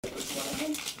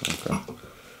Okay.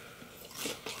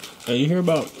 Hey, you hear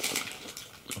about?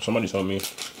 Somebody told me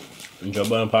in Joe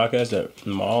Budden podcast that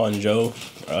Maul and Joe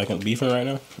are like beefing right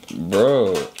now.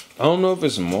 Bro, I don't know if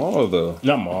it's Maul though.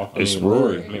 Not Maul. It's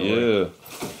Rory. Rory.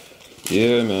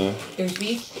 Yeah, man. There's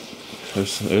beef?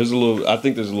 There's a little. I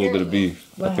think there's a little bit of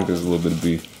beef. What I think there's a little bit of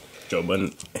beef. Joe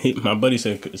Budden. My buddy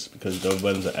said it's because Joe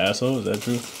Budden's an asshole. Is that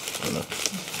true? I don't know.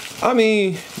 I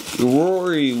mean,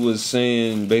 Rory was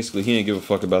saying basically he didn't give a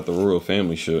fuck about the royal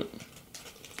family shit.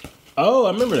 Oh,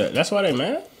 I remember that. That's why they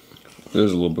mad?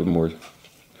 There's a little bit more.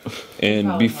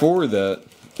 And before that,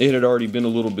 it had already been a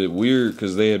little bit weird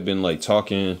because they had been like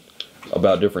talking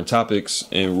about different topics,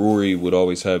 and Rory would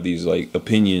always have these like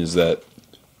opinions that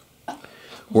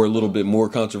were a little bit more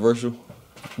controversial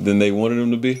than they wanted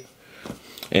them to be.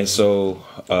 And so,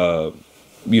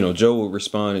 Joe would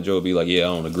respond, and Joe would be like, "Yeah,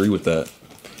 I don't agree with that."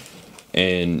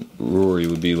 And Rory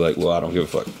would be like, "Well, I don't give a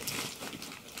fuck."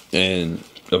 And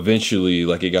eventually,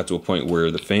 like, it got to a point where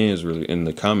the fans were in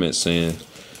the comments saying,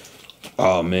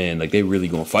 "Oh man, like they really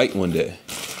gonna fight one day."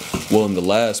 Well, in the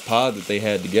last pod that they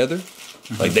had together,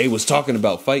 like they was talking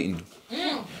about fighting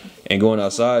and going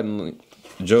outside, and like,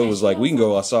 Joe was like, "We can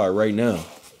go outside right now."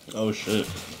 Oh shit.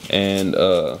 And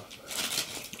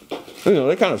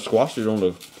they kind of squashed it on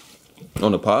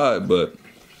the pod, but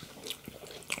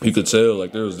you could tell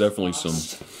like there was definitely some.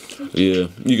 Yeah,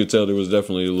 you could tell there was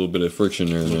definitely a little bit of friction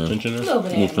there, man. Tension A there? little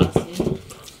bit of animosity.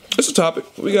 It's a topic.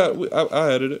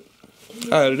 I added it.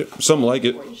 I added it. Some like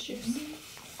it.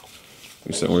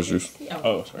 You said orange juice.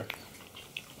 Oh, sorry.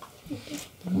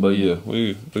 But yeah,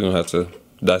 we're gonna have to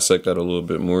dissect that a little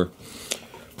bit more.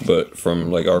 But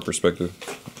from like our perspective,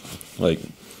 like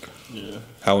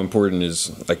how important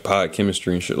is like pod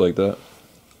chemistry and shit like that.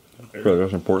 Bro,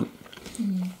 that's important.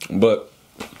 But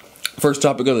first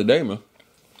topic of the day, man.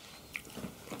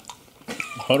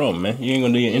 Hold on, man. You ain't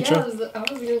gonna do your intro? Yeah, I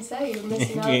was gonna say you're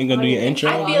missing out. You ain't gonna do your on intro?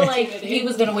 I feel like he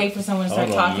was gonna wait for someone to start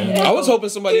Hold on, talking. man. and then I was go, hoping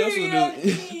somebody else would do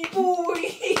it.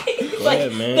 Boy. Go Like,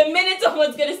 ahead, man. the minute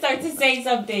someone's gonna start to say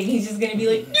something, he's just gonna be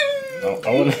like,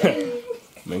 I wanna.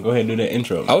 Man, go ahead and do that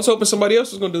intro. I was hoping somebody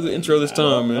else was gonna do the intro this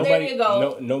time, man. There you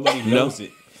go. Nobody knows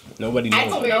it. Nobody I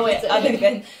knows don't it. know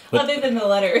it other than the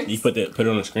letters. You put it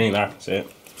on the screen. I can say it.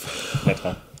 Next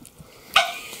time.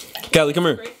 Callie, come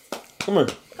here. Come here.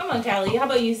 Come on, Callie. How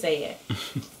about you say it?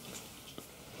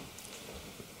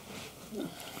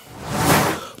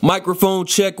 Microphone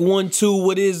check 1 2.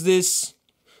 What is this?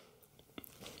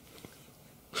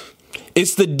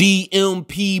 It's the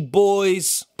DMP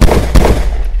boys.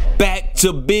 Back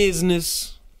to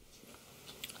business.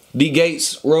 D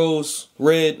Gates, Rose,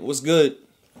 Red, what's good?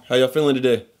 How y'all feeling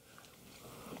today?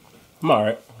 I'm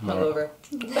alright. Hungover.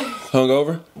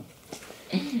 Hungover?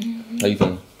 How you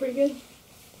feeling? Pretty good.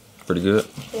 Pretty good.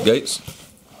 Gates?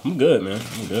 I'm good, man.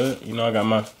 I'm good. You know, I got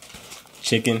my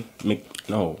chicken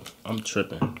No, I'm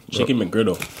tripping. Chicken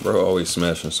McGriddle. Bro, always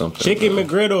smashing something. Chicken bro.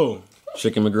 McGriddle.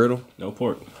 Chicken McGriddle? No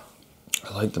pork.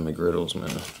 I like the McGriddles,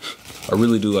 man. I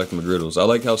really do like the McGriddles. I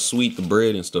like how sweet the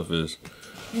bread and stuff is.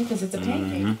 Yeah, because it's a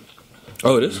pancake.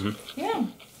 Oh, it is? Yeah.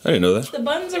 I didn't know that. The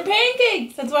buns are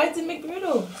pancakes. That's why it's a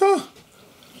McGriddle. Huh.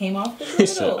 Came off the He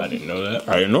said, I griddle. didn't know that.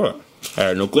 I didn't know that. I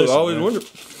had no clue. Listen, I always man. wondered.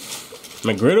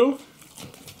 McGriddle?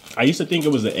 I used to think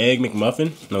it was the egg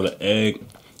McMuffin. No, the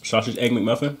sausage egg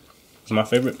McMuffin was my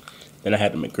favorite. Then I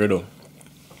had the McGriddle.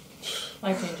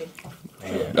 Life changing.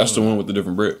 Man. That's the one with the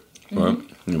different bread. Right?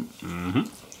 Yep.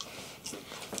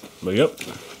 But yep.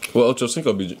 Well, Ocho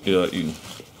Cinco be eating.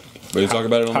 But you talk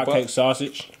about it on Hot the cake pod?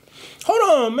 sausage. Hold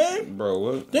on, man. Bro,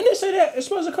 what? Didn't they say that it's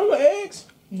supposed to come with eggs?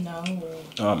 No.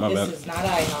 Oh, my bad. This is not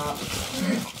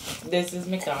IHOP. This is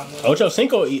McDonald's. Ocho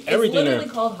Cinco eat everything It's literally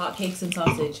there. called hotcakes and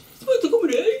sausage. It's supposed to come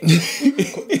with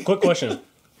eggs. Quick question.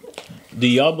 Do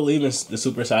y'all believe in the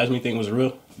Super Size Me thing was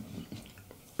real?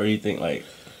 Or you think, like,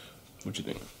 what you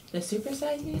think? The super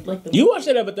size me? Like the You watched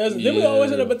it at Bethesda? Didn't we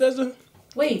always at Yeah. Bethesda?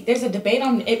 Wait, there's a debate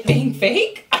on it being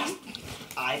fake?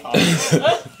 I thought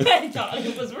I thought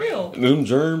it was real. Them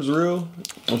germs real?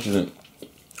 What you think?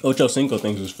 Ocho Cinco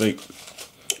thinks it was fake.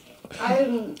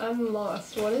 I'm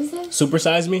lost. What is this? Super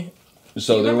Size Me?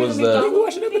 So You there remember was the We that. McDonald's?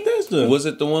 watched it at Bethesda. Was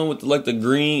it the one with like the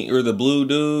green or the blue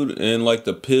dude and like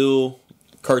the pill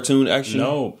cartoon action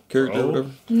No, character or bro.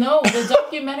 whatever? No, the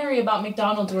documentary about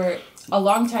McDonald's where a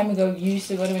long time ago you used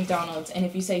to go to McDonald's and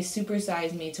if you say super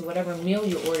size me to whatever meal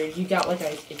you ordered, you got like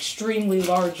an extremely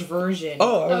large version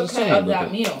Oh, I was Okay. saying of about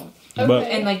that meal. But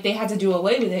Okay. And like they had to do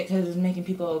away with it because it was making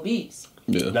people obese.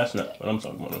 Yeah. that's not what I'm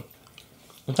talking about.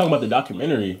 I'm talking about the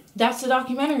documentary. That's the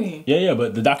documentary. Yeah,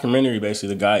 but the documentary, basically,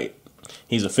 the guy,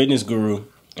 he's a fitness guru,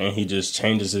 and he just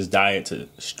changes his diet to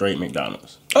straight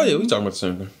McDonald's. Oh yeah, we talking about the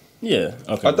same thing. Yeah.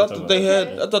 Okay. I thought they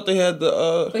had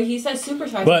the. But he says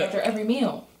supersize me But- after every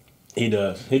meal. He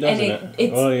does. He does. And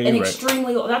it's oh, yeah, an you're right.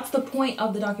 extremely. That's the point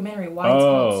of the documentary. Why it's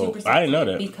called supersize I didn't know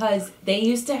me. that. Because they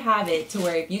used to have it to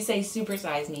where if you say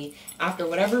supersize me after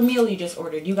whatever meal you just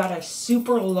ordered, you got a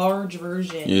super large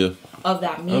version of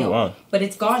that meal. Oh, wow. But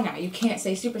it's gone now. You can't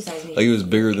say supersize me. Like it was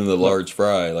bigger than the large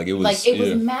fry. Like it was. Like it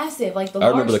was massive. Like the I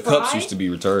large remember the fry cups used to be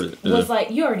retarded. was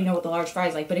like, you already know what the large fry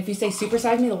is like, but if you say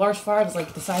supersize me, the large fry was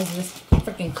like the size of this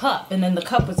freaking cup, and then the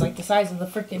cup was like the size of the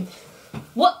freaking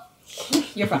what?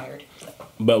 You're fired.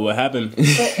 But what happened? But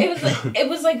it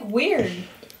was like weird.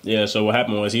 Yeah. So what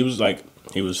happened was he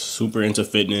was super into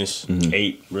fitness,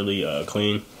 ate really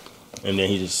clean, and then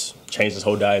he just changed his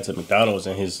whole diet to McDonald's,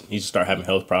 and he just started having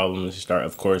health problems. He started,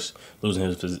 of course, losing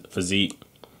his physique,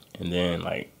 and then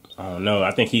like. I don't know. I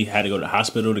think he had to go to the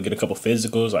hospital to get a couple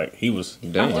physicals. Like he was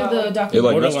Damn. After the It, documentary,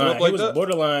 like, messed him borderline. up like He was that?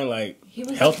 borderline like He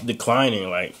was health declining.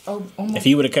 Like almost, if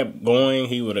he would have kept going,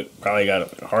 he would have probably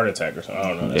got a heart attack or something.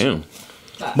 I don't know. Damn.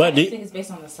 but I the- think it's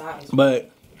based on the size. But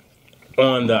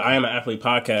on the I Am an Athlete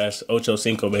podcast, Ocho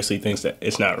Cinco basically thinks that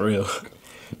it's not real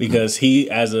because he,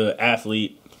 as an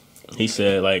athlete, he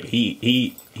said like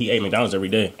he ate McDonald's every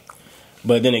day.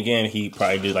 But then again, he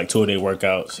probably did like 2-a-day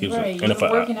workouts. He was Right, you NFL.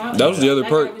 were working out. That was the other That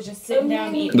part. guy was just sitting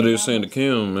down eating. But they were saying to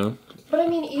Kim, man. But I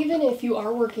mean, even if you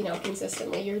are working out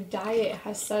consistently, your diet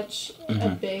has such a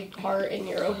big part in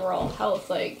your overall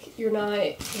health. Like, you're not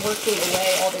working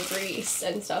away all the grease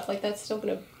and stuff. Like, that's still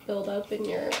going to build up in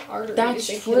your arteries That's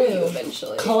and kill you true.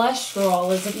 eventually.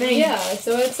 Cholesterol is a thing. Yeah,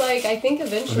 so it's like, I think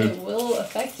eventually it will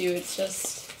affect you. It's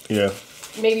just Yeah,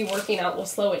 maybe working out will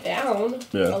slow it down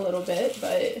Yeah. a little bit,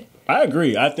 but I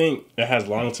agree. I think it has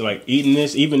long to like eating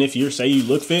this. Even if you say you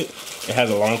look fit, it has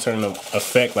a long term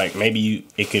effect. Like maybe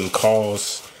it can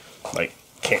cause like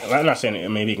I'm not saying it.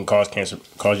 Maybe it can cause cancer,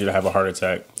 cause you to have a heart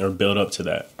attack or build up to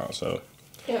that. Also,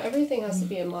 yeah, everything has to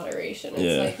be in moderation. It's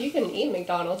Yeah. like you can eat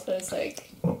McDonald's, but it's like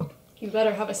you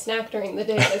better have a snack during the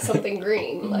day that's something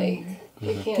green. Like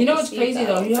you can't. You know just what's eat crazy that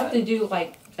though? all You the have to time. do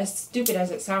like as stupid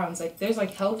as it sounds. Like there's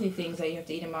like healthy things that you have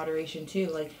to eat in moderation too.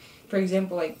 Like for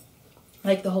example,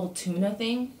 like the whole tuna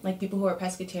thing. Like people who are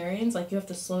pescatarians, like you have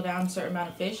to slow down a certain amount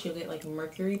of fish. You'll get like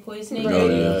mercury poisoning. Right. Oh,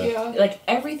 yeah. Yeah. Like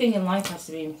everything in life has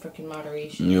to be in freaking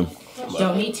moderation. Yeah.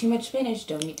 Don't eat too much spinach.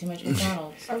 Don't eat too much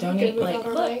McDonald's. Are Don't we eat good like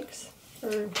without our look. mics?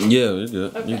 Or Yeah, you're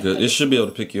good. Okay. You're good. It should be able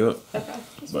to pick you up. okay.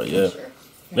 Just But making yeah. sure.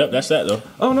 yep, that's that though.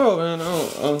 I don't know, man. I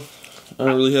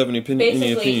don't really have any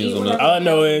Basically, opinions eat on whatever that. All I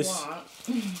know you is- want.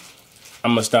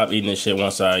 I'm gonna stop eating this shit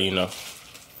once I, I'm not.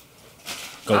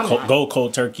 go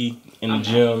cold turkey in the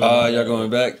gym. Y'all going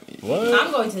back? What?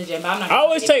 I'm going to the gym, but I'm not. I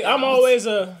always gonna take. I'm always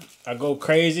I go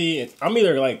crazy. I'm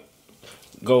either like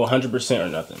go 100% or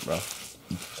nothing, bro.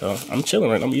 So I'm chilling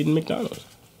right now. I'm eating McDonald's.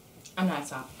 I'm not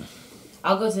stop.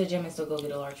 I'll go to the gym and still go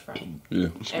get a large fry. Yeah.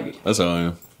 Every That's how I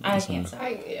am. I can't stop.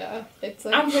 Yeah, it's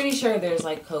like I'm pretty sure there's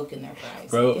like Coke in their fries.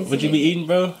 Bro, It's- what you be eating,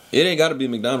 bro? It ain't got to be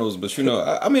McDonald's, but you know,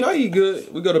 I mean, I eat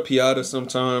good. We go to Piata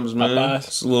sometimes, man. Popeyes?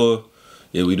 It's a little.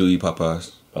 Yeah, we do eat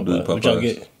Popeyes. I do eat What y'all Popeyes.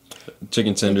 get?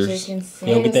 Chicken tenders. Chicken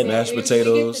You don't get that sandwich. mashed we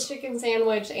potatoes. get the chicken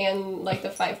sandwich and like the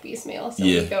 5-piece meal. So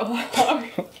Yeah. we go hard.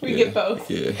 We Yeah. get both.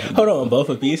 Yeah. Hold on, both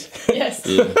of these. Yes.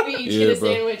 Yeah. We each Yeah, get a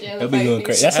bro. sandwich and That'd the be going 5-piece.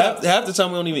 crazy. That's Half the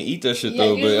time we don't even eat that shit Yeah,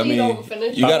 though, but I usually you mean, don't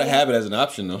finish you it. gotta have it as an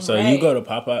option though. So you Right. go to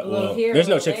Popeye. A little Well, here, there's a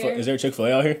no little Chick-fil-A. there. Is there a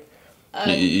Chick-fil-A out here? Yeah,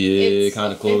 It's-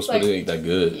 kind of close, it's but like- it ain't that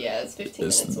good. Yeah, it's 15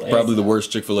 It's minutes away. probably the worst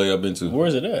Chick-fil-A I've been to. Where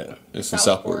is it at? It's in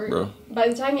Southport, bro. By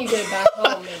the time you get it back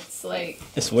home, it's like,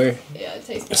 It's where? yeah, it tastes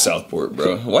It's bad. Southport,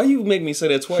 bro. Why you make me say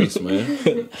that twice,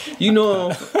 man? You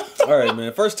know, all right,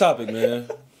 man. First topic, man.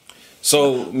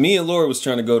 So me and Laura was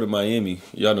trying to go to Miami.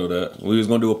 Y'all know that. We was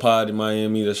gonna do a pod in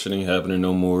Miami. That shit ain't happening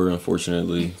no more,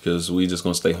 unfortunately, because we just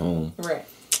gonna stay home. Right.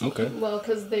 Okay. Well,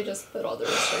 because they just put all the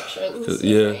restrictions 'Cause- in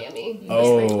yeah. Miami. Spring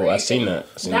Oh, I break. seen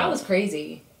that. That was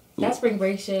crazy. That spring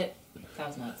break shit. That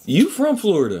was nuts. You from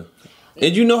Florida,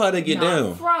 and you know how they get Not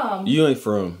down. From. You ain't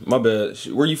from. My bad.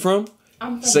 Where you from?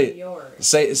 I'm from Say- New York.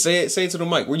 Say it to the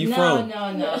mic. Where you no, from?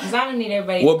 No, because I don't need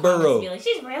everybody. What to comment borough? and Be like,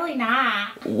 she's really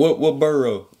not. What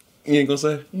borough? You ain't gonna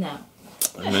say? No.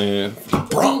 Man, Google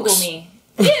Bronx. me.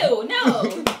 Ew,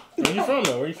 no. Where you from,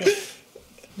 though? Where you from?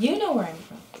 You know where I'm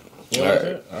from. You All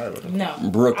right. All right. No.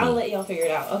 Brooklyn. I'll let y'all figure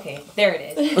it out. Okay, there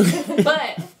it is.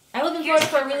 But I lived in Florida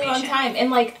for a really long time, and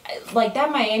like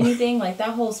that Miami thing, like that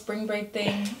whole spring break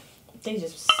thing, they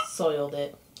just soiled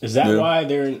it. Is that Yeah. why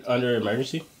they're under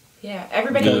emergency? Yeah,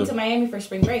 everybody Yeah. went to Miami for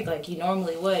spring break like you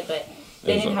normally would, but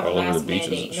they It was didn't have a all over the mask beaches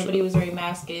and mandate. shit. Nobody was wearing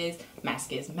masks.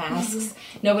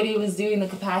 Nobody was doing the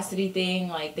capacity thing.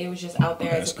 Like they was just out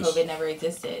there as if Masks. COVID never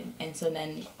existed, and so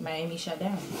then Miami shut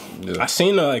down. I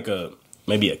seen like a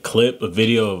maybe a clip, a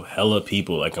video of hella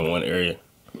people like in one area.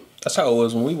 That's how it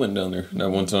was when we went down there that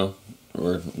one time,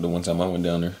 or the one time I went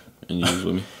down there and you was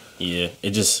with me. Yeah,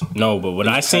 it just but what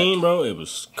I seen, bro, it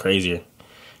was crazier.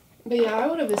 But yeah, I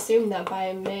would have assumed that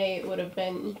by May it would have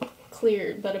been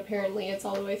cleared, but apparently it's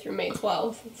all the way through May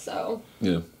 12th. So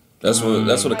yeah, that's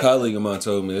what a colleague of mine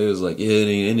told me. It was like, yeah, it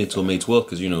ain't ended till May 12th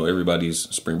because everybody's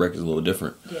spring break is a little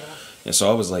different. Yeah. And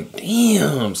so I was like,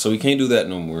 damn, so we can't do that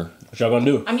no more. What y'all gonna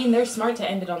do? I mean, they're smart to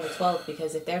end it on the 12th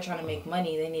because if they're trying to make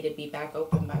money, they need to be back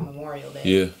open by Memorial Day.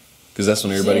 Yeah, because that's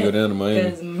when everybody go down to Miami.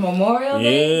 Because Memorial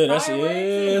Day, that's fireworks,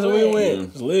 that's where we went.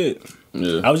 It's lit.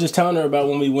 Yeah. I was just telling her about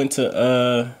when we went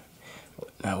to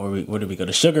where did we go?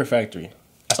 The Sugar Factory.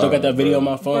 I still got that video on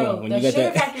my phone. Bro, when the you got Sugar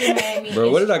that. Factory in Miami Bro,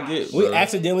 is what did I trash. get? We Bro.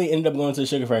 accidentally ended up going to the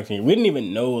Sugar Factory. We didn't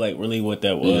even know like really what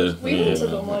that was. Yeah. we went to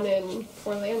the one in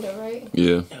Orlando, right?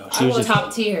 Yeah. She was just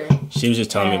Top tier. she was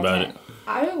just telling me about it.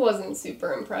 I wasn't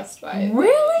super impressed by it.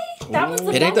 Really? That was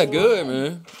the It ain't best that good, one.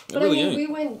 man. It But really I mean, we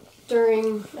ain't. went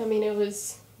during. I mean, it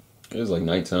was Like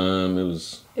nighttime. It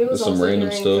was some also random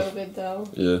during stuff. COVID though.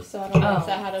 Yeah. So I don't know Oh. if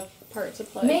that had a part to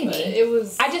play. Maybe. But it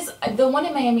was. The one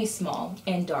in Miami is small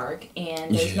and dark,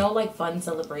 and there's Yeah. no like fun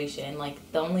celebration. Like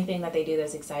the only thing that they do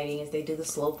that's exciting is they do the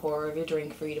slow pour of your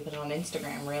drink for you to put on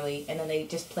Instagram, really, and then they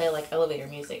just play like elevator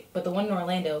music. But the one in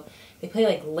Orlando, they play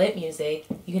like lit music.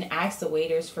 You can ask the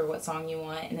waiters for what song you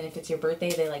want, and then if it's your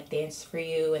birthday, they like dance for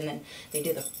you, and then they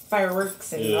do the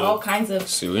fireworks and all kinds of.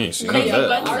 See, we ain't seen none Crazy of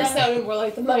fun that. Ours stuff. sounded more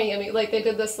like the Miami. Like they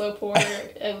did the slow pour,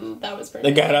 and that was pretty.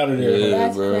 They got out of there. Yeah,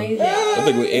 That's bro. crazy. I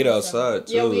think we ate outside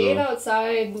too. Yeah, we ate though.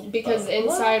 outside because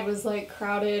inside was like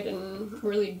crowded and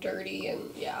really dirty, and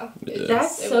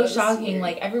That's it so was shocking. weird.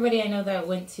 Like everybody I know that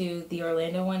went to the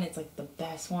Orlando one, it's like the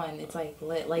best one. It's like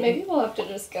lit. Like maybe we'll have to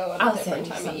just go at I'll a different send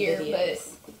you time some of year,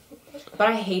 videos. But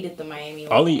I hated the Miami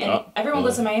one. Only- And everyone yeah.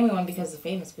 goes to Miami one because the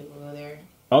famous people go there.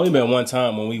 I only been one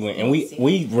time when we went, and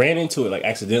we ran into it like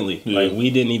accidentally. Yeah. Like we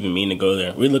didn't even mean to go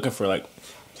there. We were looking for like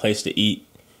a place to eat,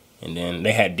 and then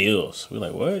they had deals. We were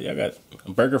like, "What? Y'all got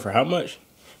a burger for how much?"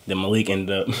 Then Malik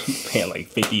ended up paying like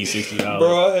 $50, $60.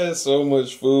 Bro, I had so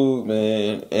much food,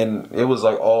 man, and it was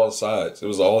like all sides. It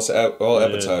was all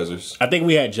appetizers. I think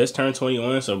we had just turned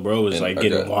 21, so bro was And like I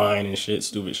getting got- wine and shit,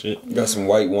 stupid shit. Got some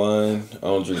white wine. I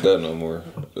don't drink that no more.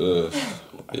 What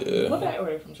Yeah. did I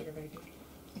order from Sugar Factory?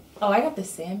 Oh, I got the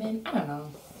salmon. I don't know.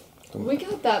 we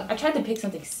got that. I tried to pick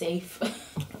something safe.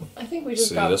 I think we just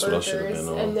See, got that's what I should've burgers, been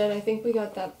on. and then I think we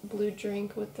got that blue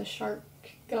drink with the shark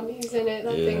gummies in it.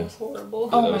 That Yeah. thing was horrible.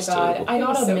 Oh that my was god. terrible. I got It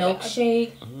was a so bad.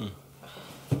 milkshake.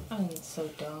 I'm so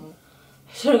dumb.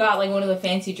 I should have got like one of the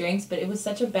fancy drinks, but it was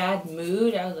such a bad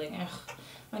mood. I was like, ugh,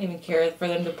 I don't even care for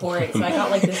them to pour it. So I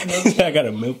got like this milkshake. I got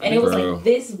a milk. And it was Bro. like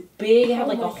this big. It had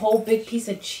like a whole big piece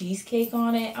of cheesecake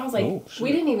on it. I was like, Oh, shit.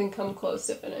 We didn't even come close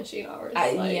to finishing ours.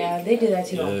 like, yeah, they did that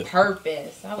to you on Yeah.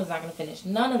 purpose. I was not gonna finish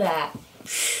none of that.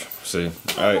 See, I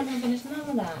was I, not gonna finish none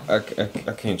of that.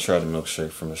 I can't try the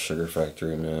milkshake from the Sugar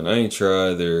Factory, man. I ain't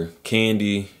tried their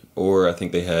candy, or I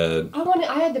think they had.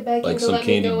 I had to beg Like him to some let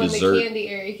me candy go in dessert. the candy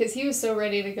area because he was so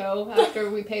ready to go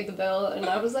after we paid the bill, and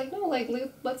I was like, no, like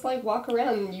let's like walk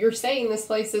around. You're saying this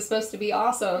place is supposed to be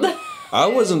awesome. I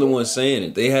wasn't the one saying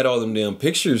it. They had all them damn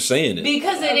pictures saying it.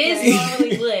 Because it is Okay.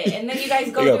 normally lit, and then you guys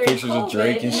go They got during pictures of COVID,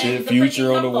 Drake and then shit, the Future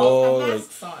freaking on the knuckles wall, have like-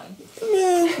 masks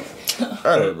on.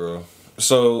 All right, bro.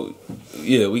 So,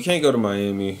 yeah, we can't go to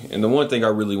Miami, and the one thing I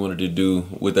really wanted to do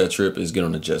with that trip is get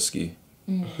on a jet ski.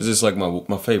 Cause it's like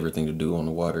my favorite thing to do on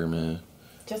the water, man.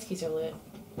 Jet skis are lit.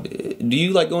 Do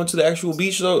you like going to the actual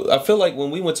beach though? I feel like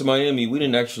when we went to Miami, we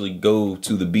didn't actually go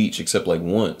to the beach except like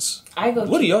once. I go.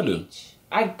 What to do y'all the do? beach.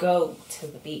 I go to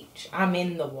the beach. I'm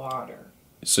in the water.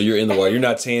 So you're in the water. You're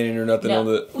not tanning or nothing on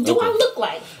No. the. Do Okay. I look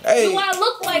like? Hey. Do I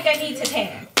look like I need to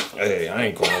tan? Hey, I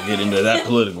ain't gonna get into that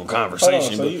political Hold on,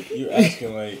 conversation. so but you're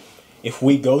asking like if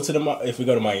we go to if we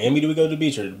go to Miami, do we go to the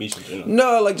beach or the beach in general?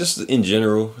 no, like just in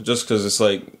general, just because it's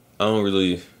like I don't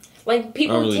really. Like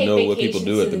people I don't really take know what vacations people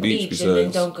do to at the beach and then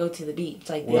besides- don't go to the beach.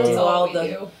 Like they Well- do all we the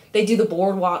do. they do the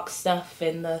boardwalk stuff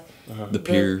and The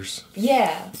piers.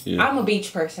 yeah. Yeah. I'm a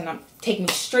beach person. Take me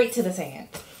straight to the sand.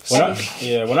 When Every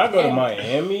time. when I go to Every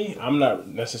Miami, I'm not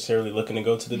necessarily looking to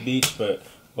go to the beach, but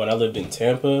when I lived in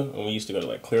Tampa, when we used to go to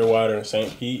like Clearwater and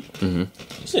St. Pete,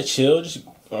 just to chill. Just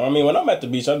I mean, when I'm at the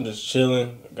beach, I'm just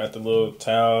chilling. Got the little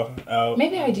towel out.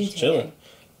 Maybe I do just tan. chilling.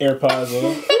 AirPods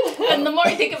in. And the more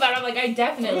I think about it, I'm like, I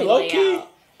definitely Low lay key, out.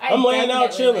 I'm laying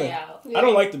out, definitely lay chilling. out. I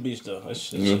don't like the beach though.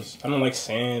 It's Yeah. just, I don't like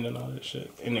sand and all that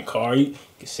shit. In the car, you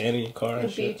get sand in your car The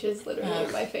and shit. beach is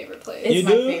literally my favorite place. It's You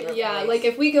my do? favorite Yeah, place. like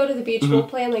if we go to the beach, we'll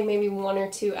plan like maybe 1 or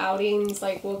 2 outings.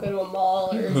 Like we'll go to a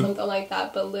mall or something like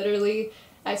that. But literally,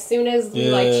 As soon as we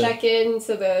check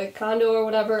into the condo or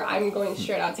whatever, I'm going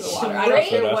straight out to the water. I don't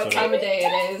care what time of day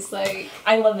it is. Like,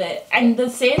 I love it, and the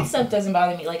sand stuff doesn't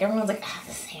bother me. Like everyone's like,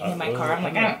 the sand in my car. I'm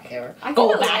like, I don't care.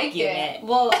 Go vacuum it.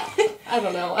 Well, I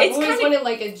don't know. I've always wanted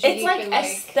like a Jeep. It's like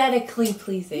aesthetically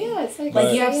pleasing. Yeah, it's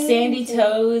like you have sandy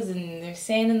toes and there's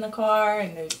sand in the car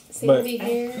and there's sandy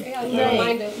hair. Yeah, never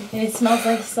mind it. And it smells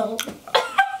like salt.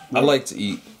 I like to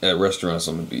eat at restaurants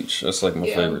on the beach. That's like my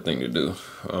favorite thing to do.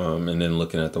 And then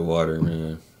looking at the water,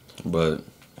 man. But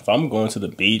if I'm going to the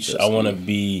beach, I want to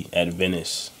be at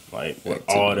Venice, like with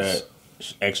all that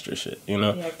extra shit. You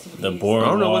know, the boardwalk.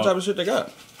 I don't know what type of shit they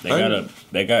got.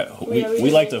 We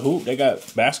like to hoop. They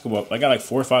got basketball. They got like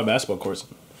 4 or 5 basketball courts.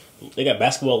 They got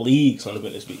basketball leagues on the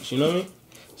Venice Beach. You know what I mean?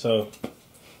 So,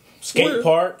 skate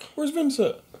park. Where's Venice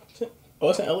at?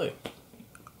 Oh, it's in LA.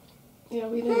 Yeah,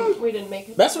 we didn't make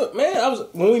it. That's what, man.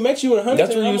 When we met you in Huntington.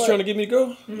 That's where you was trying to get me to go.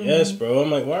 Mm-hmm. Yes, bro.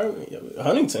 I'm like, why are we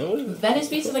Huntington? What is it? Venice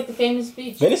Beach is like the famous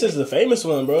beach. Venice is the famous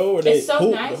one, bro. Where it's so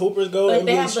nice. The hoopers go. Like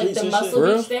they have like the Muscle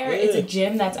Beach there. Yeah. It's a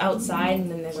gym that's outside, and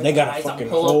then there's like they got a fucking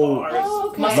whole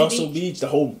Muscle Beach, the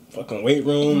whole fucking weight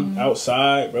room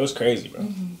outside, bro. It's crazy, bro.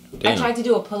 Mm-hmm. I tried to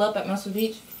do a pull up at Muscle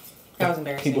Beach. That was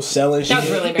embarrassing. People selling shit. That was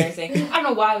really embarrassing. I don't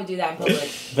know why I would do that in public.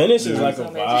 Venice is like a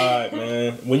vibe,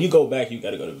 man. When you go back, you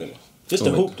gotta go to Venice. Just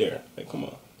to hoop there. Like, come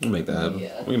on. We make that happen.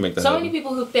 Yeah. We make that so happen. many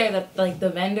people hoop there that, like, the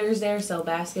vendors there sell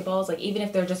basketballs. Like, even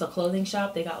if they're just a clothing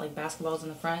shop, they got, like, basketballs in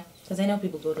the front. Because they know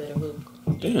people go there to hoop.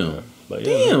 Damn. But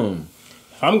yeah, damn.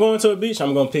 If I'm going to a beach,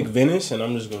 I'm going to pick Venice, and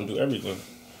I'm just going to do everything.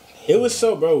 It was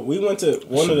so, bro. We went to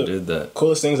one of the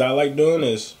coolest things I like doing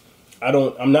is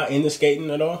I'm not into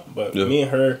skating at all, but me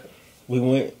and her, we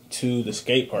went to the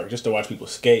skate park just to watch people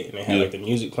skate, and they had like the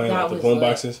music playing, like the boom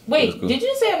boxes. Wait, cool. Did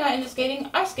you say I'm not into skating?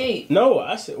 I skate. No,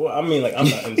 I said. Well, I mean, like I'm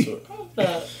not into it.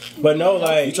 But no,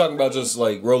 like you talking about just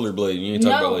like rollerblade? You ain't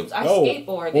talking about like I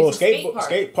skateboard. Well,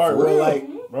 skate park, real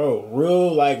like, bro,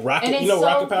 real like rocket. You know, so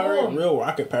rocket power, cool. Real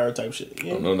rocket power type shit.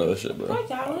 Yeah. I don't know none of that shit, bro.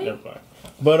 Never mind.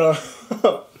 But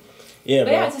yeah,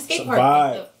 bro, it's a skate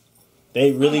park.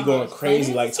 They really going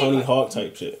crazy like Tony Hawk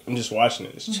type shit. I'm just watching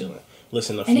it, just chilling.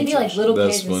 Listen to and it'd be like little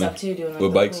That's kids funny. and stuff too doing like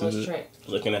with the bikes coolest tricks.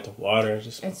 Looking at the water,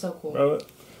 just it's so cool, bro.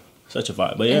 Such a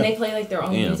vibe, but yeah. And they play like their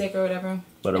own music or whatever.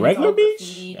 But a regular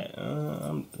beach,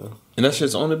 and that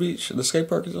shit's on the beach. The skate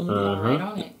park is on the beach. Right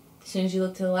on it. As soon as you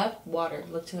look to the left, water.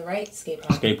 Look to the right, skate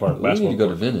park. Skate park. We need to go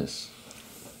to Venice.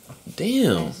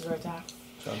 Damn. This is where it's at.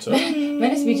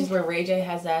 Venice Beach is where Ray J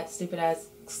has that stupid ass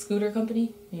scooter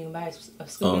company. You can buy a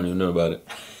scooter. I don't even know about it.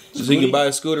 So you can buy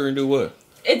a scooter and do what?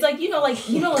 It's like you know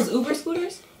those Uber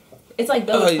scooters. It's like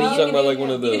those. Oh, you talking about like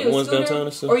one of the ones downtown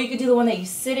and stuff? Or you could do the one that you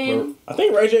sit in. I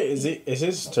think Ray J is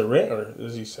his to rent or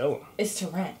is he selling? It's to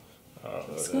rent.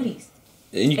 Scooties.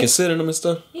 And you can sit in them and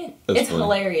stuff? Yeah. It's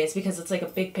hilarious because it's like a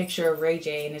big picture of Ray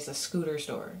J and it's a scooter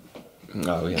store.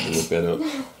 Oh, we have to look that up.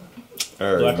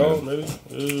 All right, Black on,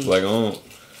 maybe? Black on.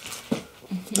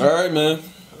 All right, man.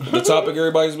 The topic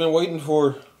everybody's been waiting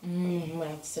for. I'm gonna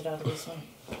have to sit out of this one.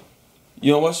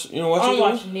 You don't watch? I don't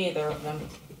watch neither of them.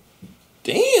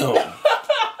 Damn.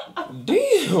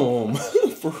 Damn.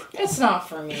 It's not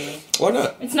for me. Why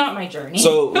not? It's not my journey.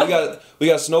 So we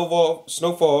got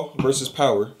Snowfall versus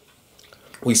Power.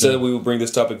 We said we would bring this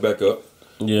topic back up.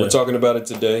 Yeah. We're talking about it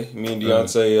today. Me and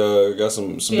Deontay got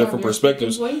some different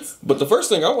perspectives. But the first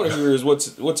thing I want to hear is what's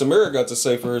Amira got to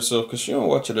say for herself because she don't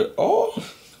watch it at all.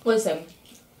 Listen,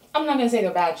 I'm not gonna say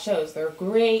they're bad shows. They're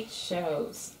great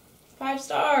shows. 5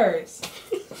 stars.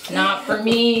 Not for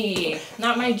me.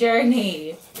 Not my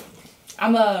journey.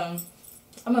 I'm a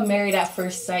married at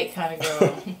first sight kind of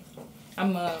girl.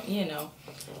 I'm a,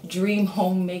 dream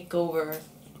home makeover.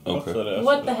 Okay.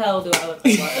 What the hell do I look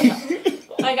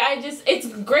like? It's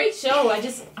a great show. I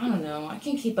don't know. I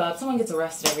can't keep up. Someone gets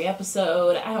arrested every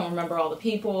episode. I don't remember all the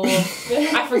people.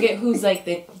 I forget who's like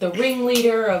the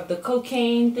ringleader of the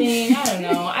cocaine thing. I don't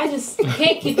know. I just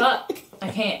can't keep up. I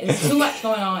can't. It's too much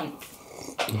going on.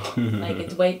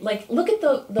 Look at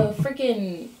the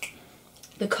freaking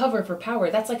the cover for Power.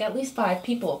 That's like at least 5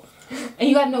 people. And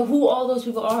you gotta know who all those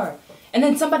people are. And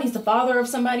then somebody's the father of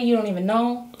somebody you don't even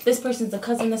know. This person's the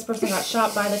cousin. This person got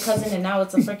shot by the cousin, and now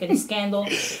it's a freaking scandal.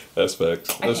 That's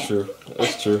facts. That's true.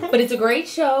 That's true. But it's a great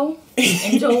show.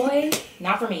 Enjoy.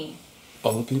 Not for me.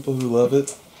 All the people who love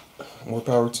it, more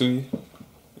power to you.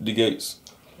 D Gates.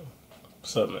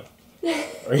 What's up, man?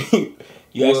 Are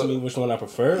you asking me which one I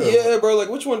prefer? Or? Yeah, bro. Like,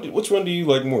 which one do you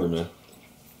like more, man?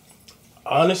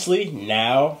 Honestly,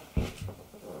 now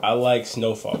I like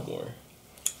Snowfall more.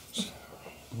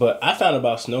 But I found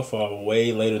about Snowfall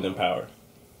way later than Power.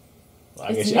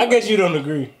 I guess you don't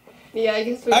agree. Yeah, I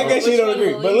guess you don't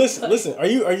agree. But listen. listen. Are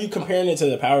you comparing it to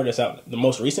the Power that's out, the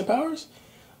most recent Powers,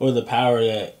 or the Power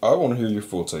that? I want to hear your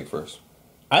full take first.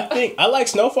 I think I like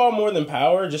Snowfall more than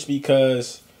Power, just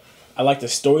because I like the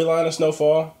storyline of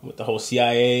Snowfall with the whole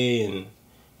CIA and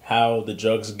how the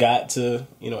drugs got to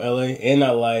LA, and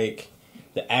I like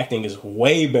the acting is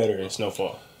way better in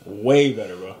Snowfall. Way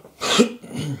better, bro.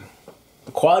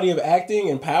 The quality of acting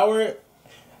and Power.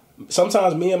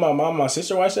 Sometimes me and my mom and my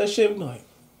sister watch that shit, and be like,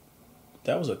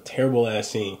 that was a terrible ass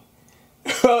scene.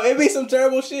 It be some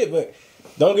terrible shit, but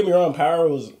don't get me wrong, Power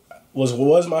was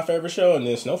my favorite show, and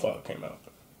then Snowfall came out.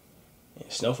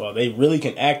 And Snowfall, they really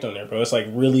can act on there, bro. It's like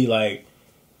really like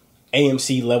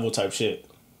AMC level type shit.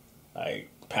 Like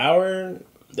Power,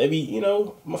 they be,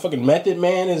 motherfucking Method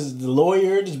Man is the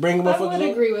lawyer, just bringing motherfuckers I would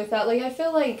up. agree with that. Like, I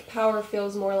feel like Power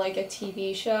feels more like a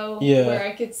TV show. Yeah. Where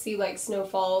I could see, like,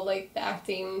 Snowfall, like, the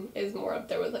acting is more up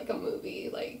there with, like, a movie.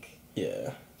 Like,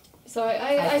 Yeah. so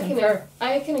I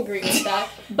can agree with that.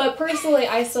 But personally,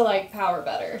 I still like Power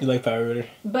better. You like Power better?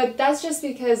 But that's just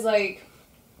because, like,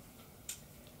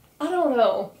 I don't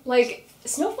know. Like,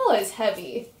 Snowfall is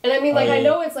heavy. And I mean, like, Oh, yeah. I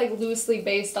know it's, like, loosely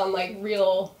based on, like,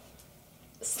 real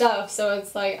stuff, so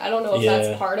it's like I don't know if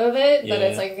that's part of it, that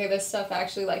it's like, okay, this stuff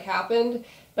actually like happened,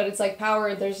 but it's like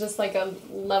Power, there's just like a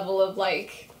level of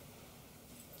like,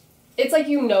 it's like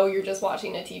you're just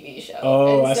watching a TV show.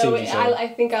 Oh, and I see so what you're saying. I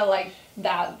think I like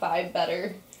that vibe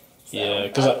better. So, Yeah, I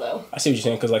because don't know. I see what you're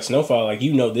saying, because like Snowfall, like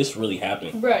this really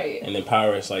happened, Right. and then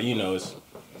Power is like it's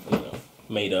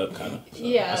made up kind of. So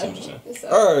Yeah. I see what you're saying. So,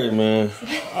 All right, man.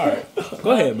 All right,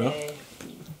 go ahead, bro.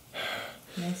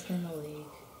 Mr. Malik.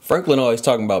 Franklin always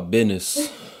talking about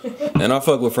business, and I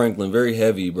fuck with Franklin very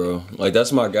heavy, bro. Like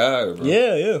that's my guy, bro.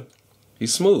 Yeah.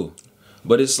 He's smooth,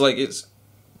 but it's like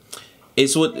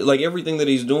it's what like everything that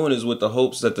he's doing is with the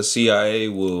hopes that the CIA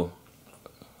will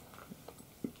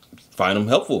find him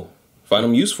helpful, find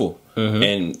him useful.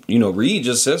 And Reed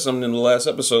just said something in the last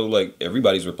episode, like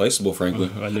everybody's replaceable.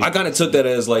 Franklin, I kind of took that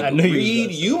as like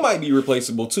Reed, you might be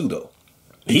replaceable too, though.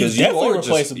 He's definitely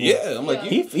replaceable. I'm like,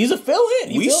 he's a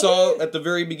fill-in. We saw at the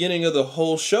very beginning of the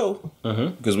whole show,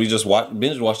 because we just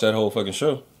binge watched that whole fucking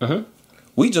show.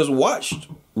 We just watched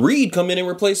Reed come in and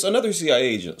replace another CIA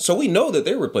agent, so we know that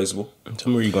they're replaceable. Tell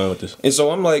me where you going with this. And so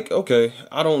I'm like, okay,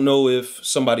 I don't know if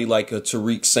somebody like a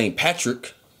Tariq St.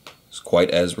 Patrick is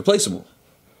quite as replaceable.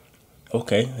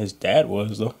 Okay, his dad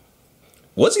was though.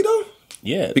 Was he though?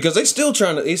 Yeah, Because they still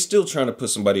trying to put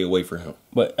somebody away for him.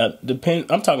 but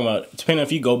I'm talking about depending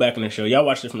if you go back in the show. Y'all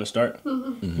watched it from the start.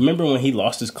 Remember when he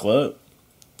lost his club?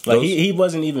 Like he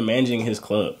wasn't even managing his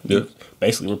club. He was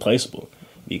basically replaceable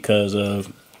because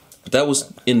of. But that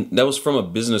was from a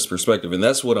business perspective, and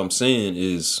that's what I'm saying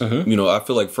is, I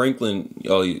feel like Franklin,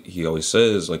 he always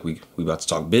says like we about to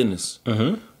talk business,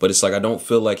 but it's like I don't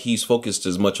feel like he's focused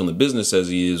as much on the business as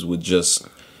he is with just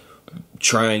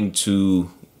trying to,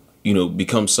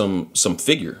 become some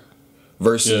figure,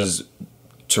 versus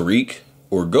Tariq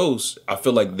or Ghost. I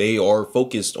feel like they are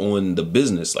focused on the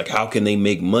business, like how can they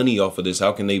make money off of this?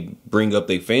 How can they bring up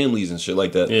their families and shit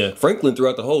like that? Yeah. Franklin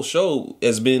throughout the whole show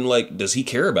has been like, does he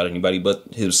care about anybody but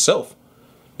himself?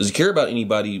 Does he care about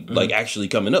anybody like actually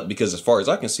coming up? Because as far as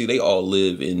I can see, they all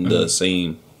live in the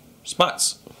same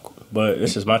spots. But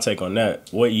this is my take on that.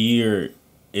 What year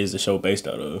is the show based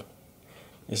out of?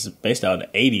 It's based out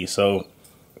of the 80s. So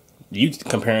you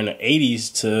comparing the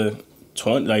 80s to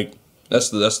 20, like That's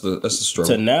the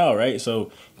struggle. to now, right?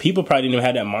 So people probably didn't even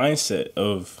have that mindset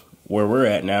of where we're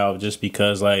at now, just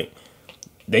because like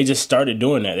they just started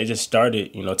doing that. They just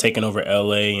started, taking over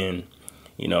LA and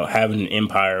having an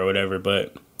empire or whatever.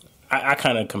 But I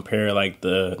kind of compare like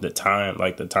the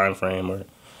time frame or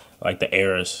like the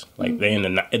eras. Like they're in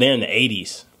the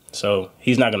 80s, so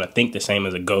he's not gonna think the same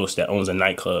as a Ghost that owns a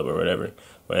nightclub or whatever.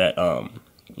 Or that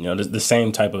the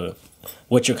same type of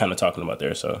what you're kind of talking about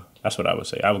there. So that's what I would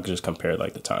say. I would just compare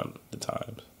like the times.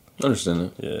 I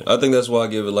understand that. Yeah. I think that's why I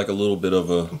give it like a little bit of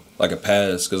a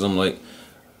pass, because I'm like,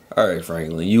 all right,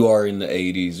 Franklin, you are in the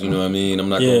 80s. You know what I mean? I'm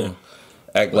not gonna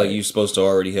act like you're supposed to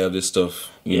already have this stuff,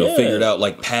 figured out,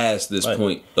 like past this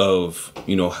point of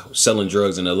selling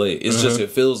drugs in LA. It's just it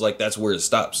feels like that's where it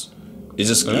stops. It's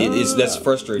just that's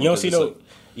frustrating.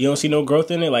 You don't see no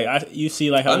growth in it. Like you see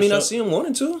like how I see him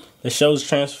wanting to. The show's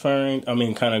transferring. I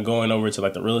mean, kind of going over to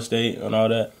like the real estate and all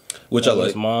that. Which I like.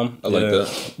 His mom. I like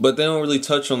that. But they don't really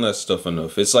touch on that stuff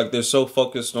enough. It's like they're so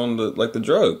focused on the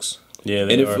drugs. Yeah,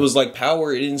 and if it was like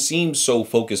Power, it didn't seem so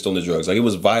focused on the drugs. Like it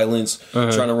was violence,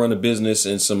 trying to run a business,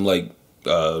 and some like.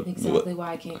 Exactly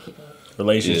why I can't keep up.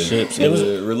 relationships. Yeah. It was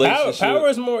Relationship. power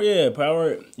is more. Yeah,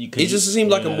 power. It just seemed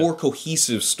like a more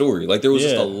cohesive story. Like there was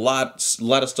just a lot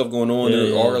of stuff going on.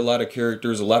 There are a lot of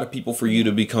characters, a lot of people for you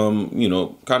to become,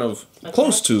 kind of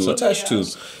close to, attached to.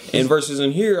 And versus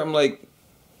in here, I'm like,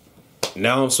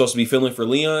 now I'm supposed to be feeling for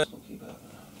Leon.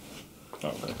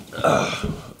 Okay.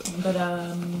 But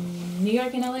New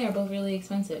York and LA are both really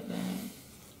expensive, man.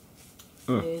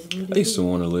 I used to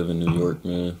want to live in New York,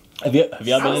 man. Have y'all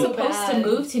been? I was supposed to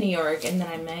move to New York, and then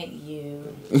I met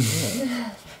you.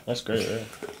 That's great, right?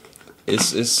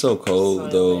 It's so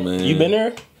cold though, man. You been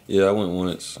there? Yeah, I went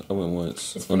once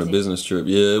on a business trip.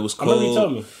 Yeah, it was cold. I remember you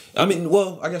told me. I mean,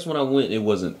 well, I guess when I went, it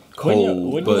wasn't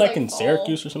cold. When but you like in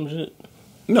Syracuse or some shit?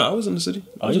 No, I was in the city.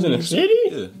 Oh, you was in the city?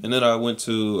 Yeah, and then I went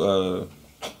to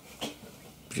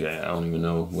I don't even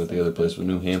know what the other place was.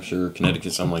 New Hampshire,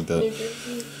 Connecticut, something like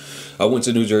that. I went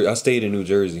to New Jersey. I stayed in New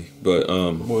Jersey, but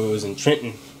boy, it was in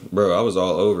Trenton. Bro, I was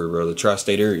all over, bro. The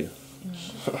tri-state area.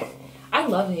 I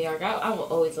love New York. I will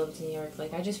always love New York.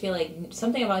 Like, I just feel like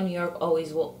something about New York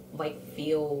always will like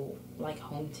feel like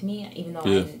home to me, even though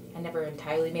I never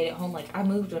entirely made it home. Like, I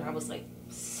moved when I was like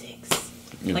 6.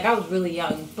 Yeah. Like, I was really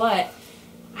young, but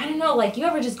I don't know. Like, you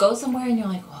ever just go somewhere and you're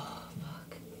like, oh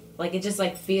fuck, like it just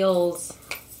like feels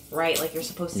right. Like you're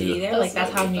supposed to be there. Like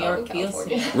that's how New York feels.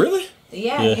 Really?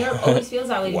 Yeah, New York always feels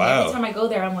that way. Wow. Every time I go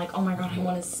there, I'm like, oh my god, I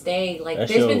want to stay. Like,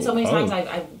 there's been so many times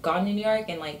I've gone to New York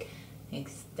and like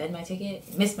extend my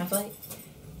ticket, missed my flight.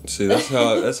 See, that's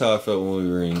how I felt when we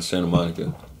were in Santa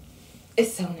Monica.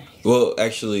 It's so nice. Well,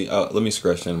 actually, let me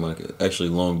scratch Santa Monica. Actually,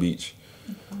 Long Beach.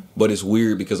 Mm-hmm. But it's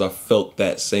weird because I felt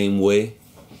that same way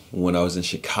when I was in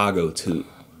Chicago too.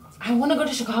 I want to go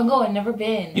to Chicago. I've never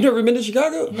been. You never been to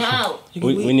Chicago? No.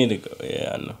 We need to go.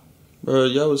 Yeah, I know. Bro,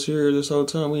 y'all was here this whole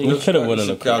time. We could have went on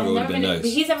Chicago. Would have been nice.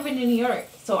 He's never been to New York,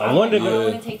 so I want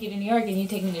to take you to New York and you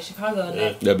take me to Chicago.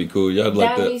 And that'd be cool. Y'all like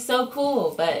that. That'd be so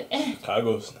cool. But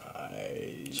Chicago's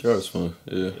nice. Chicago's fun.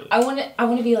 Yeah. I want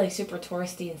to be like super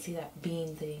touristy and see that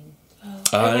bean thing.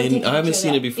 I haven't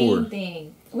seen it before.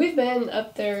 We've been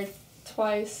up there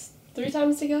twice, 3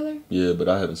 times together. Yeah, but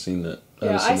I haven't seen that.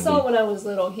 I saw it when I was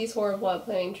little. He's horrible at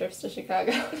planning trips to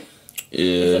Chicago.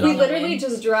 Yeah. We literally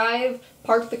just drive,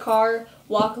 park the car,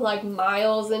 walk like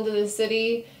miles into the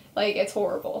city. Like, it's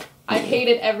horrible. I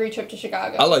hated every trip to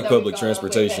Chicago. I like public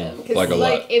transportation, like a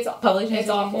lot. It's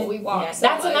awful. We walk. Yeah, so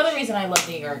that's much. Another reason I love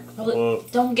New York.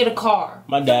 Don't get a car.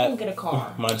 Don't get a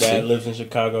car. My dad lives in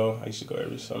Chicago. I used to go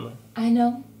every summer. I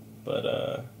know.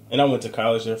 But and I went to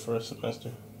college there for a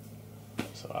semester,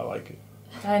 so I like it.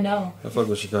 I know. I fuck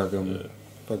with Chicago, man.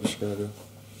 Fuck with Chicago.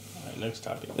 All right, next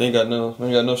topic. Ain't got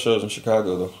no shows in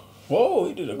Chicago though. Whoa,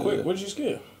 he did a quick. What'd you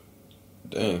skip?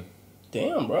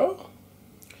 Damn, bro.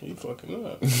 You fucking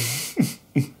up.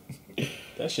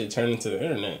 That shit turned into the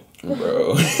internet, bro.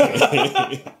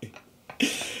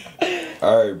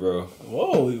 All right, bro.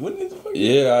 Whoa, what the fuck?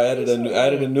 Yeah, I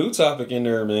added a new topic in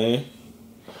there, man.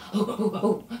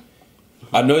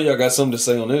 I know y'all got something to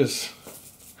say on this.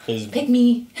 Pick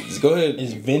me. Just go ahead.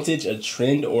 Is vintage a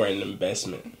trend or an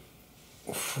investment?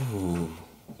 You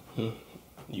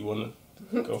wanna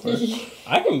go first?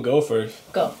 I can go first.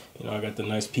 Go. You know, I got the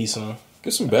nice piece on.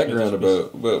 Get some background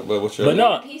about what you're. But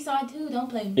no, piece on too. Don't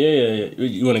play. Yeah.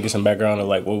 You want to get some background of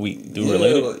like what we do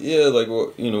related? Like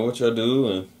what what y'all do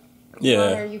and.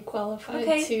 Yeah. Are you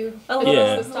qualified to? A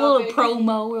little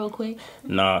promo, real quick.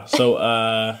 Nah. So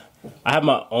I have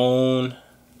my own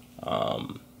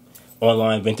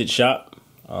online vintage shop.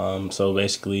 So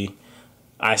basically,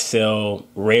 I sell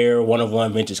rare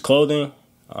one-of-one vintage clothing.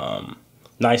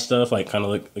 Nice stuff, like kind of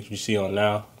like you see on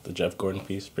now, the Jeff Gordon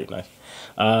piece, pretty nice.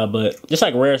 But just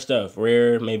like rare stuff,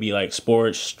 maybe like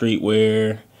sports,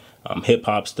 streetwear, hip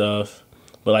hop stuff,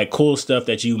 but like cool stuff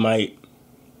that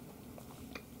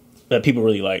that people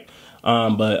really like.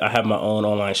 But I have my own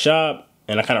online shop,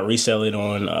 and I kind of resell it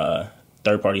on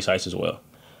third-party sites as well.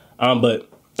 But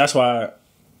that's why,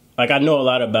 like, I know a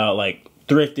lot about like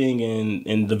thrifting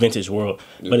in the vintage world.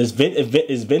 Yeah. But is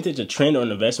vintage a trend or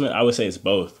an investment? I would say it's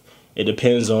both. It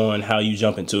depends on how you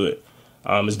jump into it.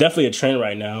 It's definitely a trend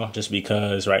right now, just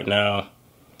because right now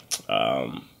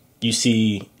you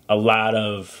see a lot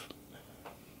of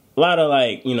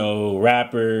like,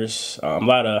 rappers, a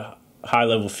lot of high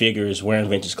level figures wearing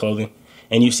vintage clothing,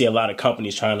 and you see a lot of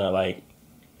companies trying to like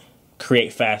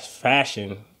create fast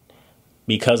fashion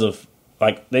because of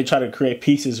like they try to create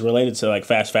pieces related to like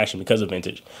fast fashion because of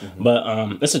vintage. Mm-hmm.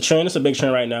 But it's a trend. It's a big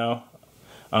trend right now.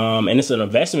 And it's an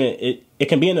investment. It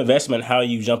can be an investment how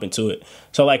you jump into it.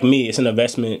 So like me, it's an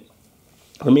investment.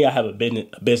 For me, I have a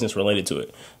business related to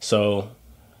it. So,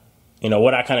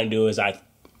 what I kind of do is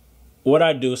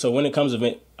so when it comes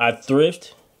to I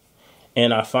thrift,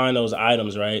 and I find those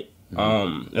items, right?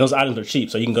 Those items are cheap,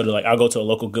 so you can go to I'll go to a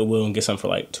local Goodwill and get some for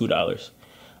like $2.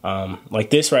 Like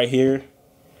this right here,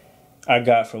 I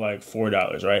got for like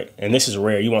 $4, right? And this is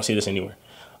rare. You won't see this anywhere.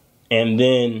 And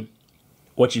then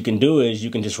what you can do is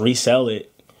you can just resell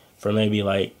it for maybe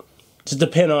like, just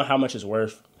depend on how much it's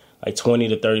worth, like $20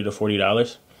 to $30 to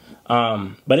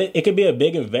 $40. But it could be a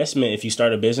big investment if you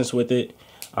start a business with it.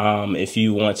 If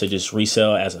you want to just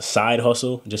resell as a side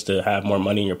hustle, just to have more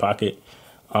money in your pocket.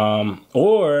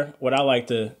 Or what I like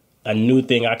to, a new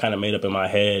thing I kind of made up in my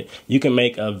head, you can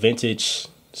make a vintage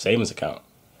savings account.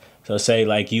 So say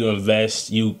like you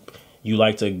invest, you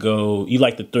like to go, you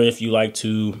like to thrift, you like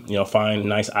to, find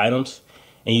nice items,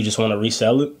 and you just want to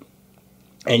resell it.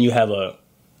 And you have a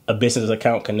business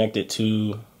account connected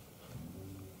to,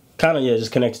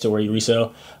 just connected to where you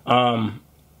resell.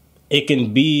 It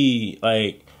can be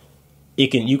like,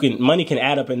 money can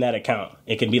add up in that account.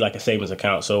 It can be like a savings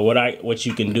account. So what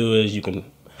you can do is you can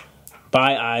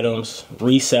buy items,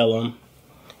 resell them,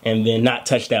 and then not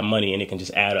touch that money, and it can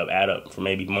just add up for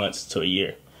maybe months to a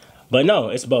year. But no,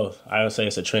 it's both. I would say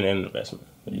it's a trend and an investment.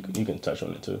 But you can touch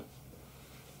on it too.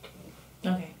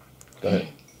 Okay. Go ahead.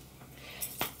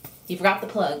 You forgot the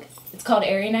plug. It's called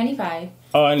Area 95.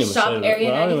 Oh, I didn't even say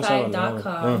that.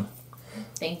 ShopArea95.com.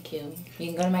 Thank you. You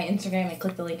can go to my Instagram and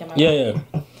click the link in my bio.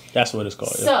 Yeah. That's what it's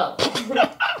called. So,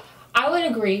 I would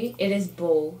agree it is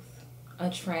both a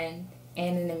trend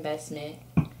and an investment.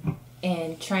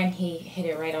 And trend, he hit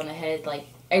it right on the head. Like,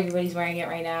 everybody's wearing it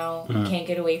right now. You can't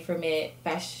get away from it.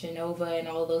 Fashion Nova and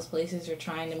all those places are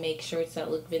trying to make shirts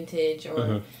that look vintage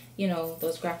or,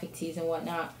 those graphic tees and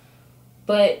whatnot.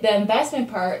 But the investment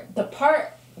part, the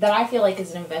part that I feel like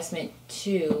is an investment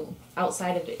too,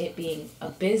 outside of it being a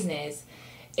business,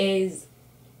 is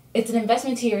it's an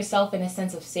investment to yourself in a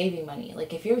sense of saving money.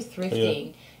 Like if you're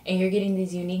thrifting and you're getting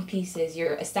these unique pieces,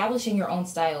 you're establishing your own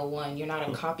style. One, you're not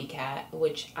a copycat,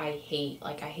 which I hate.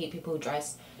 Like I hate people who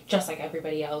dress just like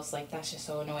everybody else. Like that's just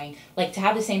so annoying. Like to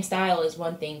have the same style is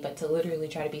one thing, but to literally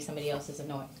try to be somebody else is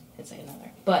annoying. It's like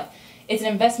another. But it's an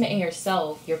investment in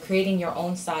yourself. You're creating your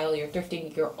own style. You're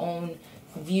thrifting your own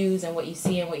views and what you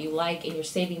see and what you like, and you're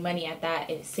saving money at that.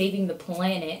 It's saving the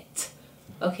planet.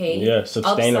 Okay. Yeah,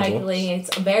 sustainable. Upcycling.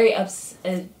 It's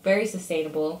very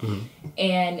sustainable,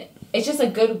 and it's just a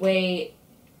good way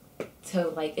to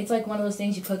like. It's like one of those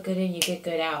things you put good in, you get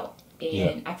good out,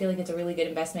 and I feel like it's a really good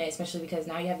investment, especially because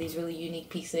now you have these really unique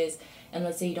pieces, and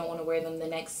let's say you don't want to wear them the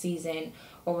next season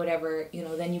or whatever,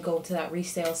 then you go to that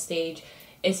resale stage.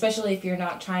 Especially if you're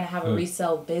not trying to have a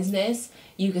resale business,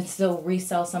 you can still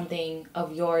resell something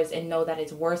of yours and know that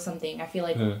it's worth something. I feel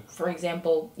like, for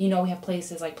example, we have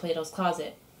places like Plato's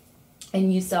Closet,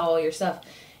 and you sell all your stuff,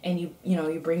 and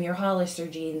you bring your Hollister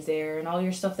jeans there and all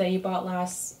your stuff that you bought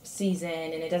last season,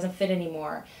 and it doesn't fit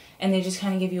anymore, and they just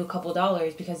kind of give you a couple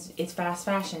dollars because it's fast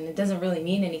fashion. It doesn't really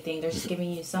mean anything. They're just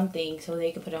giving you something so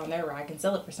they can put it on their rack and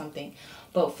sell it for something.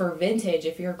 But for vintage,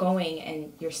 if you're going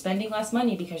and you're spending less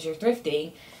money because you're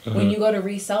thrifting, when you go to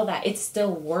resell that, it's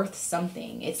still worth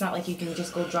something. It's not like you can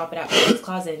just go drop it at Plato's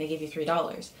Closet and they give you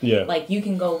 $3. Yeah. Like you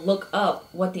can go look up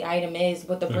what the item is,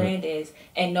 what the brand is,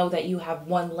 and know that you have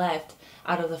one left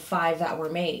out of the 5 that were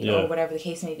made or whatever the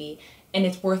case may be. And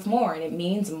it's worth more and it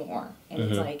means more. And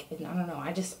it's like, I don't know.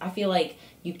 I feel like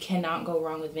you cannot go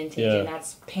wrong with vintage. And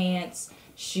that's pants,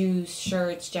 shoes,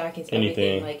 shirts, jackets,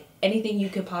 everything. Like anything you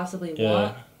could possibly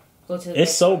want. Go to the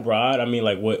It's so broad. I mean,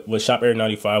 like with Shop Area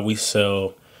 95, we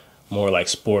sell more like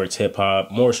sports, hip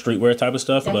hop, more streetwear type of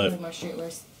stuff. Definitely but more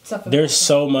streetwear stuff. There's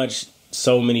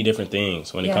so many different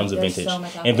things when it comes to vintage. So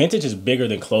and vintage is bigger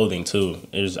than clothing too.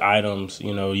 There's items,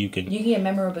 you can get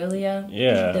memorabilia.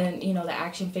 Yeah. Then the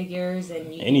action figures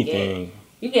and anything.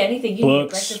 You get anything. You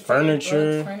books,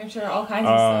 furniture, all kinds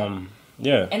of stuff.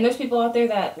 Yeah. And there's people out there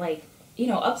that like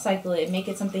upcycle it and make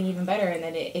it something even better, and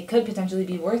then it could potentially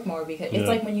be worth more because it's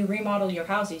like when you remodel your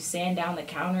house, you sand down the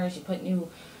counters, you put new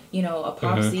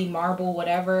epoxy, marble,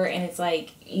 whatever, and it's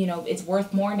like, it's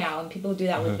worth more now, and people do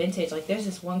that with vintage. Like, there's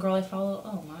this one girl I follow,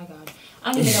 oh my god,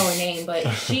 I don't even know her name, but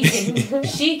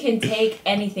she can take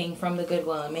anything from the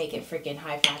Goodwill and make it freaking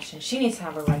high fashion. She needs to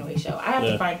have a runway show. I have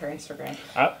to find her Instagram.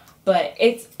 But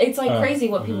it's like crazy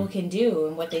what people can do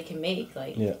and what they can make.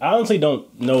 Like, I honestly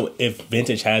don't know if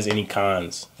vintage has any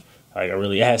cons. Like,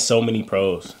 it has so many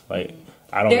pros. Like,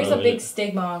 I don't know. There's a big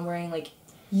stigma on wearing like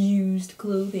used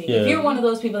clothing. If you're one of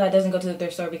those people that doesn't go to the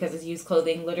thrift store because it's used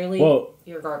clothing, literally,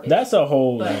 you're garbage. That's a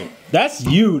whole. That's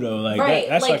you though. Like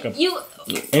that's like a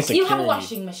you have a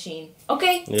washing machine,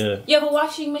 okay? Yeah. You have a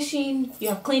washing machine. You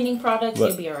have cleaning products.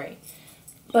 You'll be alright.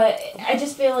 But I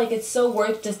just feel like it's so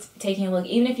worth just taking a look,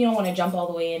 even if you don't want to jump all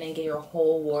the way in and get your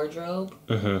whole wardrobe.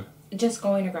 just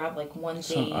going to grab like one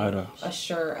thing, items. a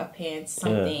shirt, a pants,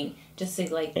 something, just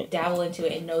to like dabble into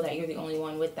it and know that you're the only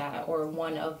one with that, or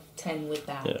one of 10 with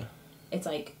that. Yeah. It's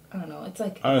like, I don't know. It's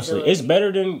like honestly, exhilarating. it's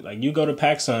better than like you go to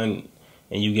PacSun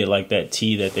and you get like that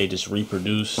tee that they just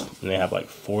reproduced and they have like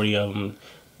 40 of them,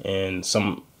 and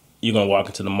you're gonna walk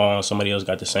into the mall and somebody else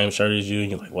got the same shirt as you and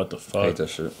you're like, what the fuck? I hate that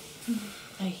shit.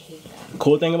 I hate that. The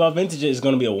cool thing about vintage is it's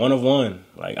gonna be a one of one.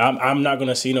 Like I'm not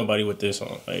gonna see nobody with this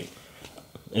on. Like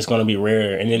it's gonna be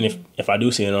rare. And then if I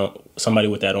do see it on somebody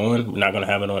with that on, we're not gonna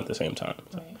have it on at the same time.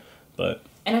 Right. But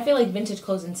and I feel like vintage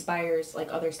clothes inspires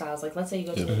like other styles. Like let's say you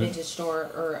go to a vintage store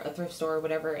or a thrift store or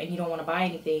whatever, and you don't want to buy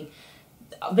anything.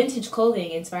 Vintage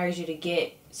clothing inspires you to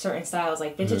get certain styles.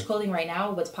 Like vintage clothing right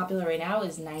now, what's popular right now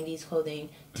is 90s clothing,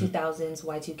 2000s,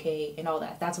 Y2K, and all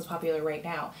that. That's what's popular right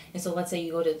now. And so let's say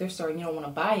you go to the thrift store and you don't want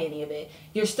to buy any of it,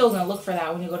 you're still going to look for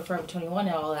that when you go to Forever 21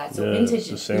 and all that. So vintage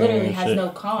literally has no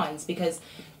cons, because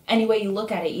any way you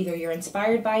look at it, either you're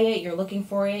inspired by it, you're looking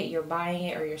for it, you're buying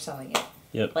it, or you're selling it.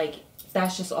 Yep. Like,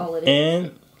 that's just all it is.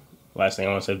 And last thing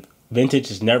I want to say,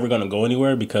 vintage is never going to go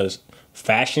anywhere because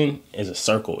fashion is a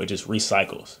circle. It just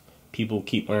recycles. People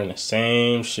keep wearing the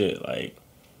same shit. Like,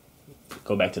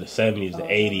 go back to the 70s, the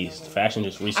 80s. Fashion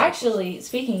just recycles. Actually,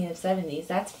 speaking of 70s,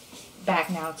 that's back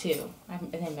now too. I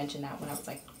didn't mention that when I was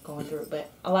like going through it, but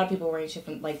a lot of people are wearing shit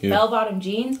from like bell-bottom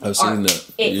jeans. I've seen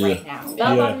that. Right now.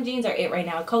 Bell-bottom jeans are it right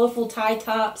now. Colorful tie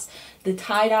tops, the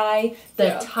tie-dye,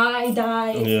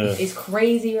 tie-dye is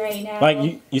crazy right now.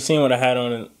 Like you seen what I had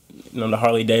on, the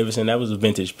Harley Davidson? That was a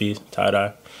vintage piece,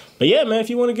 tie-dye. But yeah, man, if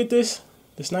you want to get this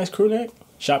nice crew neck,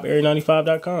 shop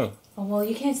area95.com. Oh, well,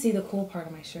 you can't see the cool part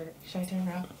of my shirt. Should I turn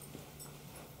around?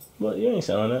 Well, you ain't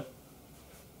selling that.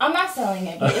 I'm not selling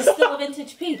it, but it's still a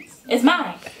vintage piece. It's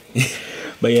mine.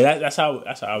 But yeah, that's how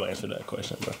I would answer that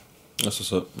question, bro.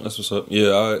 That's what's up.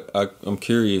 Yeah, I'm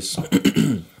curious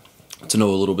to know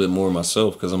a little bit more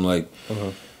myself, because I'm like,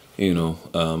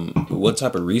 what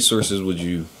type of resources would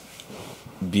you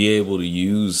be able to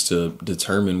use to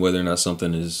determine whether or not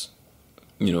something is,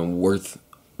 worth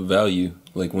value?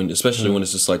 Like especially when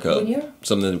it's just like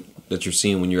something that you're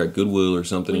seeing when you're at Goodwill or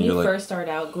something. When and you're you like, first start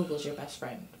out, Google's your best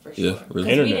friend, for sure. Yeah, really.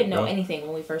 Because we didn't know anything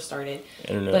when we first started.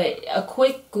 But a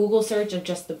quick Google search of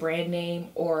just the brand name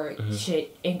or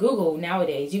shit in Google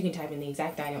nowadays, you can type in the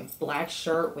exact item. Black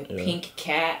shirt with pink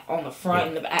cat on the front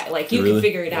and the back. Like, you can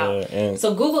figure it out.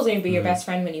 So Google's going to be your best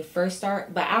friend when you first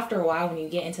start. But after a while, when you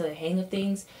get into the hang of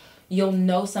things, you'll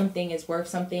know something is worth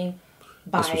something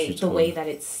by the way that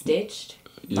it's stitched.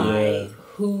 By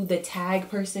who the tag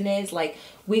person is. Like,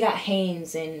 we got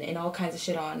Hanes and all kinds of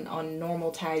shit on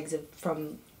normal tags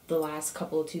from the last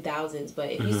couple of 2000s.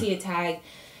 But if you see a tag,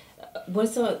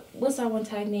 what's that one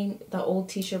tag name? The old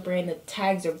t-shirt brand, the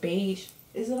tags are beige.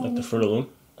 Is it like the Fruit of the Loom?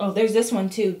 Oh, there's this one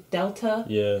too, Delta.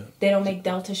 Yeah. They don't make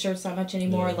Delta shirts that much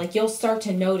anymore. Like, you'll start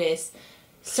to notice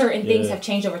certain things have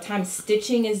changed over time.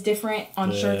 Stitching is different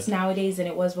on shirts nowadays than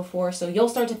it was before. So you'll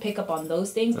start to pick up on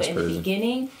those things. That's but in the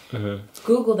beginning,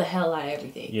 Google the hell out of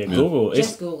everything. Yeah, Google.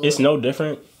 Google. It's no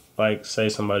different. Like, say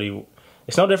somebody...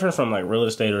 It's no different from, like, real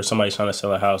estate or somebody trying to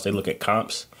sell a house. They look at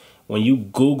comps. When you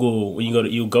go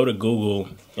to Google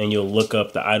and you'll look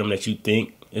up the item that you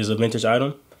think is a vintage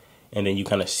item, and then you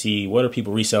kind of see, what are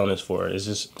people reselling this for? Is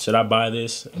this... Should I buy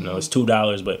this? It's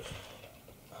 $2, but...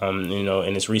 and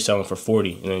it's reselling for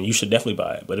 $40, and then you should definitely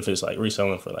buy it. But if it's like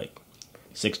reselling for like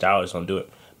 $6, don't do it.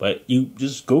 But you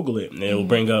just Google it, and it'll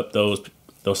bring up those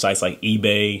sites like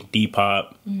eBay,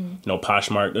 Depop,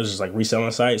 Poshmark. Those are just like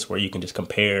reselling sites where you can just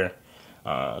compare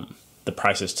the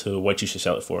prices to what you should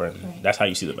sell it for, and that's how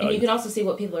you see the value. And you can also see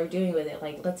what people are doing with it.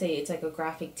 Like, let's say it's like a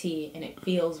graphic tee, and it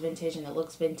feels vintage and it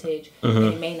looks vintage, and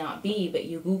it may not be, but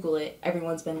you Google it,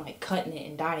 everyone's been like cutting it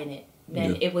and dyeing it.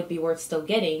 Then it would be worth still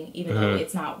getting, even though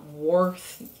it's not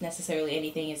worth necessarily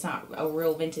anything. It's not a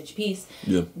real vintage piece.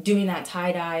 Yeah. Doing that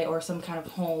tie-dye or some kind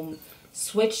of home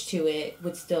switch to it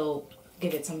would still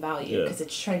give it some value because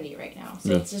it's trendy right now.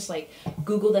 So it's just like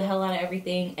Google the hell out of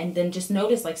everything, and then just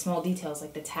notice like small details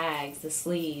like the tags, the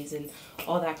sleeves, and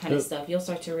all that kind of stuff. You'll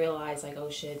start to realize like, oh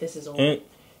shit, this is old. And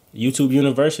YouTube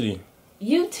University.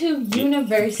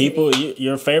 People,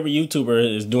 your favorite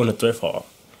YouTuber is doing a thrift haul.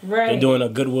 Right. They're doing a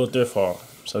Goodwill thrift haul.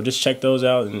 So just check those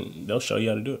out and they'll show you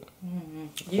how to do it.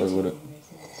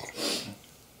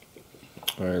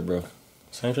 All right, bro.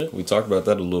 Same shit? We talked about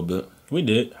that a little bit. We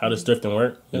did. How does thrifting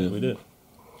work? Yeah, we did.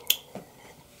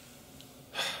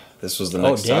 This was the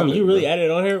next topic. Oh, damn. You really added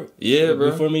it on here? Yeah, bro.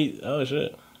 Before me? Oh,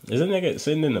 shit. Is that nigga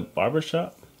sitting in the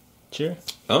barbershop chair?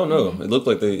 I don't know. It looked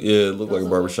like it looked like a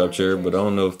barbershop chair, but I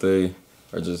don't know if they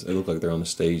are just, it looked like they're on the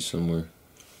stage somewhere.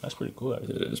 That's pretty cool.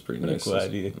 Idea. It is pretty Pretty nice. cool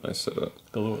idea. Nice setup.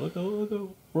 Look at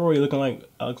Rory looking like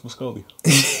Alex Moscoli.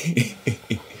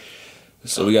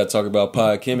 So we got to talk about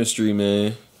pod chemistry,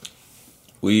 man.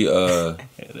 We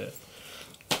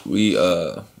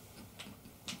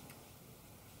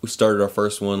started our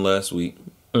first one last week.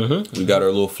 Mm-hmm. We got our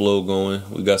little flow going.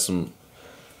 We got some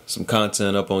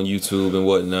content up on YouTube and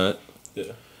whatnot.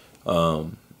 Yeah.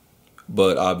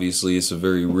 But obviously, it's a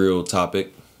very real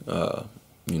topic.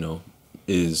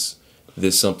 Is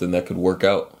this something that could work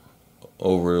out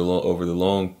over the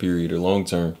long period or long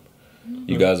term?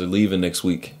 You guys are leaving next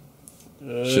week.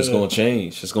 Shit's gonna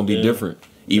change. It's gonna be different.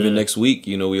 Even next week,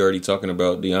 we already talking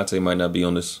about Deontay might not be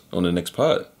on the next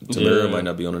pod. Tamara might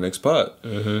not be on the next pod.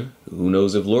 Mm-hmm. Who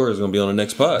knows if Laura's gonna be on the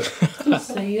next pod?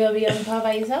 So you gonna be on the pod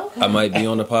by yourself? I might be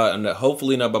on the pod.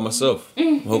 Hopefully not by myself.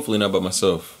 Hopefully not by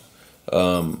myself.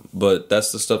 But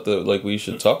that's the stuff that we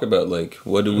should talk about. Like,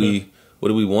 what do we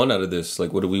want out of this?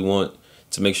 Like, what do we want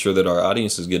to make sure that our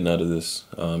audience is getting out of this?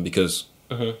 Because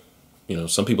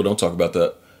some people don't talk about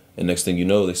that. And next thing you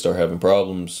know, they start having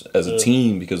problems as a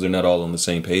team because they're not all on the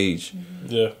same page.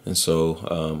 Yeah. And so,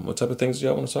 what type of things do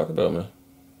y'all want to talk about, man?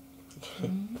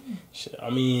 Shit, I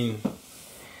mean,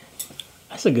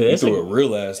 that's a good. We threw a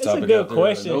real ass topic good out there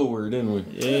question. out of nowhere, didn't we?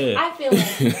 Yeah. I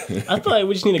feel like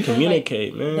We just need to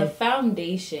communicate, man. the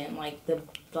foundation, the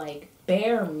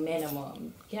bare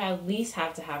minimum, you at least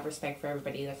have to have respect for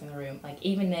everybody that's in the room. Like,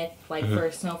 even if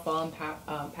for Snowfall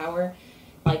and Power,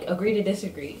 agree to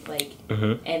disagree,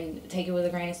 and take it with a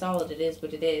grain of salt. It is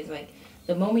what it is. Like,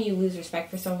 the moment you lose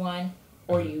respect for someone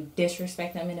or you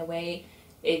disrespect them in a way,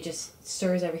 it just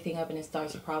stirs everything up and it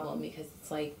starts a problem, because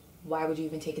it's like, why would you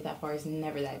even take it that far? It's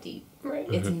never that deep.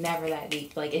 Right. It's never that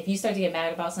deep. Like, if you start to get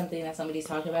mad about something that somebody's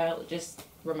talking about, just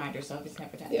remind yourself it's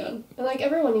never that deep. And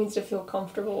everyone needs to feel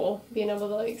comfortable being able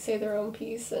to say their own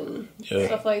piece and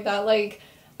stuff like that. Like,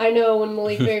 I know when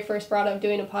Malik very first brought up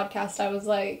doing a podcast, I was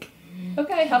like,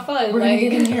 okay, have fun. We're gonna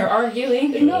get in here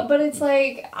arguing. No, but it's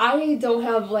like, I don't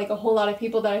have a whole lot of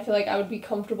people that I feel like I would be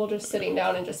comfortable just sitting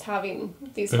down and just having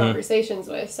these conversations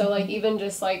with. So even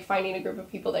just finding a group of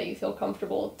people that you feel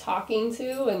comfortable talking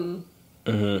to and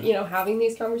having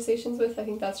these conversations with, I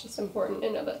think that's just important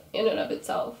in and of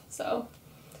itself. So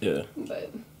yeah,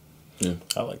 but yeah,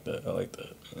 I like that.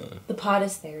 The pod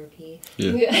is therapy.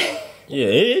 Yeah,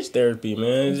 it is therapy,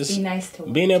 man. Just be nice to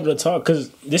being able to talk, because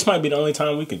this might be the only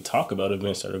time we can talk about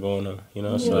events that are going on.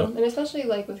 So and especially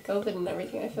with COVID and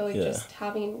everything, I feel like just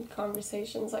having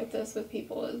conversations like this with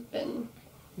people has been.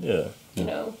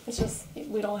 It's just,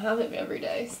 we don't have it every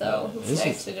day, so it's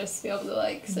nice to just be able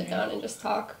to sit down and just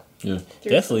talk. Yeah,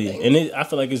 definitely. And I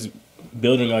feel like it's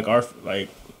building our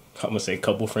I'm gonna say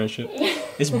couple friendship.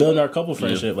 It's building our couple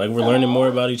friendship. We're learning more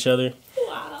about each other.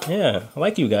 Wow. Yeah, I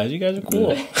like you guys. You guys are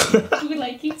cool. We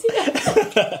like you too.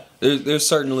 There's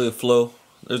certainly a flow.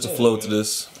 There's a flow to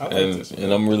this,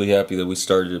 and I'm really happy that we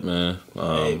started it, man.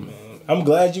 Hey, man. I'm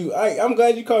glad you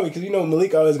called me, because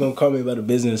Malik always gonna call me about a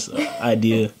business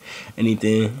idea,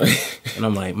 anything, and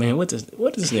I'm like, man, what does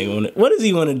this nigga want? What does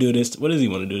he want to do this? What does he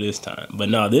want to do this time? But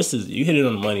no, you hit it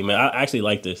on the money, man. I actually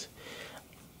like this,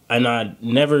 and I'm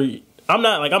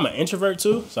an introvert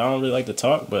too, so I don't really like to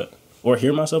talk, or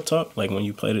hear myself talk, when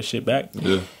you play this shit back.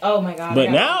 Yeah. Oh my god. But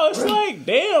now it's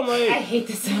damn, I hate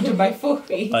the sound of my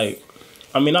voice.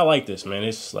 I like this, man.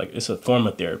 It's it's a form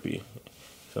of therapy.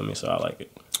 Feel me? So I like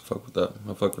it. I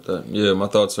fuck with that. Yeah, my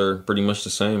thoughts are pretty much the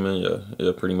same, man.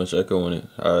 Yeah, pretty much echoing it.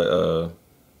 I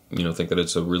think that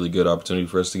it's a really good opportunity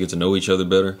for us to get to know each other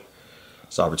better.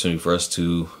 It's an opportunity for us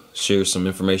to share some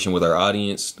information with our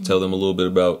audience, tell them a little bit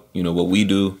about, what we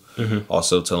do.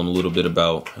 Also tell them a little bit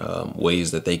about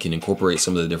ways that they can incorporate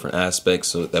some of the different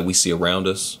aspects that we see around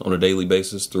us on a daily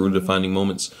basis through defining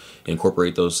moments,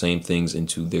 incorporate those same things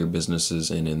into their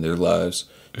businesses and in their lives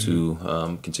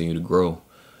to continue to grow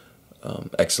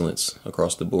excellence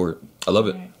across the board. I love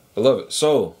it.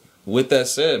 So with that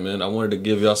said, man, I wanted to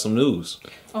give y'all some news.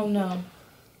 Oh no.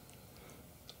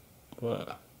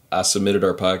 What? I submitted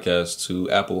our podcast to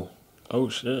Apple. Oh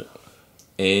shit.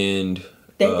 And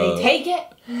Did they take it?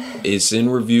 It's in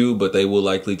review, but they will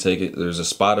likely take it. There's a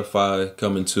Spotify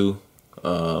coming too.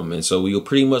 And so we're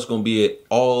pretty much going to be at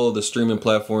all the streaming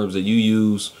platforms that you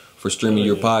use for streaming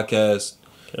your podcast.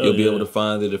 You'll be able to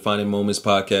find the Defining Moments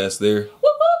podcast there.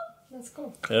 That's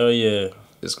cool. Hell yeah.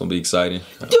 It's going to be exciting.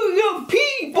 Do your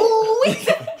people.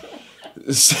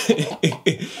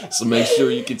 So make sure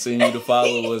you continue to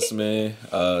follow us, man.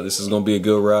 This is going to be a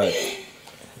good ride.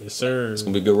 Yes, sir. It's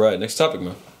going to be a good ride. Next topic,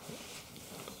 man.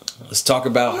 Let's talk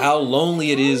about how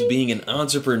lonely it is being an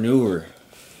entrepreneur.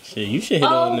 Shit, you should hit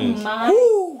on this.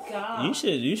 Oh my god.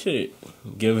 You should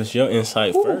give us your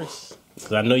insight first.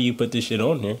 Because I know you put this shit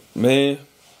on here. Man.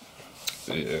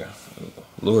 Yeah.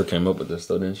 Laura came up with this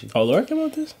though, didn't she? Oh, Laura came up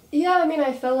with this? Yeah, I mean,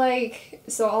 I feel like,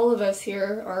 so all of us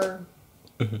here are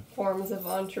forms of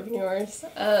entrepreneurs.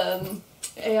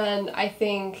 And I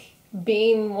think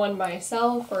being one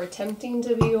myself or attempting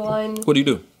to be one. What do you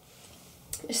do?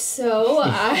 So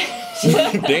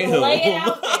Damn. Lay it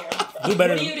out there. Do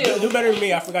better. What do you do? Do better than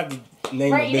me. I forgot the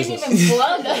name Right, of you business. didn't even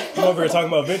plug. I'm over here talking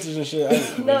about vintage and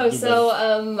shit. No, so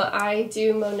I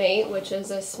do Monate, which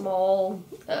is a small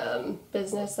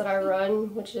business that I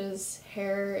run, which is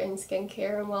hair and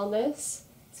skincare and wellness.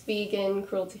 It's vegan,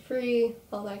 cruelty-free,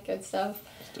 all that good stuff.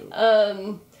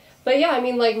 But yeah, I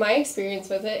mean, like, my experience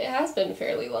with it has been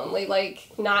fairly lonely. Like,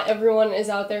 not everyone is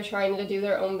out there trying to do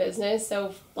their own business,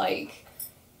 so, like,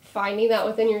 finding that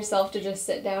within yourself to just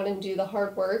sit down and do the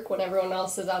hard work when everyone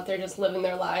else is out there just living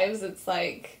their lives, it's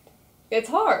like, it's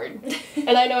hard.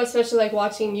 And I know, especially like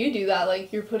watching you do that,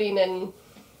 like you're putting in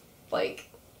like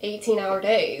 18-hour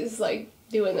days, like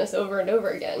doing this over and over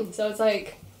again. So it's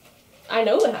like, I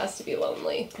know it has to be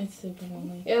lonely. It's super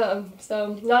lonely. Yeah,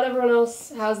 so not everyone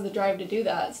else has the drive to do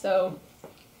that, so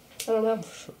I don't know.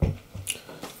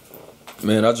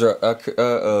 Man, I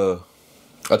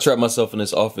trap myself in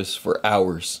this office for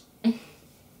hours.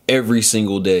 Every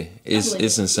single day. It's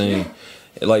insane.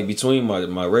 Like between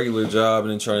my regular job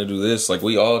and then trying to do this, like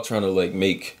we all trying to like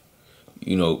make,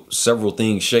 several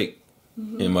things shake,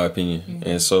 in my opinion.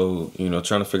 And so,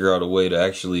 trying to figure out a way to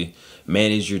actually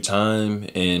manage your time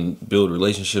and build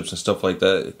relationships and stuff like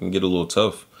that, it can get a little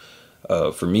tough.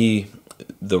 For me,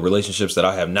 the relationships that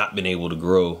I have not been able to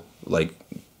grow, like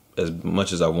as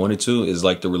much as I wanted to, is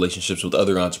like the relationships with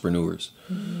other entrepreneurs.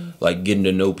 Like getting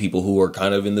to know people who are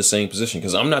kind of in the same position,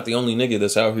 because I'm not the only nigga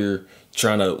that's out here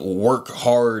trying to work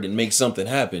hard and make something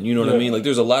happen. You know what I mean? Like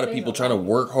there's a lot of people trying to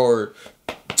work hard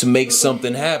to make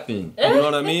something happen. You know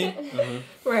what I mean?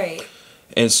 Right.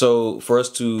 And so for us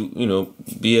to,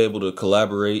 be able to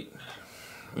collaborate,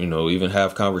 even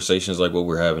have conversations like what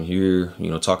we're having here,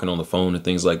 talking on the phone and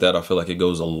things like that, I feel like it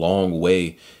goes a long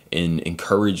way in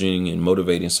encouraging and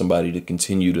motivating somebody to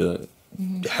continue to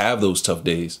have those tough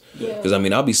days. Because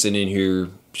I'll be sitting in here,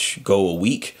 go a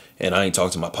week, and I ain't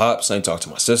talk to my pops, I ain't talk to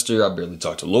my sister, I barely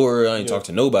talk to Laura, I ain't talk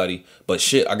to nobody. But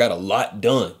shit, I got a lot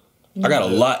done. I got a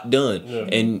lot done.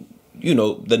 And,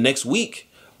 the next week,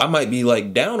 I might be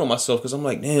like down on myself because I'm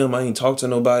like, damn, I ain't talk to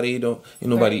nobody.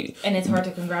 Nobody. Right. And it's hard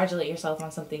to congratulate yourself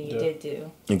on something you did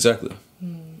do. Exactly.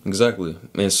 Exactly.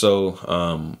 And so,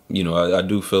 I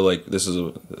do feel like this is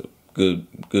a good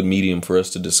medium for us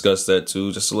to discuss that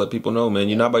too, just to let people know, man,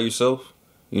 you're not by yourself.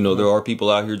 There are people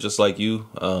out here just like you.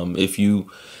 If you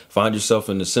find yourself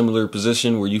in a similar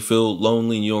position where you feel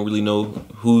lonely and you don't really know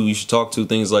who you should talk to,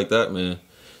 things like that, man,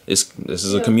 this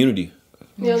is a community.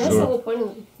 Yeah, that's the whole point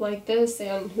of like this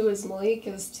and Who is Malik,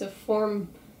 is to form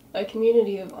a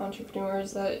community of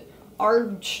entrepreneurs that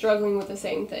are struggling with the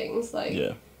same things. Like,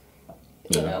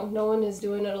 no one is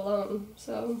doing it alone.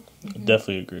 So I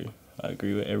definitely agree. I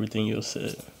agree with everything you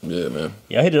said. Yeah, man.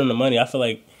 Yeah, I hit it on the money. I feel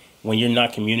like when you're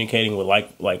not communicating with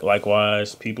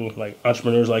likewise people, like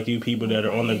entrepreneurs like you, people that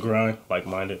are on the grind,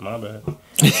 like-minded, my bad.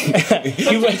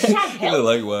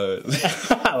 Likewise.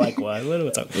 Likewise. What am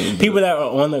I talking? People that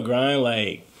are on the grind,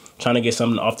 like trying to get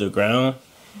something off the ground,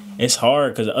 it's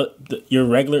hard because your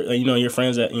regular, your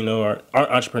friends that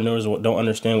aren't entrepreneurs don't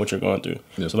understand what you're going through.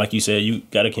 Yep. So, like you said, you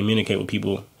got to communicate with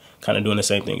people kind of doing the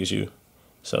same thing as you.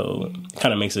 So, it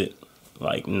kind of makes it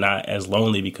like not as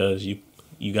lonely because you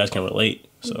guys can relate.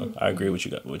 So, I agree with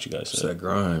what you guys said. It's that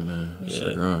grind, man. It's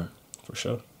that grind. For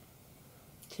sure.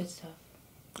 It's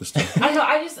tough. I don't know.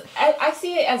 I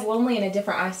see it as lonely in a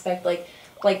different aspect. Like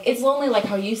it's lonely, like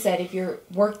how you said, if you're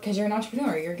because you're an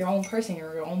entrepreneur, you're your own person,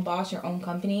 you're your own boss, your own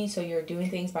company, so you're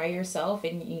doing things by yourself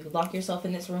and you lock yourself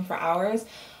in this room for hours.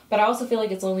 But I also feel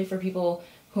like it's lonely for people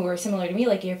who are similar to me.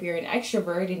 Like if you're an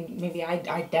extrovert, and maybe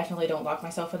I definitely don't lock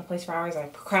myself in a place for hours. I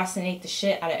procrastinate the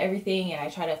shit out of everything, and I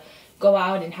try to go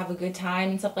out and have a good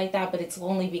time and stuff like that. But it's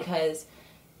lonely because,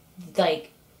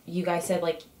 like you guys said,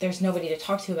 like there's nobody to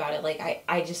talk to about it. Like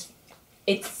I just,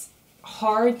 it's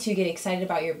hard to get excited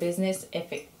about your business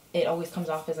if it always comes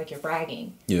off as like you're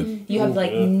bragging. Yeah. You have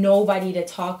nobody to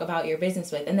talk about your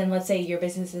business with. And then let's say your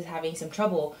business is having some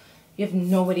trouble. You have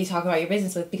nobody to talk about your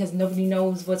business with because nobody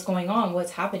knows what's going on,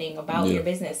 what's happening about your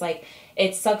business. Like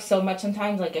it sucks so much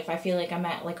sometimes. Like if I feel like I'm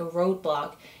at like a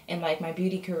roadblock in like my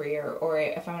beauty career, or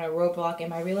if I'm at a roadblock in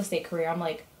my real estate career, I'm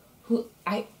like,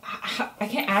 I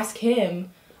can't ask him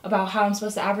about how I'm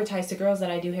supposed to advertise to girls that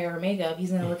I do hair or makeup.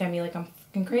 He's gonna look at me like I'm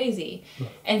fucking crazy.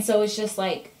 And so it's just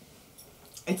like,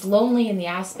 it's lonely in the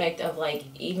aspect of like,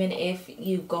 even if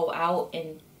you go out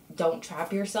and don't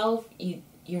trap yourself,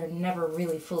 you're never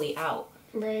really fully out.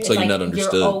 Right. It's like you're not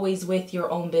understood. You're always with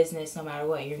your own business no matter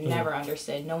what. You're never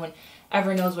understood. No one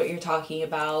ever knows what you're talking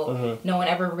about. No one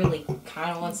ever really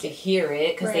kind of wants to hear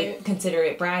it because they consider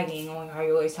it bragging. Oh, how are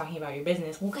you always talking about your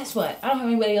business? Well, guess what? I don't have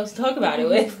anybody else to talk about it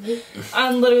with.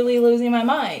 I'm literally losing my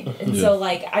mind. And so,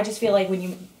 like, I just feel like when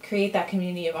you create that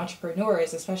community of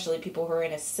entrepreneurs, especially people who are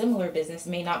in a similar business, it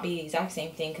may not be the exact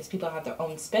same thing because people have their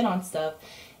own spin on stuff.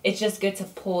 It's just good to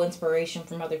pull inspiration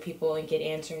from other people and get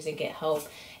answers and get help.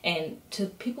 And to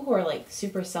people who are, like,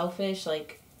 super selfish,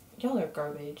 like, y'all are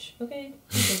garbage, okay?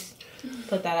 Just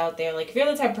put that out there. Like, if you're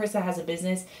the type of person that has a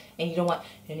business and you don't want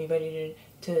anybody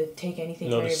to take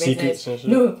anything from your business.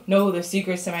 No, the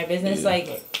secrets to my business.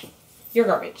 Like, you're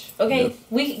garbage, okay?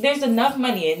 There's enough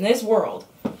money in this world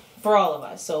for all of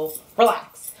us, so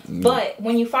relax. But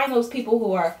when you find those people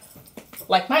who are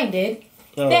like-minded,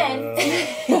 then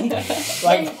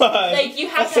like you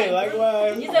have to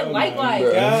likewise. You said likewise,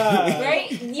 right?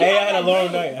 Hey, I had a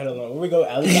long night. Where we go,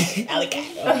 alley.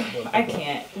 I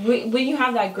can't. When you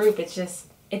have that group, it's just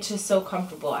so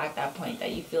comfortable at that point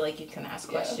that you feel like you can ask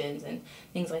questions and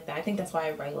things like that. I think that's why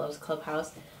everybody loves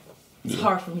Clubhouse. It's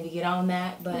hard for me to get on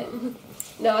that, but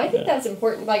no, I think that's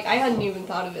important. Like, I hadn't even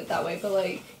thought of it that way, but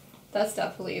like that's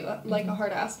definitely like a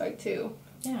hard aspect too.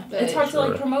 Yeah, it's hard to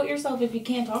like promote yourself if you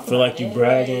can't talk about it. Feel like you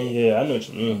bragging. Yeah, I know what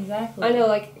you mean. Exactly.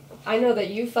 I know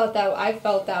that you felt that. I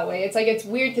felt that way. It's like it's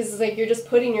weird because it's like you're just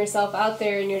putting yourself out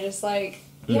there and you're just like,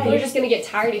 you're just gonna get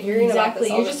tired of hearing about this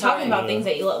all You're just talking about things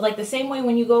that you love. Like the same way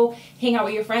when you go hang out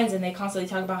with your friends and they constantly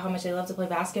talk about how much they love to play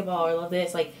basketball or love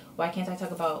this. Like, why can't I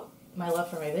talk about my love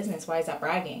for my business? Why is that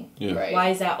bragging? Yeah. Right. Why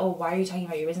is that? Oh, why are you talking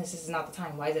about your business? This is not the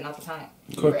time. Why is it not the time?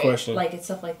 Quick question. Like, it's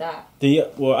stuff like that.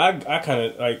 I kind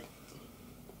of like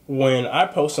when I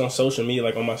post on social media,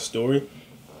 like on my story,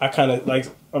 I kind of like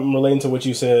I'm relating to what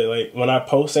you said. Like when I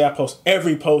post,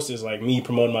 every post is like me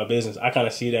promoting my business. I kind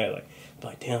of see that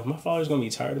like damn, my followers gonna be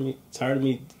tired of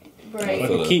me. Right.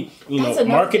 Like, keep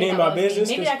marketing my business.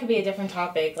 Maybe that could be a different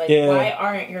topic. Like, why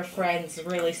aren't your friends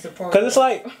really supportive? Because it's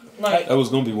like that was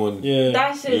gonna be one. Yeah.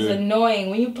 That shit is annoying.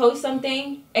 When you post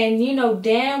something and you know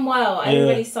damn well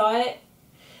everybody saw it.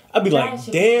 I'd be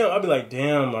like,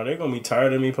 damn, are they gonna be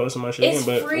tired of me posting my shit it's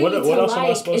again? But free what to else like,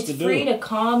 am I supposed to do? It's free to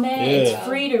comment. Yeah. It's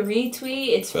free to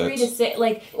retweet. It's free to say,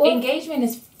 like, engagement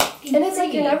is fucking And it's free.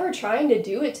 like you're never trying to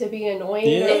do it to be annoying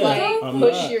Yeah, or like I'm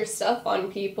push not. your stuff on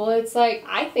people. It's like,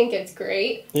 I think it's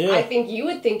great. Yeah. I think you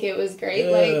would think it was great.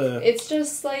 Yeah. Like, it's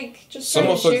just like, Some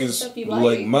trying to share motherfuckers stuff you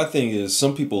like my thing is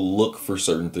some people look for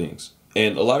certain things.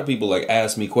 And a lot of people like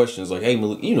ask me questions like, "Hey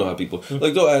Malik," you know how people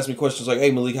like they'll ask me questions like, "Hey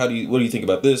Malik, what do you think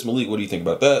about this? Malik, what do you think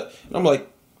about that?" And I'm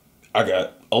like, I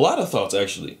got a lot of thoughts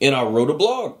actually, and I wrote a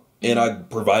blog and I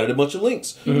provided a bunch of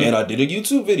links and I did a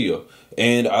YouTube video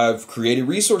and I've created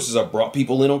resources. I brought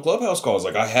people in on Clubhouse calls.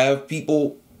 Like I have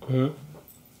people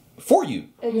for you.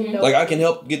 Like I can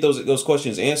help get those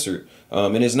questions answered.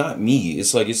 And it's not me.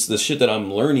 It's like it's the shit that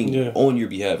I'm learning on your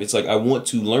behalf. It's like I want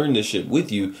to learn this shit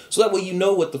with you, so that way you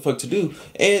know what the fuck to do,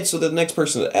 and so the next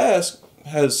person to ask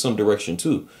has some direction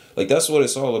too. Like that's what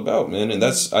it's all about, man. And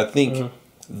that's I think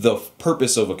the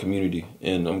purpose of a community.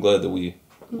 And I'm glad that we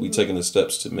taking the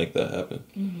steps to make that happen.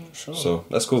 Sure. So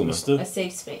that's cool, man. a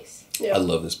safe space. Yeah. I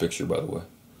love this picture, by the way.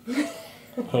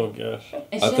 Oh gosh. It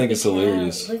I should think be it's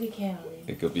hilarious. Callie. Look at Callie.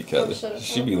 It could be Kelly.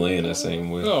 She be laying that same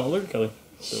way. Oh, look at Kelly.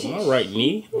 So my right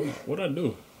knee. What'd I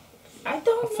do? I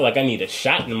don't I feel like I need a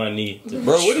shot in my knee.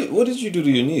 Bro, what did you do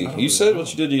to your knee? You said what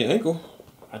you did to your ankle.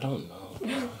 I don't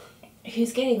know.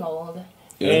 He's getting old.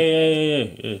 Yeah.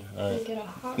 Yeah. All right. Get a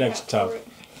hot Next tap topic.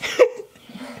 for it.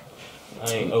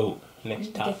 I ain't old.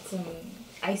 Next topic. Get some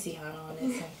icy hot on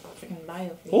it. Some freaking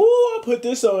biofreeze. Ooh, I put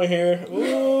this on here.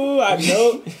 Ooh, I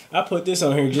know. I put this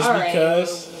on here just All right.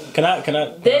 because. Can I?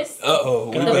 This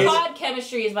Uh-oh. Can the I- pod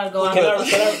chemistry is about to go out. Can the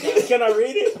fucking window. I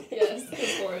read it? Yes, go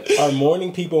for it. Are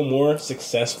morning people more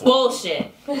successful?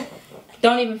 Bullshit.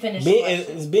 Don't even finish. the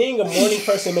question. Is being a morning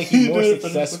person make you more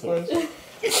successful?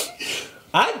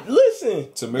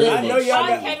 Listen. To Listen, I know y'all pod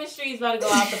got- chemistry is about to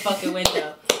go out the fucking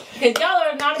window. Because y'all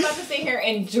are not about to sit here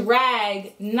and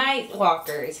drag night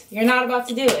walkers. You're not about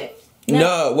to do it.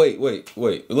 No, wait.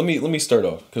 Let me start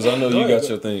off because I know you got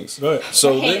your things. Go ahead.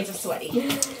 So My hands are sweaty.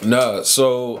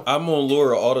 so I'm on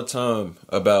Laura all the time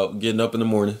about getting up in the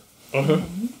morning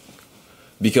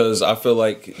because I feel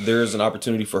like there's an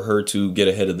opportunity for her to get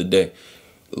ahead of the day.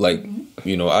 Like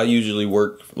I usually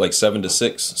work like 7 to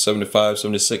 6, 7 to 5,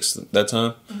 7 to 6 that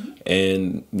time,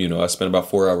 and I spend about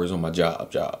 4 hours on my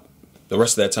job. The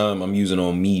rest of that time I'm using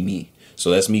on me. So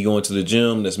that's me going to the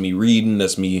gym, that's me reading,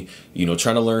 that's me,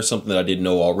 trying to learn something that I didn't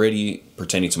know already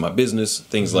pertaining to my business,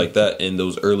 things like that. And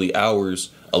those early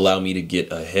hours allow me to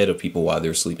get ahead of people while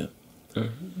they're sleeping.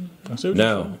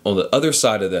 Now, on the other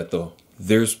side of that, though,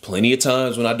 there's plenty of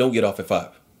times when I don't get off at 5.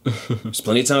 There's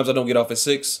plenty of times I don't get off at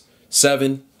 6,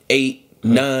 7, 8,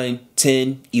 9,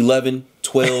 10, 11,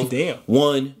 12, Damn.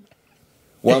 1,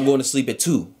 where I'm going to sleep at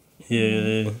 2.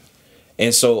 Yeah.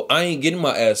 And so I ain't getting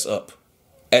my ass up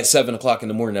at 7 o'clock in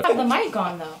the morning. Have the mic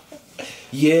on though.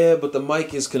 Yeah, but the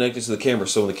mic is connected to the camera,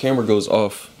 so when the camera goes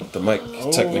off, the mic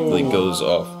technically goes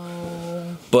off.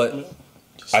 But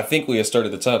I think we had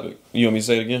started the topic. You want me to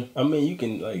say it again? I mean, you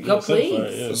can go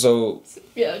please. So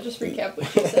Yeah, just recap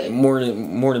what you said.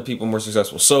 morning people more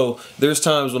successful. So there's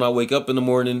times when I wake up in the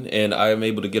morning and I am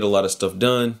able to get a lot of stuff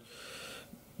done.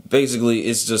 Basically,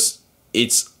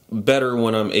 it's better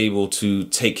when I'm able to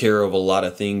take care of a lot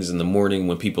of things in the morning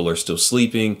when people are still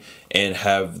sleeping and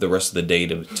have the rest of the day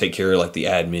to take care of like the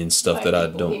admin stuff that I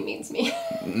don't He means me.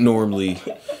 normally.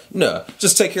 No,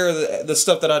 just take care of the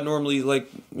stuff that I normally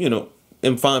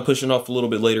am fine pushing off a little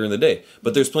bit later in the day.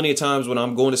 But there's plenty of times when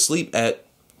I'm going to sleep at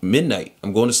midnight.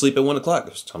 I'm going to sleep at 1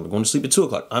 o'clock. I'm going to sleep at 2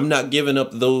 o'clock. I'm not giving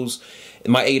up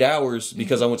my 8 hours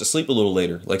because I went to sleep a little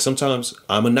later. Like sometimes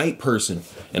I'm a night person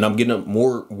and I'm getting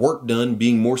more work done,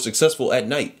 being more successful at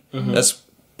night. That's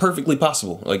perfectly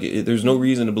possible. Like there's no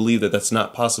reason to believe that that's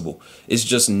not possible. It's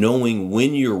just knowing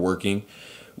when you're working,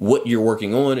 what you're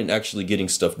working on, and actually getting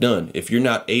stuff done. If you're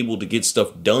not able to get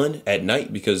stuff done at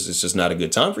night because it's just not a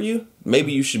good time for you,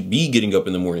 maybe you should be getting up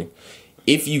in the morning.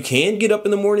 If you can get up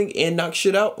in the morning and knock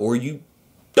shit out, or you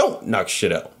don't knock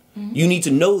shit out, you need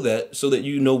to know that so that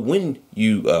you know when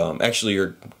you actually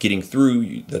are getting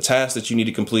through the tasks that you need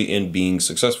to complete and being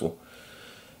successful.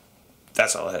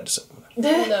 That's all I had to say. No,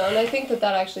 and I think that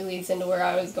actually leads into where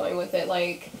I was going with it,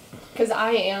 like, because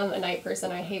I am a night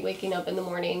person. I hate waking up in the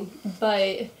morning,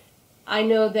 but I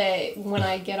know that when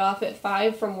I get off at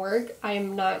 5 from work,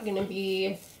 I'm not going to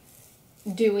be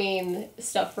doing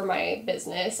stuff for my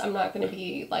business. I'm not going to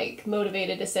be like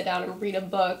motivated to sit down and read a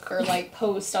book or like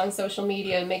post on social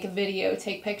media, make a video,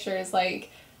 take pictures.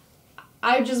 Like,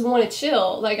 I just want to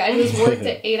chill. Like, I just worked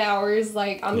at 8 hours.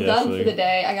 Like, I'm done for the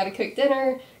day. I got to cook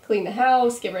dinner, clean the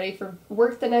house, get ready for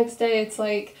work the next day. It's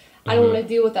like, I don't want to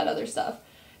deal with that other stuff.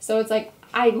 So it's like,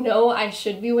 I know I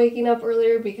should be waking up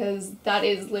earlier because that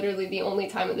is literally the only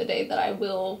time of the day that I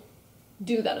will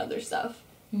do that other stuff.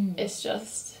 It's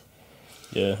just...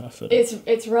 Yeah, I feel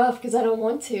it's rough because I don't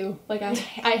want to. Like, I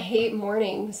hate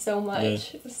mornings so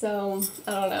much. Yeah. So,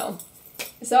 I don't know.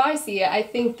 So I see it. I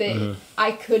think that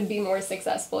I could be more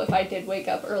successful if I did wake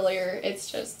up earlier.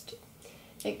 It's just,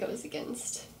 it goes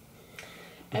against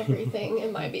everything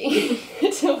in my being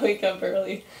to wake up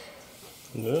early.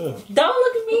 Yeah. Don't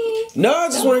look at me. No, I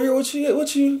just want to hear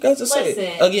what you got to say.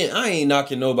 Listen. Again, I ain't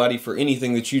knocking nobody for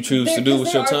anything that you choose to do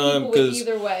with your time. Because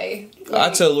either way, like,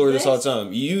 I tell Laura this all the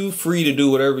time. You free to do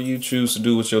whatever you choose to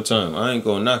do with your time. I ain't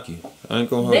gonna knock you. I ain't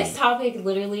gonna harm you. This topic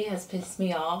literally has pissed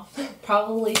me off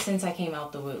probably since I came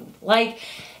out the womb. Like,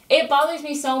 it bothers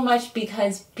me so much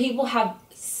because people have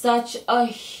such a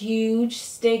huge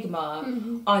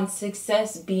stigma on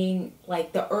success being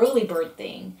like the early bird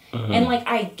thing. And like,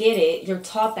 I get it. You're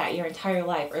taught that your entire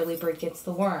life. Early bird gets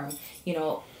the worm. You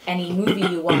know, any movie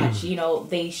you watch, you know,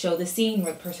 they show the scene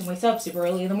where the person wakes up super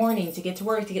early in the morning to get to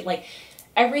work, to get like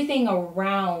everything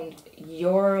around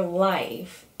your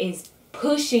life is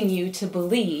pushing you to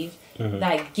believe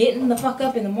that getting the fuck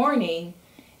up in the morning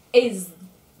is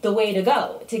the way to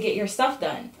go to get your stuff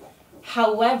done.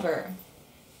 However,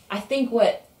 I think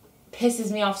what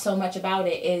pisses me off so much about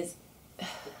it is,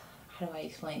 how do I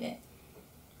explain it?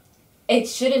 It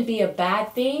shouldn't be a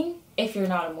bad thing if you're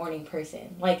not a morning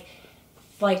person. Like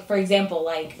for example,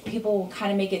 like, people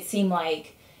kind of make it seem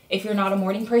like if you're not a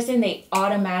morning person, they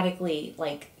automatically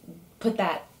like put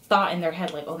that thought in their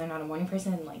head, like, oh, they're not a morning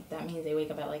person, like that means they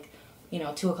wake up at like,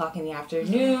 2 o'clock in the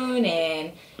afternoon,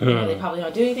 and they probably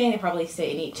don't do anything. They probably sit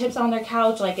and eat chips on their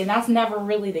couch, like, and that's never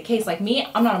really the case. Like me,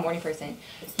 I'm not a morning person.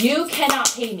 You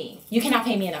cannot pay me. You cannot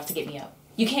pay me enough to get me up.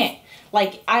 You can't.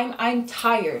 Like, I'm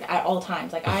tired at all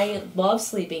times. Like, I love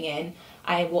sleeping in.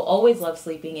 I will always love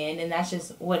sleeping in, and that's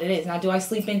just what it is. Now, do I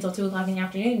sleep in until 2 o'clock in the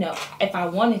afternoon? No. If I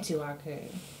wanted to, I could,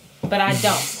 but I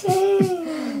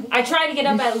don't. I try to get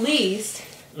up at least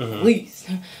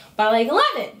by like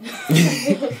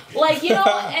 11. Like,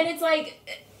 and it's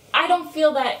like, I don't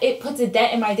feel that it puts a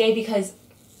dent in my day because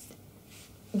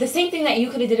the same thing that you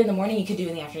could have did in the morning, you could do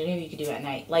in the afternoon, you could do at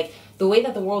night. Like, the way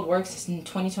that the world works in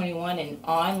 2021 and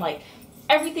on, like,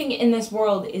 everything in this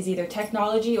world is either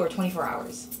technology or 24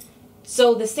 hours.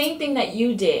 So the same thing that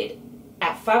you did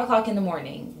at 5 o'clock in the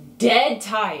morning, dead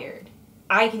tired,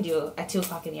 I can do it at 2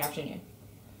 o'clock in the afternoon.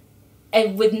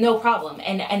 And with no problem,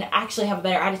 and actually have a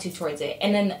better attitude towards it.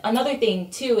 And then another thing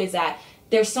too is that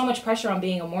there's so much pressure on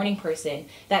being a morning person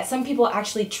that some people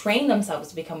actually train themselves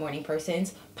to become morning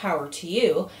persons. Power to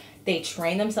you. They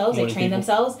train themselves,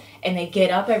 and they get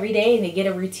up every day and they get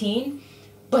a routine,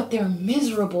 but they're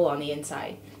miserable on the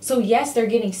inside. So yes, they're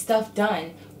getting stuff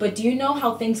done, but do you know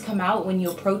how things come out when you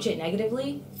approach it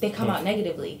negatively? They come out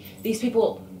negatively. These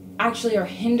people actually are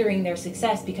hindering their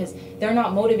success because they're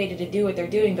not motivated to do what they're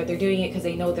doing, but they're doing it because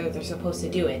they know they're supposed to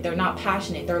do it. They're not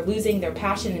passionate. They're losing their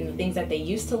passion in the things that they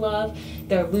used to love.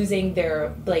 They're losing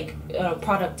their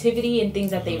productivity and things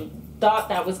that they thought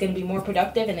that was going to be more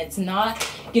productive, and it's not.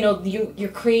 You're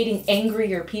creating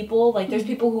angrier people. Like, there's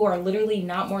people who are literally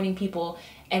not morning people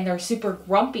and they're super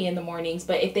grumpy in the mornings,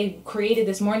 but if they created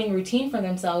this morning routine for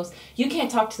themselves, you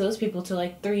can't talk to those people till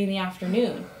like 3 in the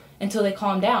afternoon until they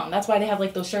calm down. That's why they have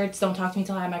like those shirts, "Don't talk to me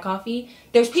till I have my coffee."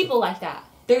 There's people like that.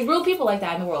 There's real people like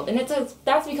that in the world. And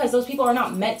that's because those people are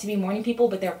not meant to be morning people,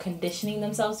 but they're conditioning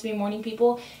themselves to be morning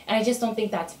people. And I just don't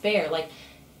think that's fair. Like,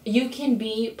 you can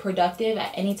be productive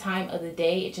at any time of the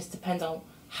day. It just depends on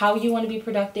how you want to be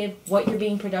productive, what you're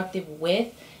being productive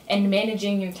with, and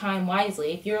managing your time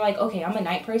wisely. If you're like, okay, I'm a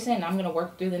night person and I'm going to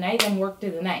work through the night, then work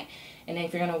through the night. And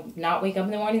if you're going to not wake up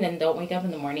in the morning, then don't wake up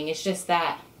in the morning. It's just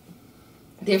that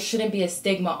there shouldn't be a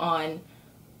stigma on,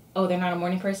 oh, they're not a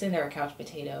morning person, they're a couch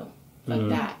potato. Like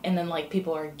that. And then, like,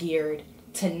 people are geared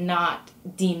to not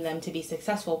deem them to be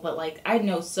successful. But, like, I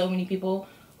know so many people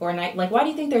who are night... Like, why do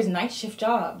you think there's night shift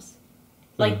jobs?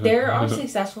 Like, there are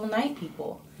successful night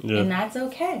people. Yeah. And that's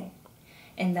okay.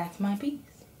 And that's my piece.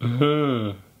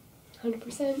 100%.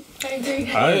 I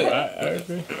agree. I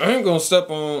agree. I ain't gonna step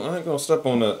on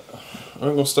that.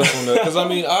 Because I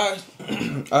mean,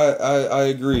 I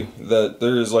agree that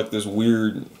there is like this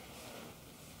weird,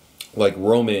 like,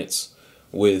 romance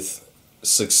with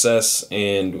success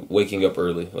and waking up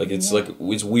early. Like, it's like,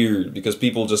 it's weird because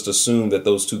people just assume that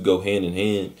those two go hand in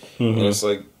hand, and it's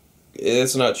like,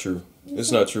 it's not true.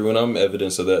 It's not true, and I'm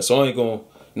evidence of that. So I ain't gonna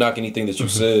knock anything that you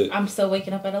said. I'm still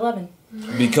waking up at 11.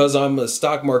 Because I'm a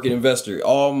stock market investor.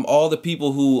 All the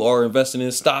people who are investing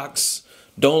in stocks,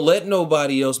 don't let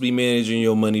nobody else be managing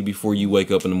your money before you wake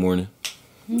up in the morning.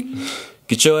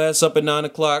 Get your ass up at 9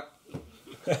 o'clock.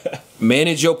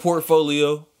 Manage your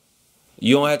portfolio.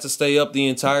 You don't have to stay up the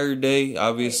entire day.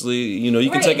 Obviously,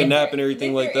 you can take a nap and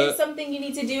everything like that. If there is something you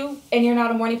need to do and you're not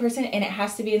a morning person and it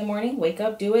has to be in the morning, wake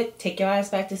up, do it, take your ass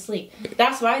back to sleep.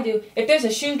 That's what I do. If there's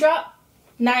a shoe drop,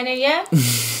 9 a.m.,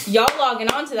 y'all logging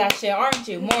on to that shit, aren't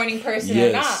you? Morning person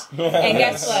or not. And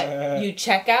guess what? You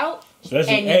check out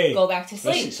you go back to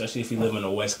sleep. Especially if you live on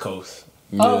the West Coast.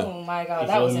 Yeah. Oh my God,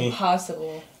 that was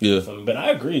impossible. Yeah. But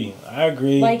I agree.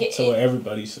 To what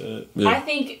everybody said. Yeah. I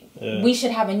think we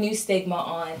should have a new stigma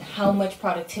on how much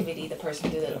productivity the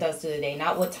person does through the day,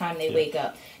 not what time they wake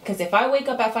up. Because if I wake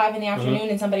up at 5 in the afternoon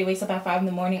and somebody wakes up at 5 in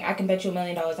the morning, I can bet you $1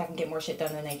 million I can get more shit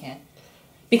done than they can.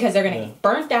 Because they're going to get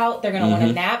burnt out. They're going to want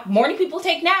to nap. Morning people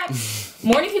take naps.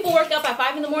 Morning people wake up at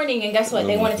 5 in the morning, and guess what?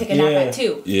 They want to take a nap at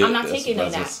 2. Yeah, I'm not taking no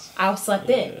nap. I slept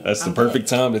in. That's the perfect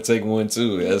time to take one,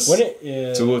 too. That's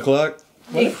 2 o'clock.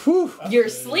 You're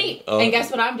asleep. And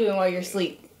guess what I'm doing while you're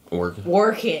asleep?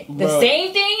 Working. The Bro.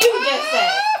 same thing you just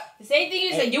said. The same thing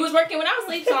you said. You was working when I was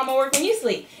asleep, so I'm going to work when you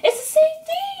sleep. It's the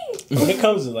same thing. When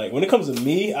it comes to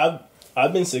me,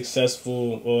 I've been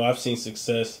successful. Well, I've seen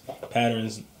success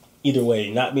patterns either way,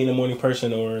 not being a morning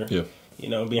person or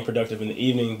being productive in the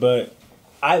evening. But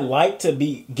I like to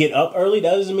get up early.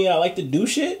 That doesn't mean I like to do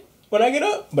shit when I get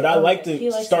up, but I like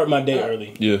to start my day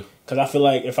early. Yeah. Because I feel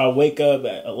like if I wake up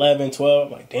at 11, 12,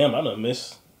 I'm like, damn, I'm gonna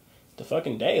miss the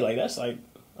fucking day. Like, that's like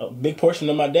a big portion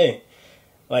of my day.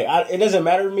 Like, it doesn't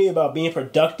matter to me about being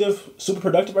super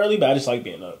productive early, but I just like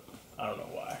being up. I don't know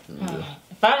why.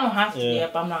 If I don't have to be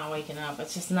up, I'm not waking up.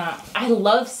 It's just not. I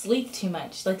love sleep too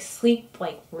much. Like, sleep,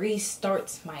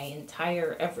 restarts my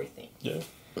entire everything. Yeah.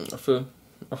 I feel.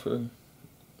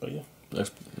 But yeah.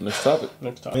 Next topic.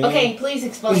 Okay, please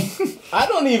explain. I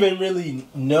don't even really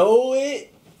know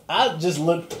it. I just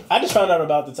found out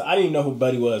about I didn't even know who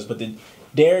Buddy was, but the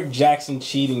Derek Jackson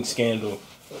cheating scandal.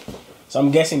 So I'm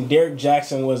guessing Derek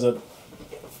Jackson was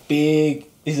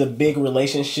he's a big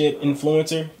relationship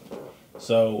influencer.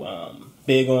 So,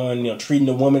 big on, treating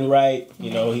the woman right.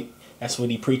 That's what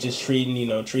he preaches, treating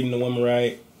the woman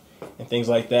right and things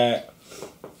like that.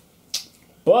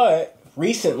 But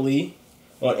recently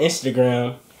on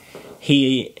Instagram,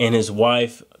 he and his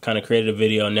wife kind of created a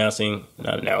video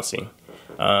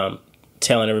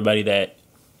telling everybody that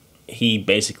he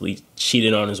basically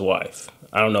cheated on his wife.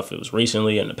 I don't know if it was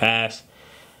recently or in the past,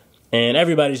 And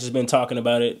everybody's just been talking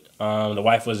about it. The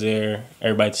wife was there.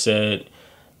 Everybody said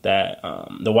that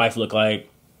the wife looked like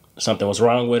something was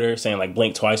wrong with her, saying like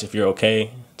blink twice if you're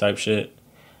okay type shit.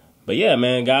 But yeah,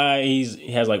 man, guy,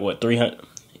 he has like what 300.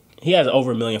 He has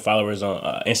over 1 million followers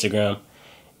on Instagram,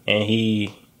 and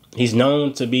he's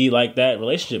known to be like that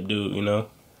relationship dude, you know,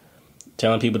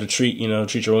 telling people to treat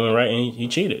your woman right, and he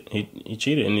cheated. He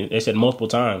cheated, and they said multiple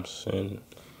times, and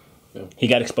he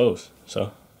got exposed.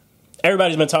 So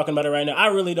everybody's been talking about it right now. I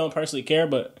really don't personally care,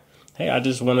 but hey, I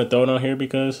just want to throw it on here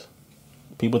because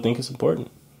people think it's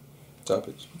important.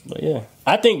 Topics. But yeah,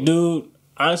 I think, dude,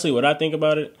 honestly, what I think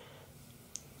about it,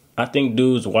 I think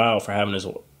dude's wild for having his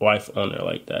wife on there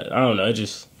like that. I don't know, it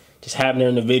just having her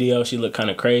in the video, she looked kind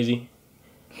of crazy.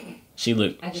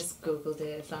 I just googled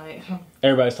it.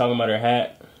 Everybody's talking about her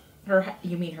hat.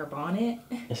 You mean her bonnet?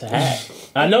 It's a hat.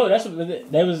 I know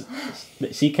that was.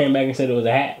 She came back and said it was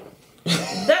a hat.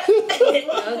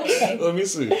 Okay. Let me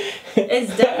see.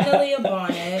 It's definitely a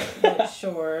bonnet, but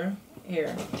sure.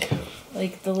 Here.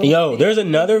 Like the there's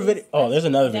another video. Oh, there's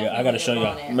another video. I gotta show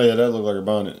y'all. Man, that look like a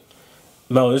bonnet.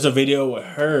 No, there's a video with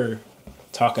her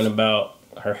talking about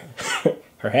her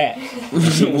hat.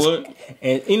 What?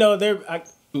 And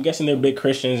I'm guessing they're big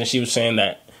Christians, and she was saying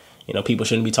that people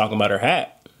shouldn't be talking about her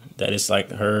hat. That it's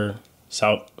like her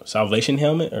salvation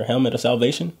helmet or helmet of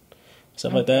salvation,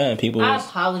 stuff like that. And people. I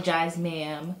apologize,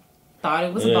 ma'am. Thought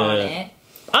it was a bonnet.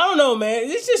 I don't know, man.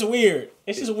 It's just weird.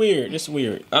 It's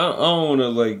weird. I don't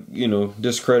want to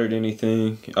discredit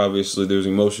anything. Obviously, there's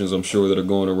emotions I'm sure that are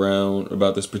going around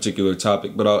about this particular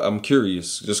topic, but I'm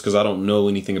curious just because I don't know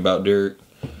anything about Derek.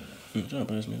 I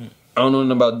don't know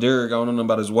nothing about Derek. I don't know nothing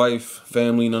about his wife,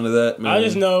 family, none of that. Man. I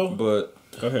just know. But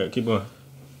go ahead, keep going.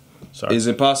 Sorry. Is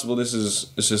it possible this is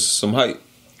just some hype?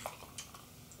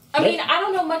 I mean, I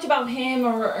don't know much about him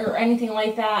or anything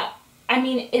like that. I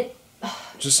mean, it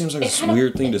just seems like a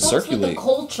weird thing to circulate. With the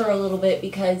culture a little bit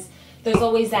because there's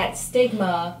always that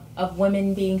stigma of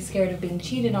women being scared of being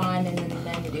cheated on and then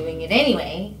men doing it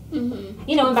anyway. Mm-hmm.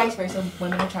 And vice versa.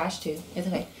 Women are trash too. It's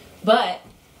okay. But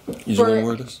you just want to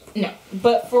word this? No.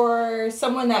 But for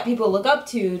someone that people look up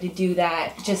to do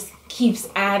that just keeps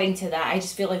adding to that. I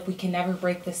just feel like we can never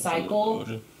break the cycle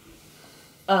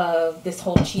of this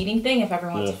whole cheating thing if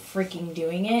everyone's freaking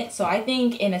doing it. So I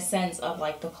think in a sense of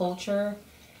the culture,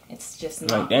 it's just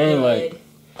not good.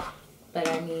 But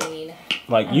I mean,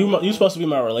 you supposed to be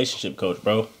my relationship coach,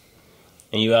 bro,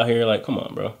 and you out here come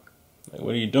on, bro,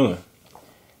 what are you doing?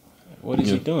 What is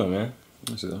he doing, man?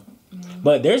 I see that.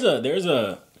 But there's a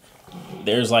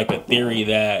theory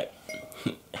that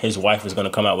his wife is gonna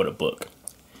come out with a book,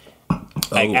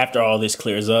 after all this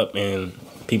clears up and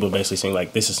people basically saying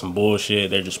this is some bullshit.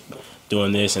 They're just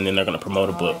doing this and then they're gonna promote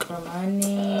a book. For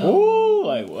money. Ooh,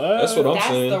 what? That's what I'm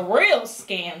saying. That's the real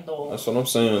scandal. That's what I'm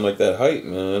saying. That hype,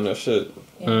 man. That shit.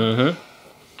 Yeah.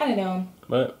 Mm-hmm. I don't know.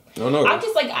 But I don't know. I'm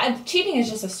just cheating is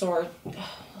just a sore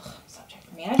subject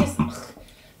for me. I just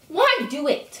why do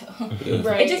it? Yeah.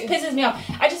 Right. It just pisses me off.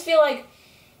 I just feel like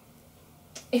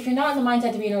if you're not in the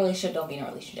mindset to be in a relationship, don't be in a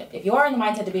relationship. If you are in the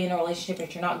mindset to be in a relationship,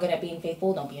 if you're not good at being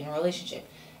faithful, don't be in a relationship.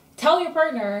 Tell your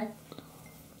partner,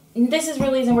 this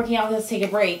really isn't working out, let's take a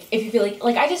break. If you feel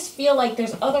like I just feel like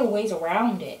there's other ways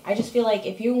around it. I just feel like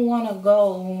if you want to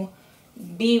go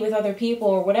be with other people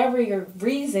or whatever your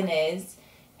reason is,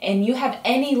 and you have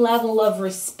any level of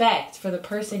respect for the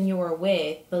person you are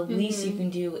with, the least you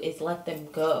can do is let them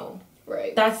go.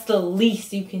 Right. That's the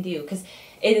least you can do. Because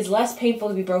it is less painful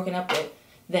to be broken up with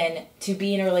than to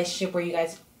be in a relationship where you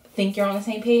guys think you're on the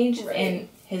same page and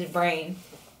his brain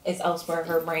is elsewhere,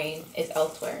 her brain is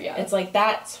elsewhere. Yeah. It's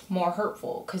that's more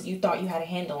hurtful because you thought you had a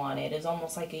handle on it. It's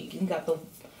almost like you got the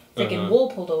freaking wool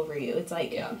pulled over you. It's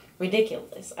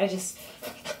ridiculous. I just...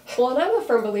 Well, and I'm a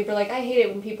firm believer. I hate it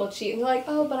when people cheat and they're like,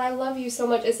 oh, but I love you so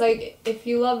much. It's if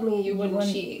you loved me, you wouldn't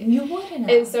cheat. You wouldn't.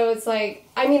 And so it's I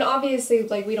mean, obviously,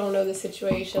 we don't know the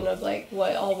situation of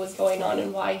what all was going on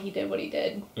and why he did what he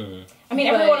did. Mm-hmm. I mean,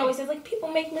 everyone always says people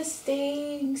make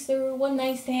mistakes. Or one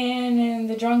night stand and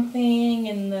the drunk thing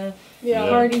and the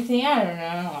party thing. I don't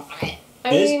know.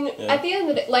 I mean, at the end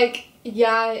of the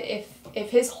day, if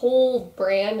his whole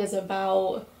brand is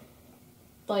about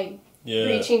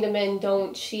preaching to men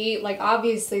don't cheat,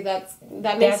 obviously that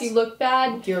makes you look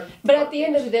bad. But at the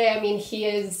end of the day, I mean, he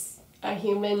is a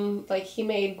human. He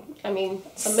made, a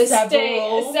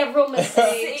mistake, several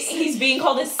mistakes. He's being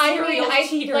called a serial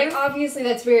cheater. Obviously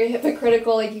that's very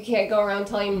hypocritical. You can't go around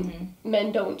telling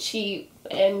men don't cheat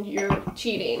and you're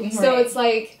cheating. Right. So it's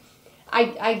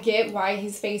I get why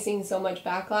he's facing so much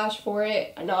backlash for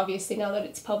it, and obviously now that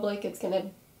it's public, it's gonna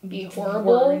be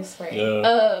horrible. Worse, right?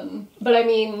 Yeah. But I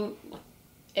mean,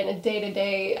 in a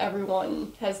day-to-day,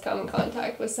 everyone has come in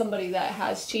contact with somebody that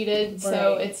has cheated.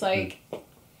 So Right. it's like,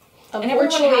 And everyone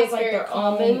unfortunately, has it's like very their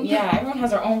common. own. Yeah, everyone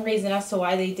has their own reason as to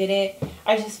why they did it.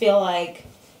 I just feel like,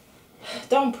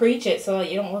 don't preach it so that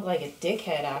you don't look like a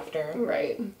dickhead after.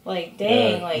 Right. Like,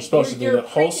 dang, Yeah, like it's supposed to be the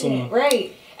preaching wholesome- it,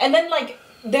 right? And then like,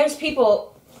 there's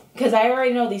people, because I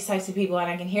already know these types of people, and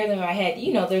I can hear them in my head.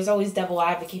 You know, there's always devil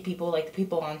advocate people, like the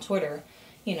people on Twitter.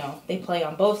 You know, they play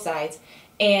on both sides,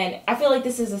 and I feel like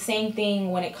this is the same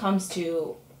thing when it comes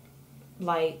to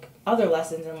like other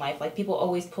lessons in life. Like people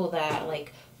always pull that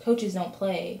like coaches don't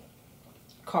play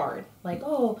card. Like,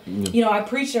 oh, you know, I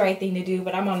preach the right thing to do,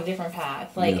 but I'm on a different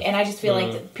path. Like, and I just feel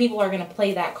like people are gonna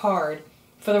play that card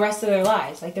for the rest of their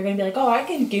lives. Like they're gonna be like, oh, I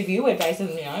can give you advice, and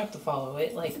you know, I have to follow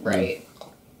it. Like, Right.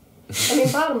 I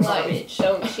mean, bottom line, Garbage.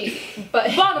 don't cheat.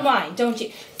 But bottom line, don't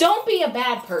cheat. Don't be a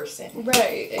bad person.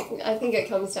 right, I think it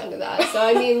comes down to that. So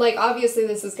I mean, like obviously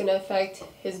this is going to affect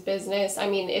his business. I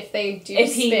mean, if they do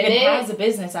If he spin even it, has a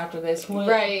business after this, what,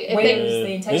 Right, if where's they-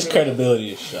 the integrity? His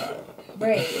credibility is shot.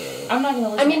 Right. I'm not gonna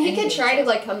listen. I mean, to he could anything try he to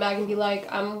like come back and be like,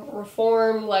 I'm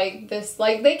reformed, like this,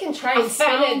 like they can try I and spin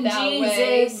it found that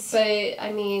Jesus. way. But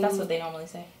I mean, says. That's what they normally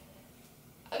say.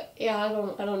 yeah, I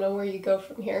don't know where you go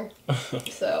from here.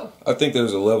 So I think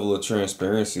there's a level of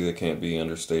transparency that can't be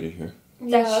understated here.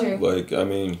 That's yeah. true. Like, I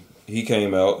mean, he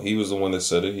came out. He was the one that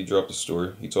said it. He dropped the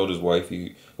story. He told his wife.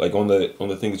 He like on the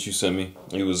thing that you sent me.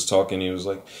 He was talking. He was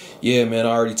like, "Yeah, man,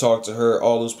 I already talked to her.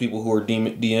 All those people who are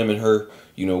DMing her,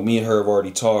 you know, me and her have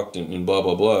already talked and blah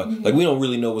blah blah." Like, we don't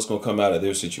really know what's gonna come out of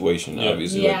their situation. Yeah.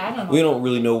 Obviously, Yeah, like, I don't know. we don't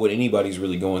really know what anybody's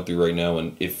really going through right now.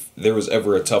 And if there was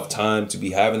ever a tough time to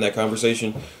be having that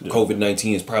conversation,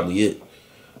 COVID-19 is probably it.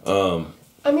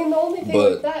 I mean, the only thing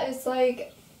But- with that is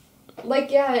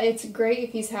like yeah, it's great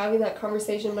if he's having that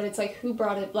conversation, but it's like who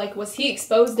brought it? Like, was he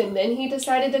exposed and then he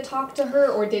decided to talk to her,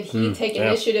 or did he take yeah.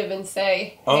 initiative and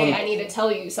say, "Hey, I need to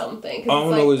tell you something"? 'Cause I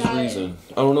don't it's know like his that- reason.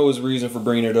 I don't know his reason for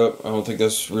bringing it up. I don't think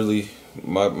that's really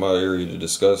my area to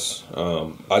discuss.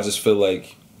 I just feel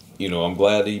like, you know, I'm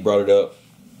glad that he brought it up.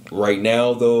 Right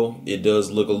now, though, it does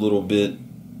look a little bit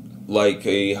like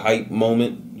a hype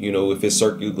moment. You know, if it's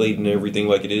circulating and everything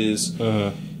like it is.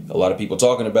 A lot of people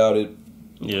talking about it.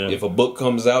 Yeah. If a book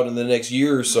comes out in the next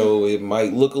year or so, it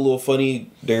might look a little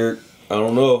funny, Derek. I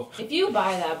don't know. If you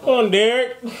buy that book, Come on,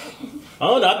 Derek. I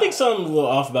don't know. I think something's a little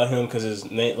off about him because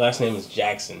his last name is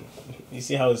Jackson. You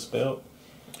see how it's spelled?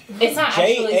 it's not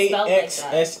actually spelled like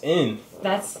that. Jaxsn.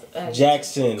 That's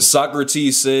Jackson.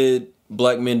 Socrates said,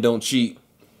 "Black men don't cheat.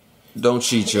 Don't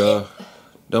cheat, y'all.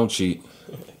 Don't cheat."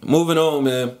 Moving on,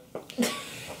 man.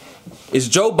 Is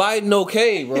Joe Biden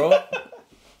okay, bro?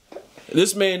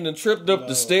 This man done tripped up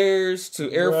the stairs to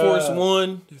Air Bruh. Force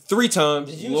One 3 times.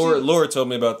 Did you Laura told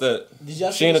me about that. Did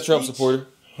y'all see She ain't a the Trump speech? supporter.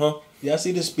 Huh? Y'all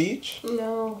see the speech?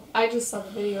 No, I just saw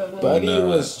the video of it. Buddy Nah.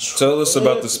 was. Tell us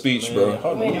about the speech, Man, bro.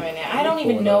 hold on. Wait a minute. I don't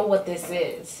even know what this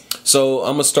is. So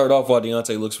I'm gonna start off while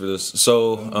Deontay looks for this.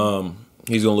 So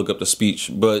he's gonna look up the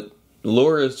speech. But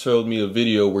Laura showed me a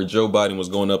video where Joe Biden was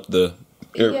going up the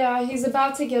Yeah, he's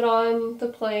about to get on the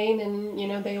plane, and you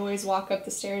know they always walk up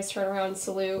the stairs, turn around,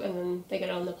 salute, and then they get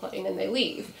on the plane and they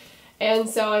leave. And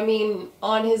so, I mean,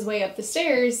 on his way up the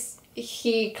stairs,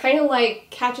 he kind of like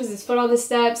catches his foot on the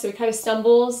step, so he kind of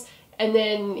stumbles, and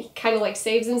then he kind of like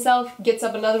saves himself, gets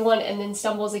up another one, and then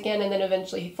stumbles again, and then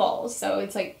eventually he falls. So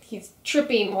it's like he's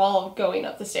tripping while going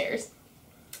up the stairs.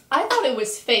 I thought it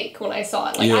was fake when I saw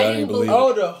it. Like, Yeah, I I didn't didn't believe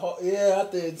believe it. yeah,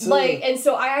 I did too. like, and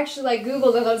so I actually like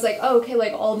Googled and I was like, oh, okay,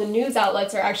 like all the news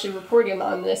outlets are actually reporting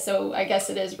on this, so I guess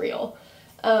it is real.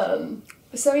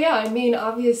 So yeah, I mean,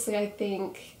 obviously, I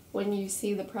think when you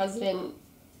see the president,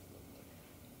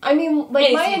 I mean, like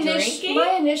Is my he drinking?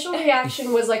 initial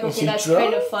reaction was like, Is okay, he that's drunk?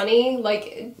 kind of funny.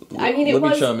 Like, I mean, it Let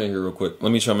was. me chime in here real quick.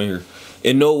 Let me chime in here.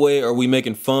 In no way are we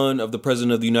making fun of the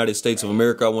President of the United States of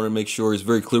America. I want to make sure it's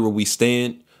very clear where we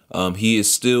stand. He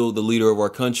is still the leader of our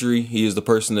country. He is the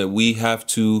person that we have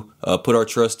to put our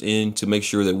trust in to make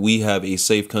sure that we have a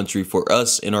safe country for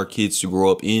us and our kids to grow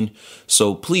up in.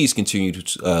 So please continue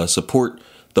to support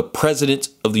the President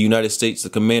of the United States, the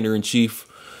Commander-in-Chief.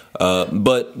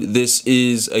 But this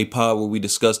is a pod where we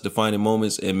discuss defining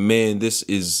moments, and man, this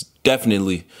is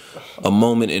definitely a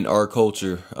moment in our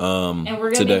culture And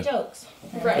we're gonna today. make jokes.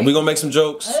 Right. And we're gonna make some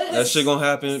jokes. That shit gonna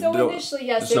happen. So Don't- initially,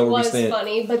 yes, just it know where we was stand.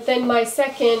 funny, but then my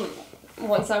second,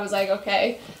 once I was like,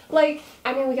 okay, like,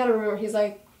 I mean, we gotta remember, he's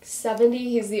like 70,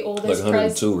 he's the oldest Like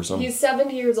 102 or something. He's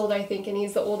 70 years old, I think, and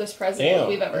he's the oldest president Damn,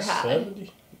 we've ever that's had.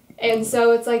 70? And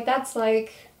so it's like, that's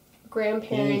like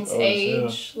grandparents' Mm, oh,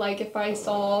 age. Like, if I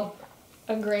saw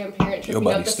a grandparent Your tripping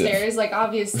up body's the stiff. stairs, like,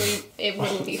 obviously, it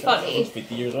wouldn't be He's funny.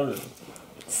 50 years older.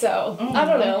 So I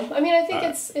don't know. I mean, I think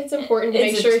it's important to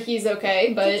make sure he's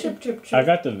okay, but I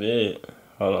got the vid.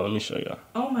 Hold on, let me show y'all.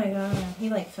 Oh my god, he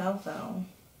like fell.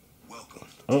 Welcome.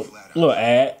 Oh, little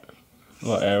ad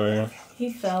right here.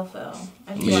 He fell.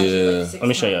 I watched Yeah. it like 6 Let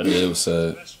me show y'all times. Yeah, it was sad.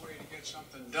 The best way to get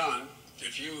something done,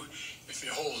 if it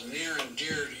holds near and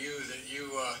dear to you that you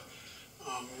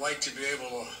like to be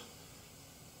able to.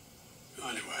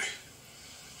 Anyway,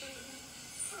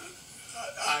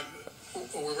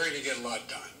 we're ready to get a lot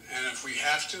done, and if we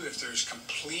have to, if there's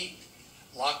complete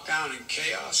lockdown and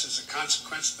chaos as a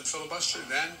consequence of the filibuster,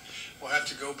 then we'll have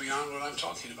to go beyond what I'm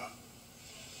talking about.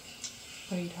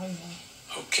 What are you talking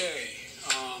about? Okay,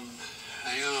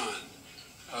 hang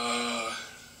on.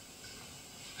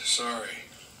 Sorry.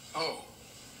 Oh,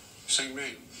 same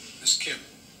name, Miss Kim.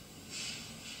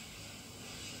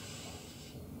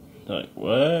 Like,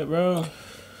 what, bro?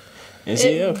 Is he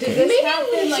Did okay? this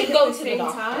happen like go at to the the same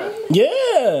doctor. time?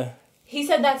 Yeah. He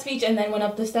said that speech and then went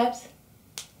up the steps.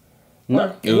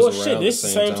 No, It was well, around shit, this the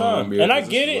is the same time. Yeah, And I 'cause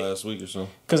get this was it. last week or so.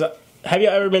 Because have you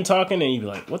ever been talking and you be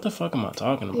like, what the fuck am I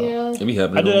talking about? yeah. It be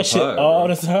happening I do on that shit pod, all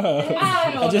bro. the time.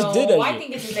 I don't I just know. did that I shit.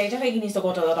 think it's his age. I think he needs to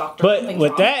go to the doctor. But Something's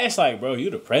with wrong. that, it's like, bro, you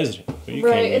the president. You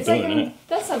Right, can't it's be like doing that.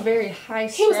 that's a very high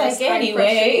He was stress, like, high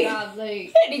anyway. pressure job.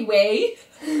 Like, Anyway,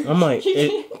 I'm like,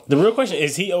 the real question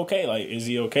is he okay? Like, is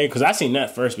he okay? Because I seen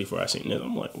that first before I seen this.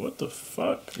 I'm like, what the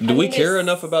fuck? Do we mean, care it's-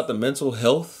 enough about the mental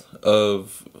health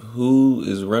of who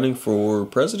is running for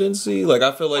presidency? Like,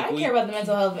 I feel I like don't we. care about the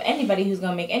mental health of anybody who's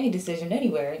gonna make any decision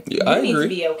anywhere. Yeah, you I need agree.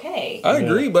 to be okay. I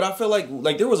agree, but I feel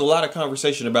like there was a lot of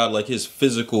conversation about like his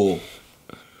physical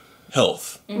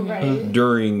health right.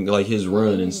 during like his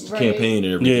run and Right. campaign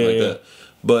and everything Yeah, like yeah. that.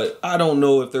 But I don't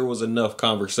know if there was enough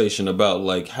conversation about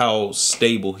like how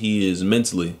stable he is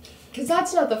mentally. Because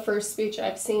that's not the first speech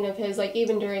I've seen of his. Like,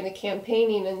 even during the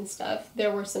campaigning and stuff,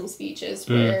 there were some speeches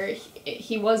where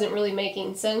he wasn't really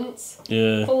making sense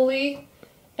Yeah. fully.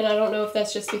 And I don't know if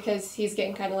that's just because he's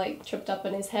getting kind of like tripped up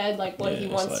in his head, like what Yeah, he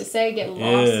it's wants to like- say, getting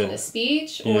lost Yeah. in a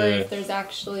speech, or Yeah. if there's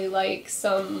actually like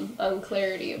some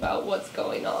unclarity about what's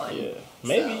going on. Yeah.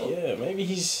 Maybe, So- maybe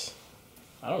he's.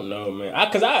 I don't know, man.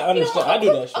 Because I understand. I do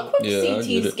that A shit. quick Yeah, I get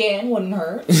CT it. scan wouldn't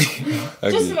hurt. I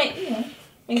Just to get it. make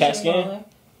make CAT sure scan? all that.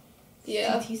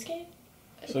 Yeah. CT scan?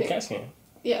 I So think- CAT scan.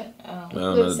 Yeah. I Oh.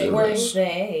 don't know the Same difference. Where's the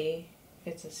A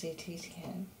if it's a CT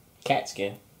scan? CAT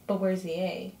scan. But where's the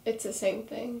A? It's the same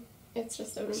thing. It's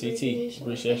just an CT. abbreviation, I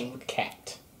British think.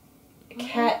 cat.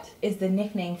 CAT is the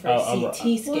nickname for Oh, a I'm-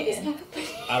 CT What is scan. happening?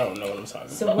 I don't know what I'm talking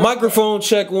So about. what- Microphone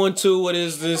check 1 2. What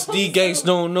is this? D Gates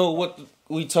don't know what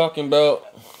we talking about.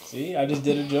 See, I just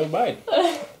did a Joe Biden.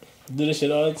 Do this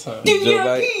shit all the time. Joe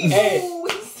Biden. Hey.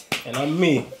 And I'm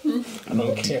me. I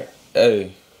don't care.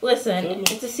 Hey, Listen,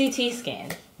 it's a CT scan.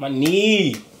 My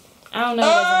knee. I don't know.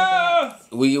 If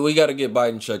there's anything we got to get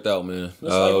Biden checked out, man. Looks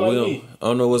like my We knee. I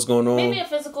don't know what's going on. else. Maybe a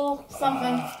physical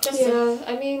something. Just to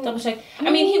Yeah, I mean, double check. I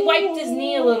mean, he wiped his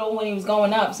knee a little when he was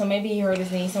going up, so maybe he hurt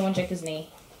his knee. Someone check his knee.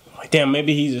 Like, damn,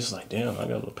 maybe he's just like, damn, I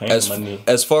got a little pain As, in my knee.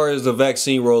 as far as the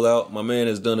vaccine rollout, my man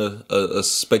has done a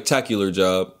spectacular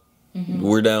job.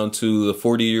 We're down to the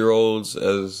 40-year-olds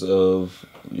as of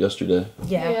yesterday.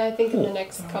 yeah, I think in the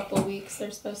next couple of weeks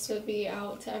they're supposed to be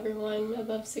out to everyone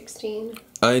above 16.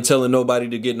 I ain't telling nobody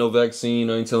to get no vaccine.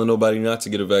 I ain't telling nobody not to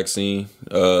get a vaccine.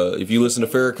 If you listen to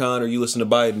Farrakhan or you listen to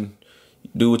Biden,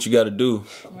 do what you got to do.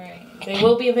 Right. They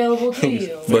will be available to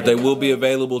you. But they will be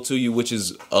available to you, which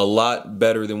is a lot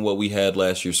better than what we had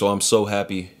last year. So I'm so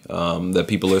happy that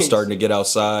people are starting to get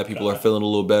outside. People are feeling a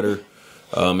little better,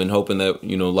 and hoping that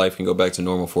life can go back to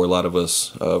normal for a lot of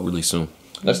us really soon.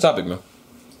 Next topic, man.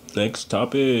 Next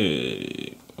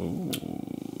topic. Ooh.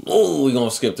 Oh, we're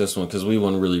gonna skip this one because we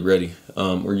weren't really ready.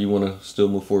 Or you want to still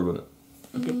move forward with it?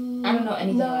 I don't know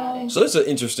anything about it. So it's an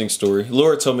interesting story.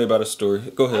 Laura told me about a story.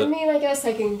 Go I ahead. mean, I guess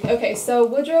I can. Okay, so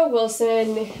Woodrow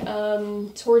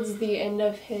Wilson, towards the end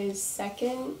of his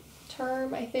second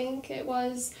term, I think it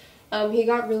was, he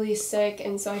got really sick,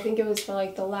 and so I think it was for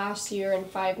like the last year and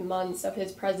 5 months of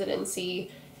his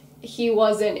presidency, he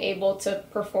wasn't able to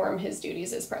perform his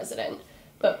duties as president.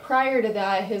 But prior to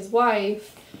that, his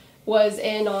wife was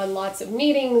in on lots of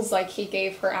meetings, like he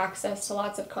gave her access to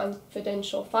lots of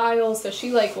confidential files, so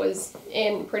she like was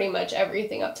in pretty much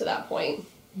everything up to that point.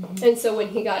 And so when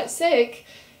he got sick,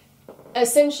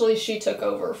 essentially she took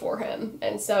over for him.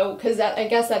 And so, because I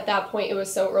guess at that point it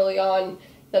was so early on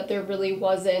that there really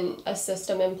wasn't a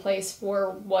system in place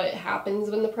for what happens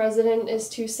when the president is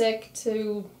too sick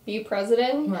to be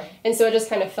president. Right. And so it just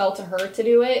kind of fell to her to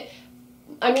do it.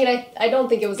 I mean, I don't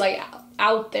think it was like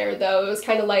out there, though. It was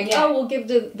kind of like, oh, we'll give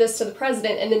this to the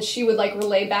president, and then she would, like,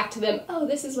 relay back to them, oh,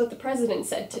 this is what the president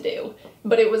said to do.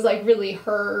 But it was, like, really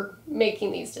her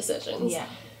making these decisions. Yeah.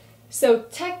 So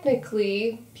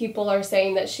technically, people are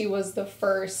saying that she was the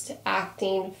first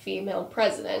acting female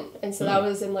president. And so that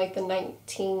was in, like, the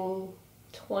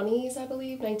 1920s, I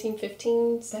believe,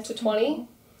 1915 to 20.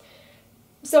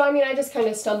 So, I mean, I just kind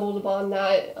of stumbled upon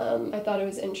that. I thought it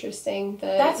was interesting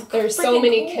that there's so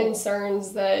many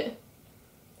concerns that,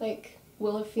 like,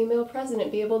 will a female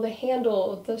president be able to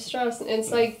handle the stress? And it's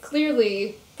like,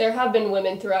 clearly, there have been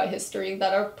women throughout history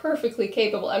that are perfectly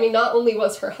capable. I mean, not only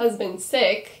was her husband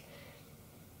sick,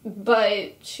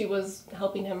 but she was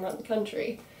helping him run the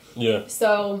country. Yeah.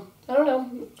 So, I don't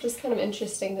know, just kind of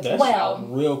interesting. That's a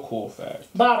real cool fact.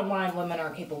 Bottom line, women are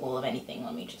capable of anything.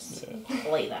 Let me just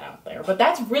lay that out there. But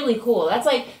that's really cool. That's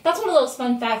one of those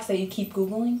fun facts that you keep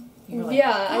Googling. You're like,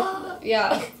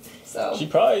 yeah. So she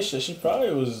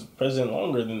probably was president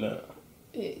longer than that.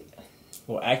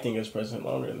 Well, acting as president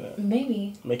longer than that.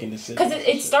 Maybe. Making decisions. Because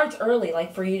it starts early.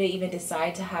 Like, for you to even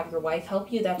decide to have your wife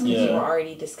help you, that's when you were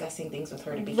already discussing things with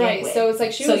her to begin with. Right, so it's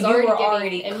like she was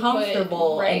already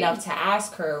comfortable enough to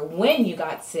ask her when you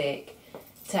got sick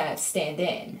to stand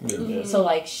in. Yeah. Mm-hmm. So,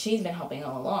 like, she's been helping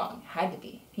all along. Had to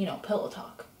be. Pillow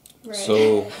talk. Right.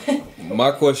 So,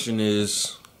 my question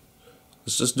is,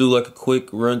 let's just do like a quick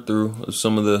run through of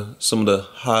some of the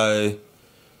high,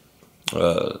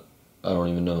 I don't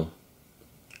even know,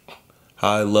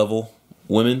 high level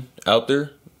women out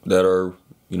there that are,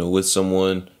 with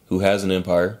someone who has an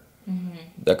empire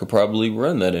that could probably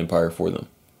run that empire for them.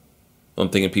 I'm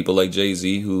thinking people like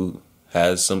Jay-Z, who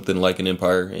has something like an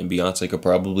empire, and Beyonce could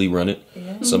probably run it.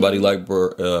 Yeah. Somebody like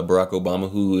Barack Obama,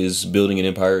 who is building an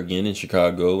empire again in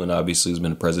Chicago and obviously has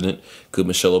been a president. Could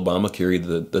Michelle Obama carry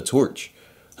the torch?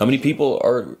 How many people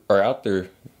are out there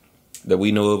that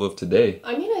we know of today?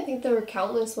 I mean, I think there were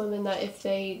countless women that if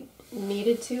they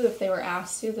needed to, if they were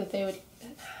asked to, that they would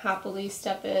happily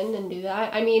step in and do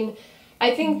that. I mean,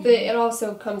 I think that it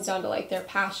also comes down to, like, their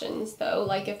passions, though.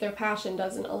 Like, if their passion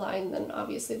doesn't align, then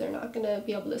obviously they're not going to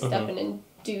be able to step in and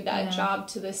do that job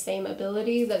to the same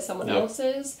ability that someone else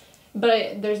is.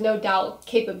 But there's no doubt,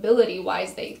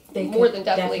 capability-wise, they more than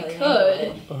definitely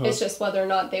could. It's just whether or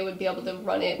not they would be able to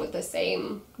run it with the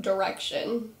same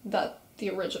direction that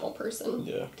the original person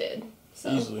did.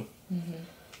 So. Easily.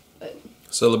 But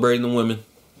celebrating the women.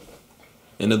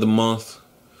 End of the month.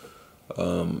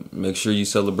 Make sure you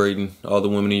celebrating all the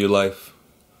women in your life.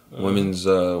 Women's,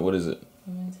 what is it?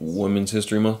 Women's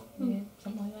History Month? Yeah,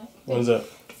 something like that. When's that?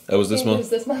 That was this month? It was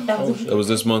this month. That was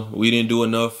this month. We didn't do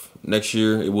enough. Next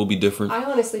year, it will be different. I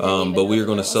honestly didn't even but we know are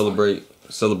going to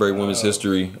celebrate women's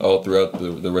history all throughout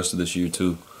the rest of this year,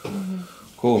 too.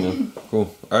 Cool, man.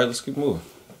 Cool. All right, let's keep moving.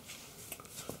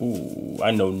 Ooh,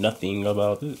 I know nothing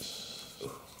about this.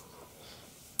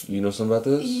 You know something about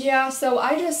this? Yeah, so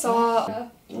I just saw...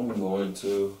 I'm going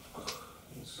to...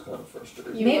 It's kind of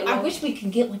frustrating. Maybe, I wish we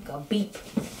could get, like, a beep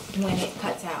when it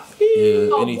cuts out. Yeah,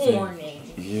 A anything. warning.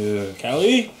 Yeah.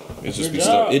 Callie? It's just be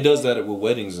stuff. It does that with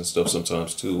weddings and stuff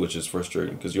sometimes, too, which is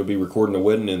frustrating. Because you'll be recording a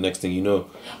wedding and next thing you know...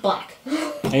 Black.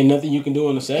 Ain't nothing you can do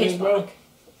in the settings, bro?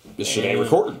 This shit ain't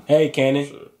recording. Hey,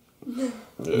 Cannon. You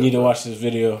need to watch this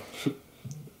video.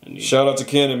 Shout out to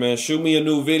Cannon, man. Shoot me a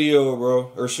new video,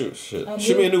 bro. Or shoot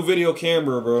me a new video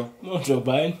camera, bro. Come on, Joe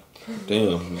Biden.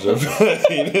 Damn, Joe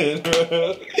Biden,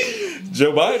 bro.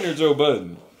 Joe Biden or Joe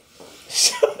Budden?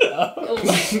 Shut up.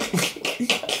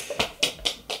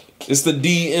 It's the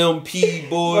DMP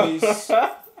boys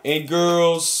and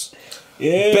girls.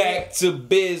 Yeah. Back to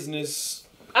business.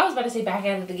 I was about to say back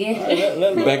at it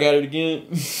again. Back at it again.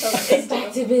 It's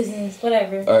back to business.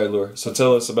 Whatever. All right, Laura. So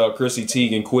tell us about Chrissy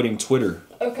Teigen quitting Twitter.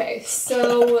 Okay,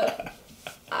 so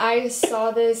I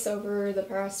saw this over the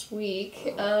past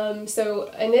week. So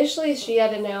initially she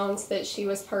had announced that she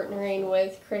was partnering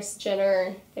with Kris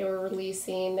Jenner. They were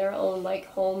releasing their own, like,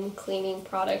 home cleaning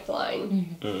product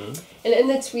line. And in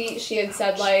the tweet she had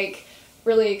said, like,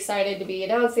 really excited to be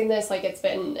announcing this. Like, it's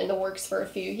been in the works for a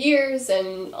few years,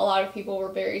 and a lot of people were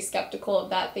very skeptical of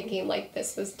that, thinking, like,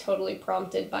 this was totally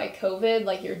prompted by COVID.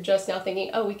 Like, you're just now thinking,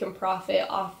 oh, we can profit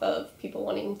off of people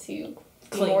wanting to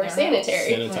be more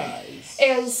sanitary. Sanitize.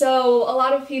 And so a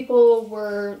lot of people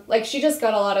were, like, she just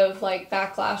got a lot of, like,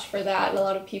 backlash for that, and a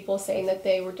lot of people saying that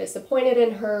they were disappointed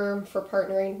in her for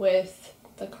partnering with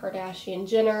the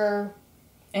Kardashian-Jenner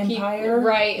Empire.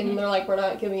 Right, and they're like, we're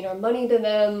not giving our money to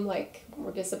them, like,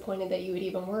 we're disappointed that you would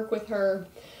even work with her.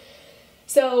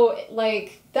 So,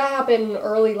 like, that happened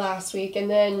early last week, and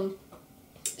then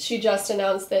she just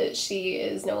announced that she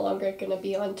is no longer going to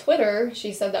be on Twitter.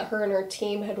 She said that her and her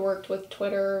team had worked with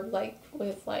Twitter, like,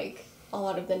 with, like, a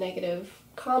lot of the negative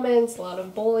comments, a lot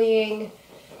of bullying.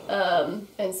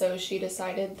 And so she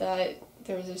decided that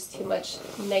there was just too much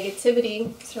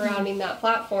negativity surrounding that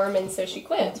platform, and so she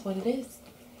quit. That's what it is.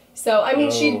 So, I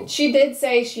mean, she did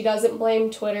say she doesn't blame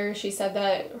Twitter. She said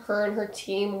that her and her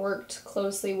team worked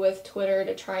closely with Twitter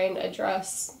to try and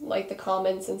address, like, the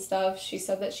comments and stuff. She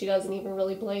said that she doesn't even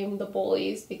really blame the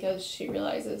bullies because she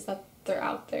realizes that they're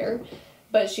out there.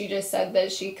 But she just said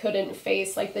that she couldn't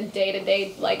face, like, the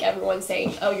day-to-day, like, everyone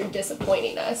saying, oh, you're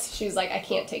disappointing us. She's like, I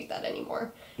can't take that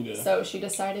anymore. Yeah. So she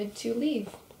decided to leave.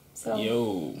 So.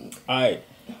 Yo, I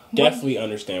definitely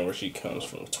understand where she comes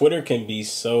from. Twitter can be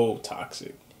so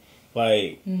toxic.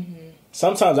 Like,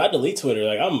 sometimes I delete Twitter.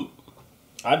 Like,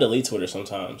 I delete Twitter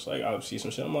sometimes. Like, I'll see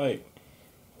some shit. I'm like,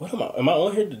 what am I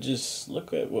on here to just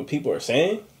look at what people are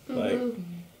saying? Like,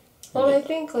 well, I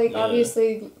think, like,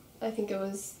 obviously, I think it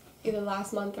was either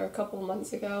last month or a couple of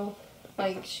months ago,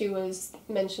 like, she was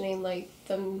mentioning, like,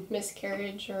 the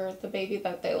miscarriage or the baby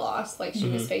that they lost. Like, she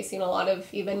was facing a lot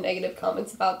of even negative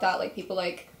comments about that. Like, people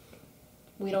like,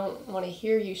 we don't want to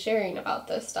hear you sharing about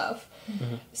this stuff.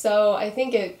 So I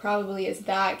think it probably is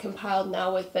that compiled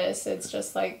now with this. It's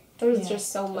just like, there's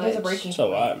just so much. There's a breaking it's a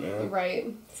lot, man. Right.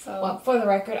 So. Well, for the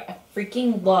record, I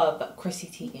freaking love Chrissy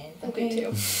Teigen. Okay.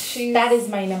 Me too. That is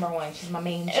my number one. She's my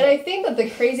main chick. And I think that the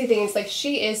crazy thing is, like,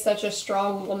 she is such a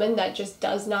strong woman that just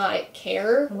does not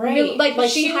care. Right. Like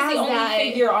she has was the only that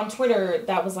figure on Twitter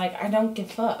that was like, I don't give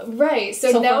a fuck. Right.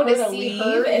 So now for her to see leave,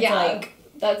 her, it's like,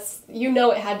 that's, you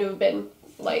know, it had to have been,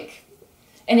 like.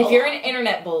 And if you're an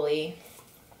internet bully,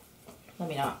 let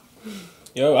me know.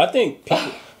 Yo, I think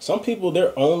some people,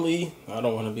 their only, I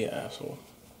don't want to be an asshole,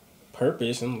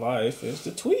 purpose in life is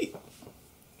to tweet.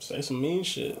 Say some mean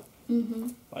shit.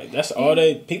 Like, that's all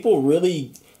people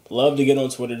really love to get on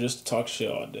Twitter just to talk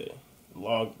shit all day.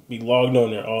 Be logged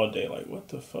on there all day. Like, what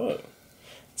the fuck?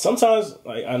 Sometimes,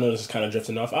 like, I know this is kind of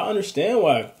drifting off. I understand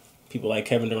why people like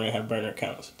Kevin Durant have burner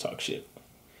accounts to talk shit.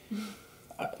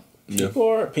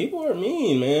 People are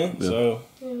mean, man. Yeah. So,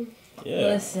 yeah.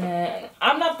 Listen,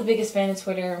 I'm not the biggest fan of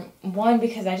Twitter. One,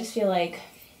 because I just feel like,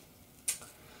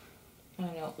 I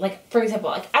don't know. Like, for example,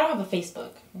 like, I don't have a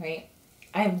Facebook, right?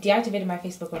 I have deactivated my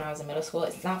Facebook when I was in middle school.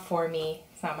 It's not for me.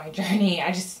 It's not my journey.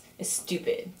 It's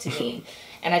stupid to me.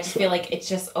 And I just feel like it's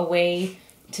just a way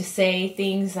to say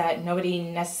things that nobody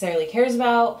necessarily cares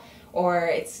about, or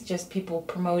it's just people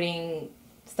promoting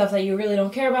stuff that you really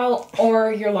don't care about,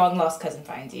 or your long lost cousin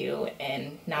finds you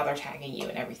and now they're tagging you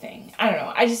and everything. I don't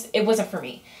know. It wasn't for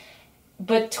me.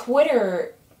 But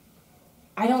Twitter,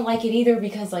 I don't like it either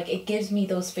because, like, it gives me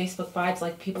those Facebook vibes.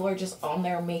 Like, people are just on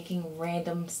there making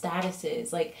random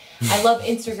statuses. Like, I love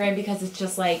Instagram because it's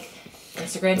just like,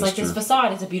 Instagram's like this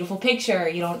facade. It's a beautiful picture.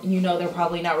 You know they're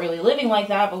probably not really living like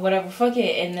that, but whatever, fuck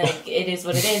it. And like, it is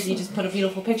what it is. You just put a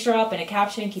beautiful picture up and a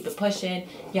caption, keep it pushing.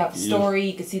 You have a story.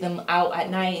 You can see them out at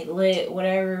night, lit,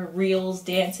 whatever, reels,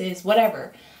 dances,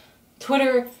 whatever.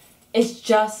 Twitter is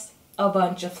just a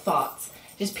bunch of thoughts.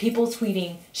 Just people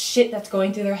tweeting shit that's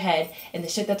going through their head, and the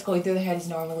shit that's going through their head is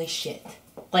normally shit.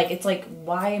 Like, it's like,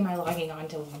 why am I logging on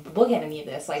to look at any of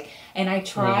this? Like, and I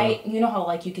try, you know how,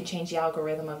 like, you can change the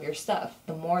algorithm of your stuff.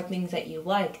 The more things that you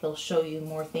like, they'll show you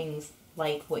more things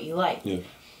like what you like. Yeah.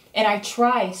 And I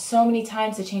try so many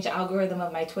times to change the algorithm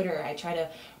of my Twitter. I try to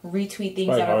retweet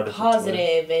things that are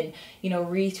positive and, you know,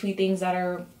 retweet things that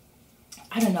are,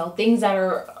 I don't know, things that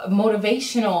are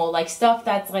motivational, like stuff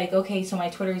that's like, okay, so my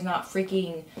Twitter is not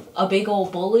freaking a big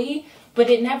old bully. But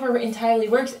it never entirely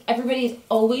works. Everybody's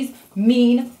always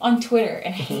mean on Twitter.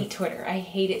 And I hate Twitter. I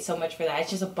hate it so much for that.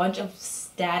 It's just a bunch of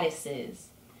statuses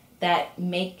that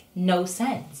make no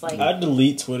sense. Like, I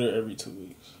delete Twitter every 2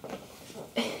 weeks.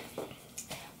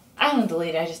 I don't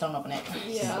delete it. I just don't open it.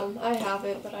 Yeah, I have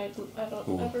it, but I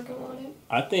don't ever go on it.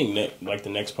 I think, the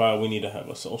next pod, we need to have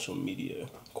a social media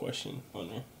question on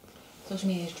there. Social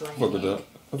media is draining. I fuck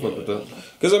with that.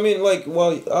 Because, I mean, like,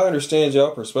 while I understand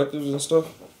y'all perspectives and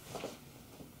stuff,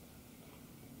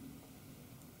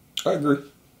 I agree.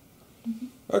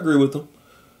 I agree with them.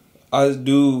 I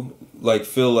do, like,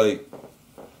 feel like,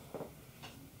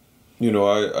 you know,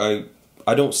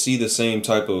 I don't see the same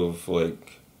type of,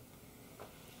 like,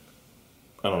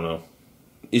 I don't know,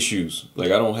 issues.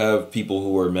 Like, I don't have people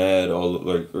who are mad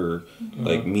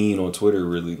like mean on Twitter,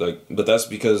 really. Like, but that's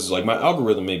because, like, my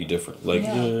algorithm may be different. Like,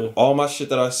 all my shit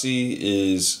that I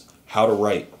see is how to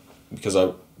write, because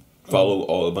I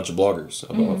follow a bunch of bloggers.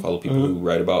 I follow people who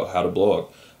write about how to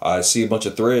blog. I see a bunch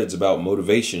of threads about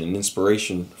motivation and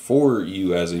inspiration for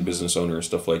you as a business owner and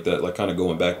stuff like that. Like, kind of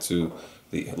going back to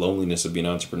the loneliness of being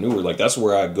an entrepreneur. Like, that's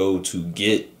where I go to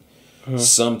get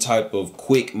some type of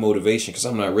quick motivation, because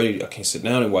I'm not ready. I can't sit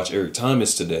down and watch Eric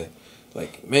Thomas today.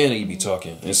 Like, man, he be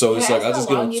talking. And so it's Can like, I ask just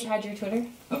how get long on. you've had your Twitter?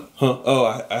 Huh?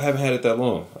 Oh, I haven't had it that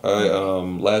long.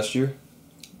 Last year.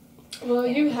 Well,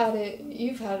 you've had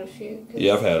a few. 'Cause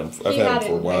Yeah, I've had him. I've he had it him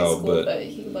for a in while, high school, but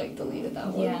he like deleted that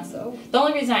one. Yeah. So The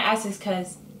only reason I asked is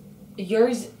because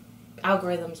yours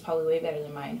algorithm is probably way better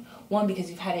than mine. One, because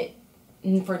you've had it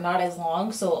for not as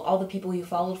long, so all the people you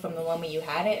followed from the moment you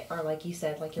had it are, like you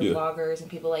said, like your vloggers and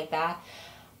people like that.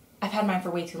 I've had mine for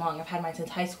way too long. I've had mine since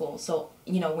high school. So,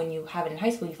 you know, when you have it in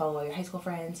high school, you follow all your high school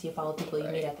friends, you follow people you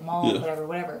meet at the mall,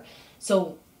 whatever.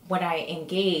 So when I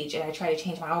engage and I try to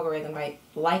change my algorithm by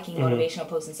liking motivational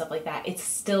posts and stuff like that, it's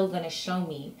still going to show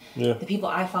me the people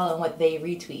I follow and what they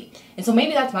retweet. And so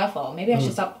maybe that's my fault. Maybe I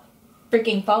should stop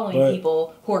freaking following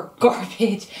people who are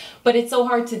garbage. But it's so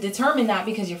hard to determine that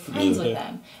because you're friends with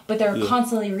them. But they're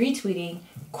constantly retweeting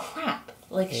crap.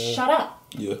 Like, shut up.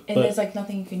 Yeah. And there's, like,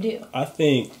 nothing you can do. I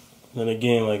think, then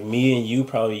again, like me and you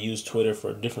probably use Twitter for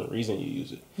a different reason you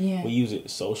use it. Yeah. We use it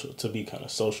to be kind of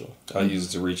social. I use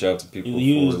it to reach out to people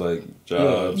You for like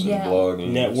jobs and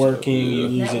blogging, networking. You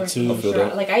use Networking, it to for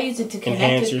sure. Like, I use it to connect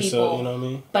enhance with yourself. people. You know what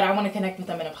I mean? But I want to connect with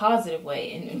them in a positive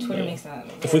way. And Twitter makes that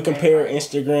If we compare hard.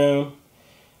 Instagram,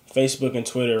 Facebook, and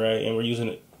Twitter, right, and we're using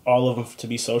it, all of them to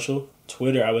be social,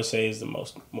 Twitter, I would say, is the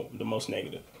most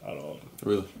negative out of all of them.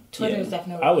 Really? Twitter is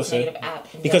definitely I the would most say. negative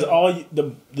app. in Because general.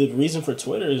 the reason for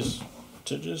Twitter is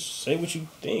to just say what you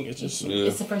think. It's just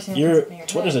It's the first thing that comes up in your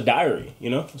Twitter's a head. diary, you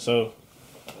know. So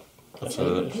that's what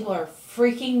it is. People are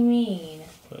freaking mean.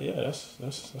 But yeah, that's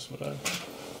what I.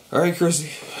 All right, Chrissy.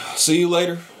 See you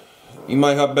later. You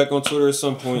might hop back on Twitter at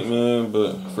some point, man.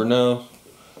 But for now,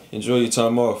 enjoy your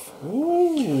time off.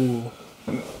 Ooh.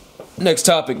 Next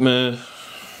topic, man.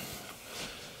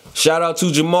 Shout out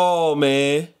to Jamal,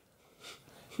 man.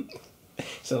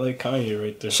 Sound like Kanye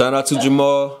right there. Shout out to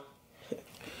Jamal.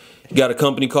 He got a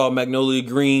company called Magnolia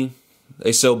Green.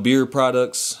 They sell beard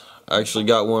products. I actually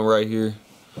got one right here.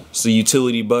 It's the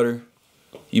utility butter.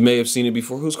 You may have seen it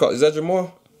before. Who's called? Is that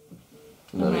Jamal?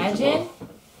 No, that ain't Imagine.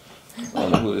 Jamal. I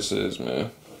don't know who this is,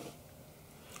 man.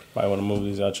 Might want to move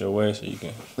these out your way so you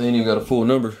can. They ain't even got a full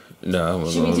number. Nah, I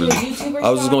wasn't Should we gonna do a really. YouTuber I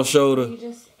was just style? gonna show the. You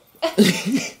just-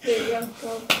 there you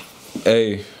go.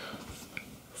 Hey,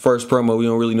 first promo, we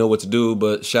don't really know what to do,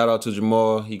 but shout out to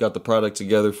Jamal. He got the product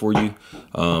together for you.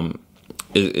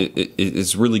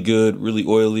 It's really good, really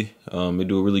oily. They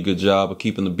do a really good job of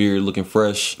keeping the beard looking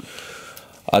fresh.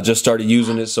 I just started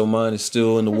using it, so mine is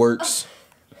still in the works.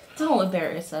 Don't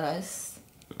embarrass us.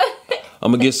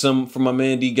 I'm gonna get some from my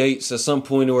man D Gates at some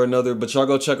point or another, but y'all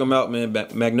go check them out, man.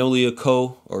 Magnolia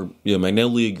Co. or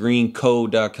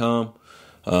MagnoliaGreenCo.com.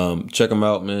 Check them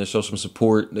out, man. Show some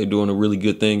support. They're doing a really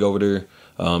good thing over there,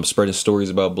 spreading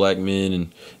stories about black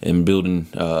men and building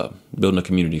a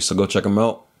community. So go check them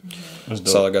out.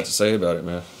 That's all I got to say about it,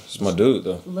 man. It's my dude,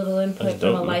 though. Little input That's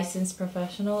from dope, a man. licensed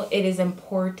professional. It is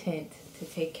important to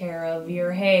take care of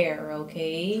your hair,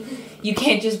 okay? You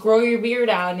can't just grow your beard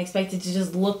out and expect it to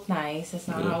just look nice. That's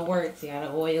not how it works. You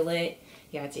gotta oil it.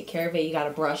 You gotta take care of it. You gotta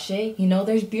brush it. You know,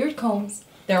 there's beard combs.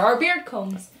 There are beard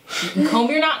combs. You can comb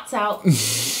your knots out.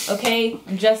 Okay?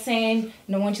 I'm just saying.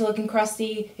 No want you looking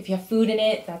crusty. If you have food in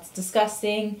it, that's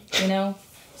disgusting. You know?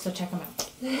 So check them out.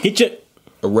 Get your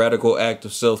A radical act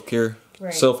of self-care.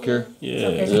 Right. Self-care.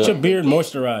 get your beard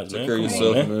moisturized, Take man. care of Come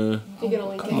yourself, on, man. You can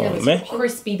only Come on, man.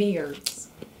 Crispy beards.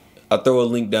 I'll throw a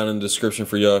link down in the description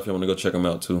for y'all if you want to go check them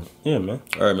out, too. Yeah, man.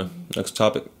 All right, man. Next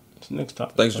topic. What's the next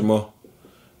topic? Thanks, Jamal.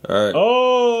 All right.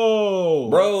 Oh,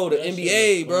 Bro, the That shit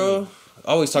NBA, is bro.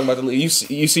 I always talk about the league.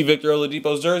 You see Victor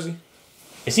Oladipo's jersey?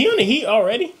 Is he on the Heat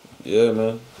already? Yeah,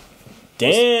 man.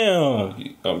 Damn.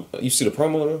 You see the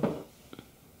promo though?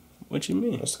 What you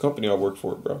mean? That's the company I work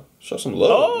for, bro. Show some love.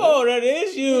 Oh, that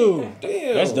is you. man.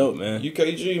 Damn. That's dope, man.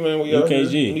 UKG, man. We out UKG.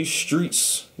 here in these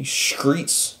streets. These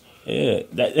streets. Yeah,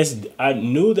 that's. I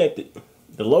knew that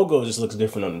the logo just looks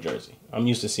different on the jersey. I'm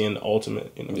used to seeing the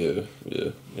ultimate, you know.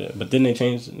 Yeah. But then they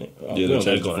changed the name. Oh, Yeah, we they don't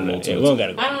changed gotta it from go into that. Ultimate Yeah, we don't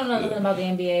gotta I go. don't know nothing about the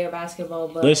NBA or basketball,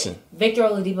 but Listen. Victor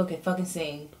Oladipo can fucking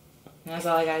sing. And that's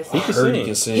all I gotta say. He can Heard sing. he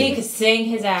can sing. He can sing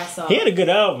his ass off. He had a good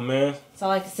album, man. That's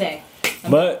all I can say.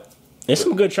 But there's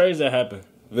some good trades that happened.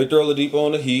 Victor Oladipo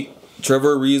on the Heat.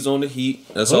 Trevor Ariza on the Heat.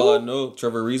 That's all I Who? know.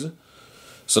 Trevor Ariza.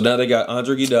 So now they got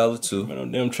Andre Iguodala too.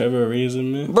 Man, damn Trevor Ariza,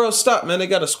 man. Bro, stop, man. They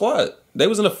got a squad. They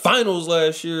was in the finals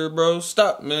last year, bro.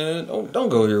 Stop, man. Don't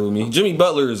go here with me. Jimmy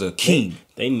Butler is a king.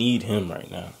 They need him right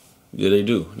now. Yeah, they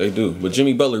do. They do. But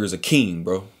Jimmy Butler is a king,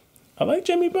 bro. I like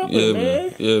Jimmy Butler, Yeah, man.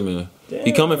 man. Yeah, man. He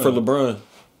Damn. coming for LeBron.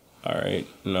 All right,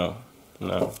 no.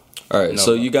 All right, No,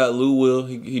 so bro. you got Lou Will.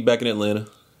 He back in Atlanta.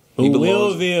 Who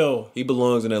belongs- Willville? He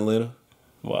belongs in Atlanta.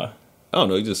 Why? I don't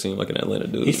know. He just seemed like an Atlanta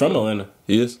dude. He's from Atlanta.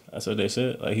 He is. That's what they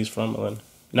said. Like he's from Atlanta.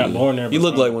 Not born there. He but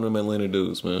looked from. like one of them Atlanta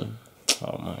dudes, man.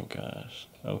 Oh my gosh.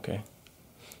 Okay.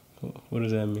 What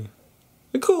does that mean?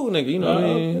 A cool nigga, you know what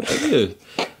I mean? Like,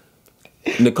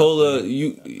 yeah. Nikola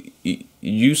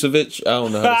Vucevic. I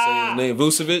don't know how to say his name.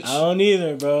 Vucevic. I don't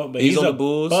either, bro. But He's on a the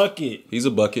Bulls. bucket. He's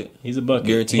a bucket. He's a bucket.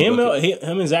 Guaranteed Him, bucket.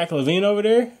 him and Zach LaVine over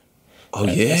there. Oh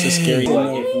yeah, That's a scary thing.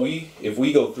 Like if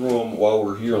we go through them while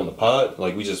we're here on the pod,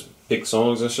 like we just pick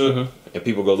songs and shit, and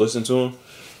people go listen to them,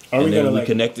 and then we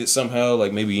connect it somehow,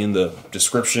 like maybe in the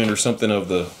description or something of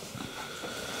the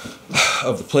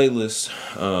playlist.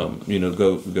 You know,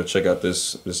 go check out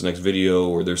this next video,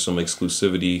 or there's some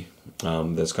exclusivity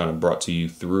that's kind of brought to you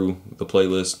through the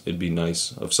playlist. It'd be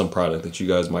nice of some product that you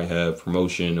guys might have,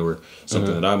 promotion or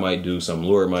something that I might do, something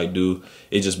Laura might do.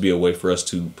 It'd just be a way for us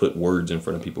to put words in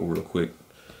front of people real quick,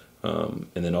 and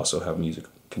then also have music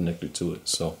connected to it.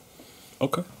 So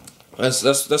Okay.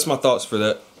 that's my thoughts for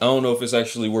that. I don't know if it's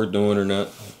actually worth doing or not.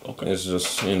 Okay. It's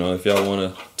just, you know, if y'all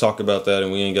want to talk about that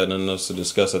and we ain't got nothing else to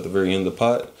discuss at the very end of the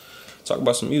pod, talk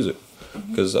about some music,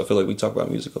 because I feel like we talk about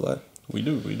music a lot. We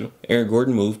do. Aaron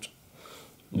Gordon moved.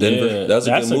 Denver. Yeah, that's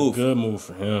a good move. That's a good move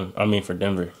for him. I mean, for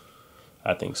Denver.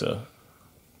 I think so.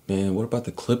 Man, what about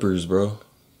the Clippers, bro?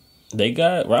 They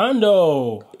got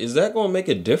Rondo. Is that going to make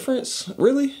a difference,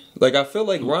 really? Like, I feel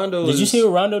like Rondo Did you see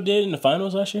what Rondo did in the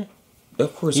finals last year?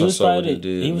 Of course He I was saw what probably he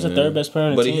did. he was man. the third best player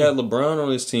on the But team. he had LeBron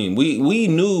on his team. We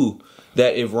knew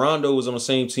that if Rondo was on the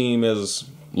same team as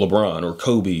LeBron or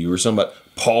Kobe or somebody,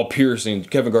 Paul Pierce and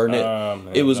Kevin Garnett, Man,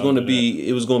 it was don't going to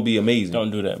do be amazing.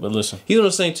 Don't do that. But listen, He's on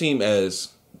the same team as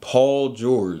Paul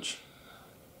George.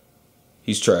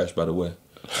 He's trash, by the way.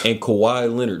 And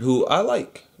Kawhi Leonard, who I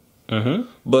like.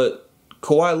 But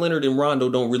Kawhi Leonard and Rondo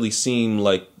don't really seem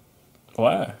like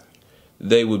why?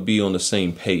 they would be on the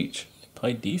same page. They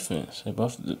play defense. They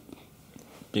both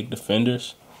big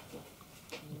defenders.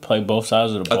 Play both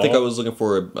sides of the ball.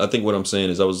 I think what I'm saying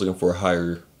is I was looking for a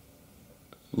higher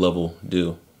level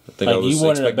deal. I think Like, I was you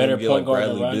wanted a expecting better him to get point like guard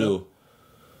than Bradley Rondo? Beal.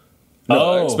 No,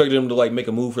 I Oh. expected him to like make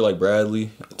a move for like Bradley.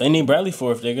 They need Bradley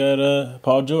for if they got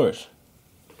Paul George.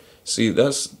 See,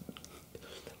 that's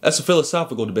a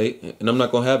philosophical debate, and I'm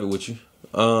not gonna have it with you.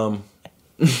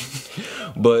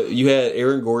 But you had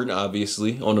Aaron Gordon,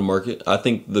 obviously, on the market. I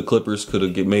think the Clippers could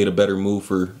have made a better move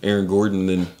for Aaron Gordon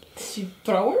than Did you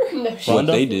throw her? No, what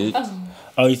Rondo? they did,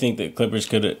 Oh, you think the Clippers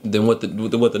could have? than what the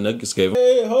Nuggets gave him.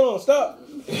 Hey, hold on, stop.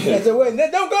 I said, wait,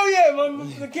 don't go yet,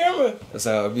 man. The camera. That's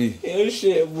how it be. Yeah,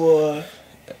 shit, boy.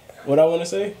 What I want to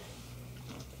say?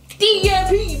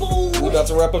 DMP, boy. We about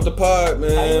to wrap up the pod, I didn't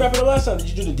man. wrap it up last time. Did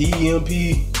you do the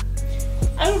DMP?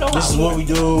 I don't know how. This is what we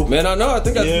do. Man, I know. I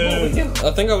think Yeah.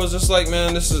 I think I was just like,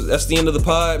 man, that's the end of the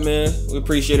pod, man. We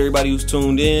appreciate everybody who's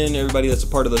tuned in, everybody that's a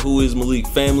part of the Who Is Malik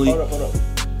family. Hold up.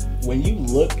 When you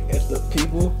look at the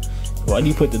people, why do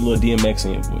you put the little DMX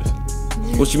in your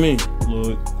voice? What you mean?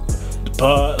 Look, the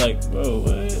pod, like, bro,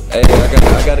 what? Hey,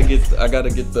 I gotta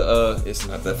get the. It's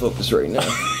not that focused right now.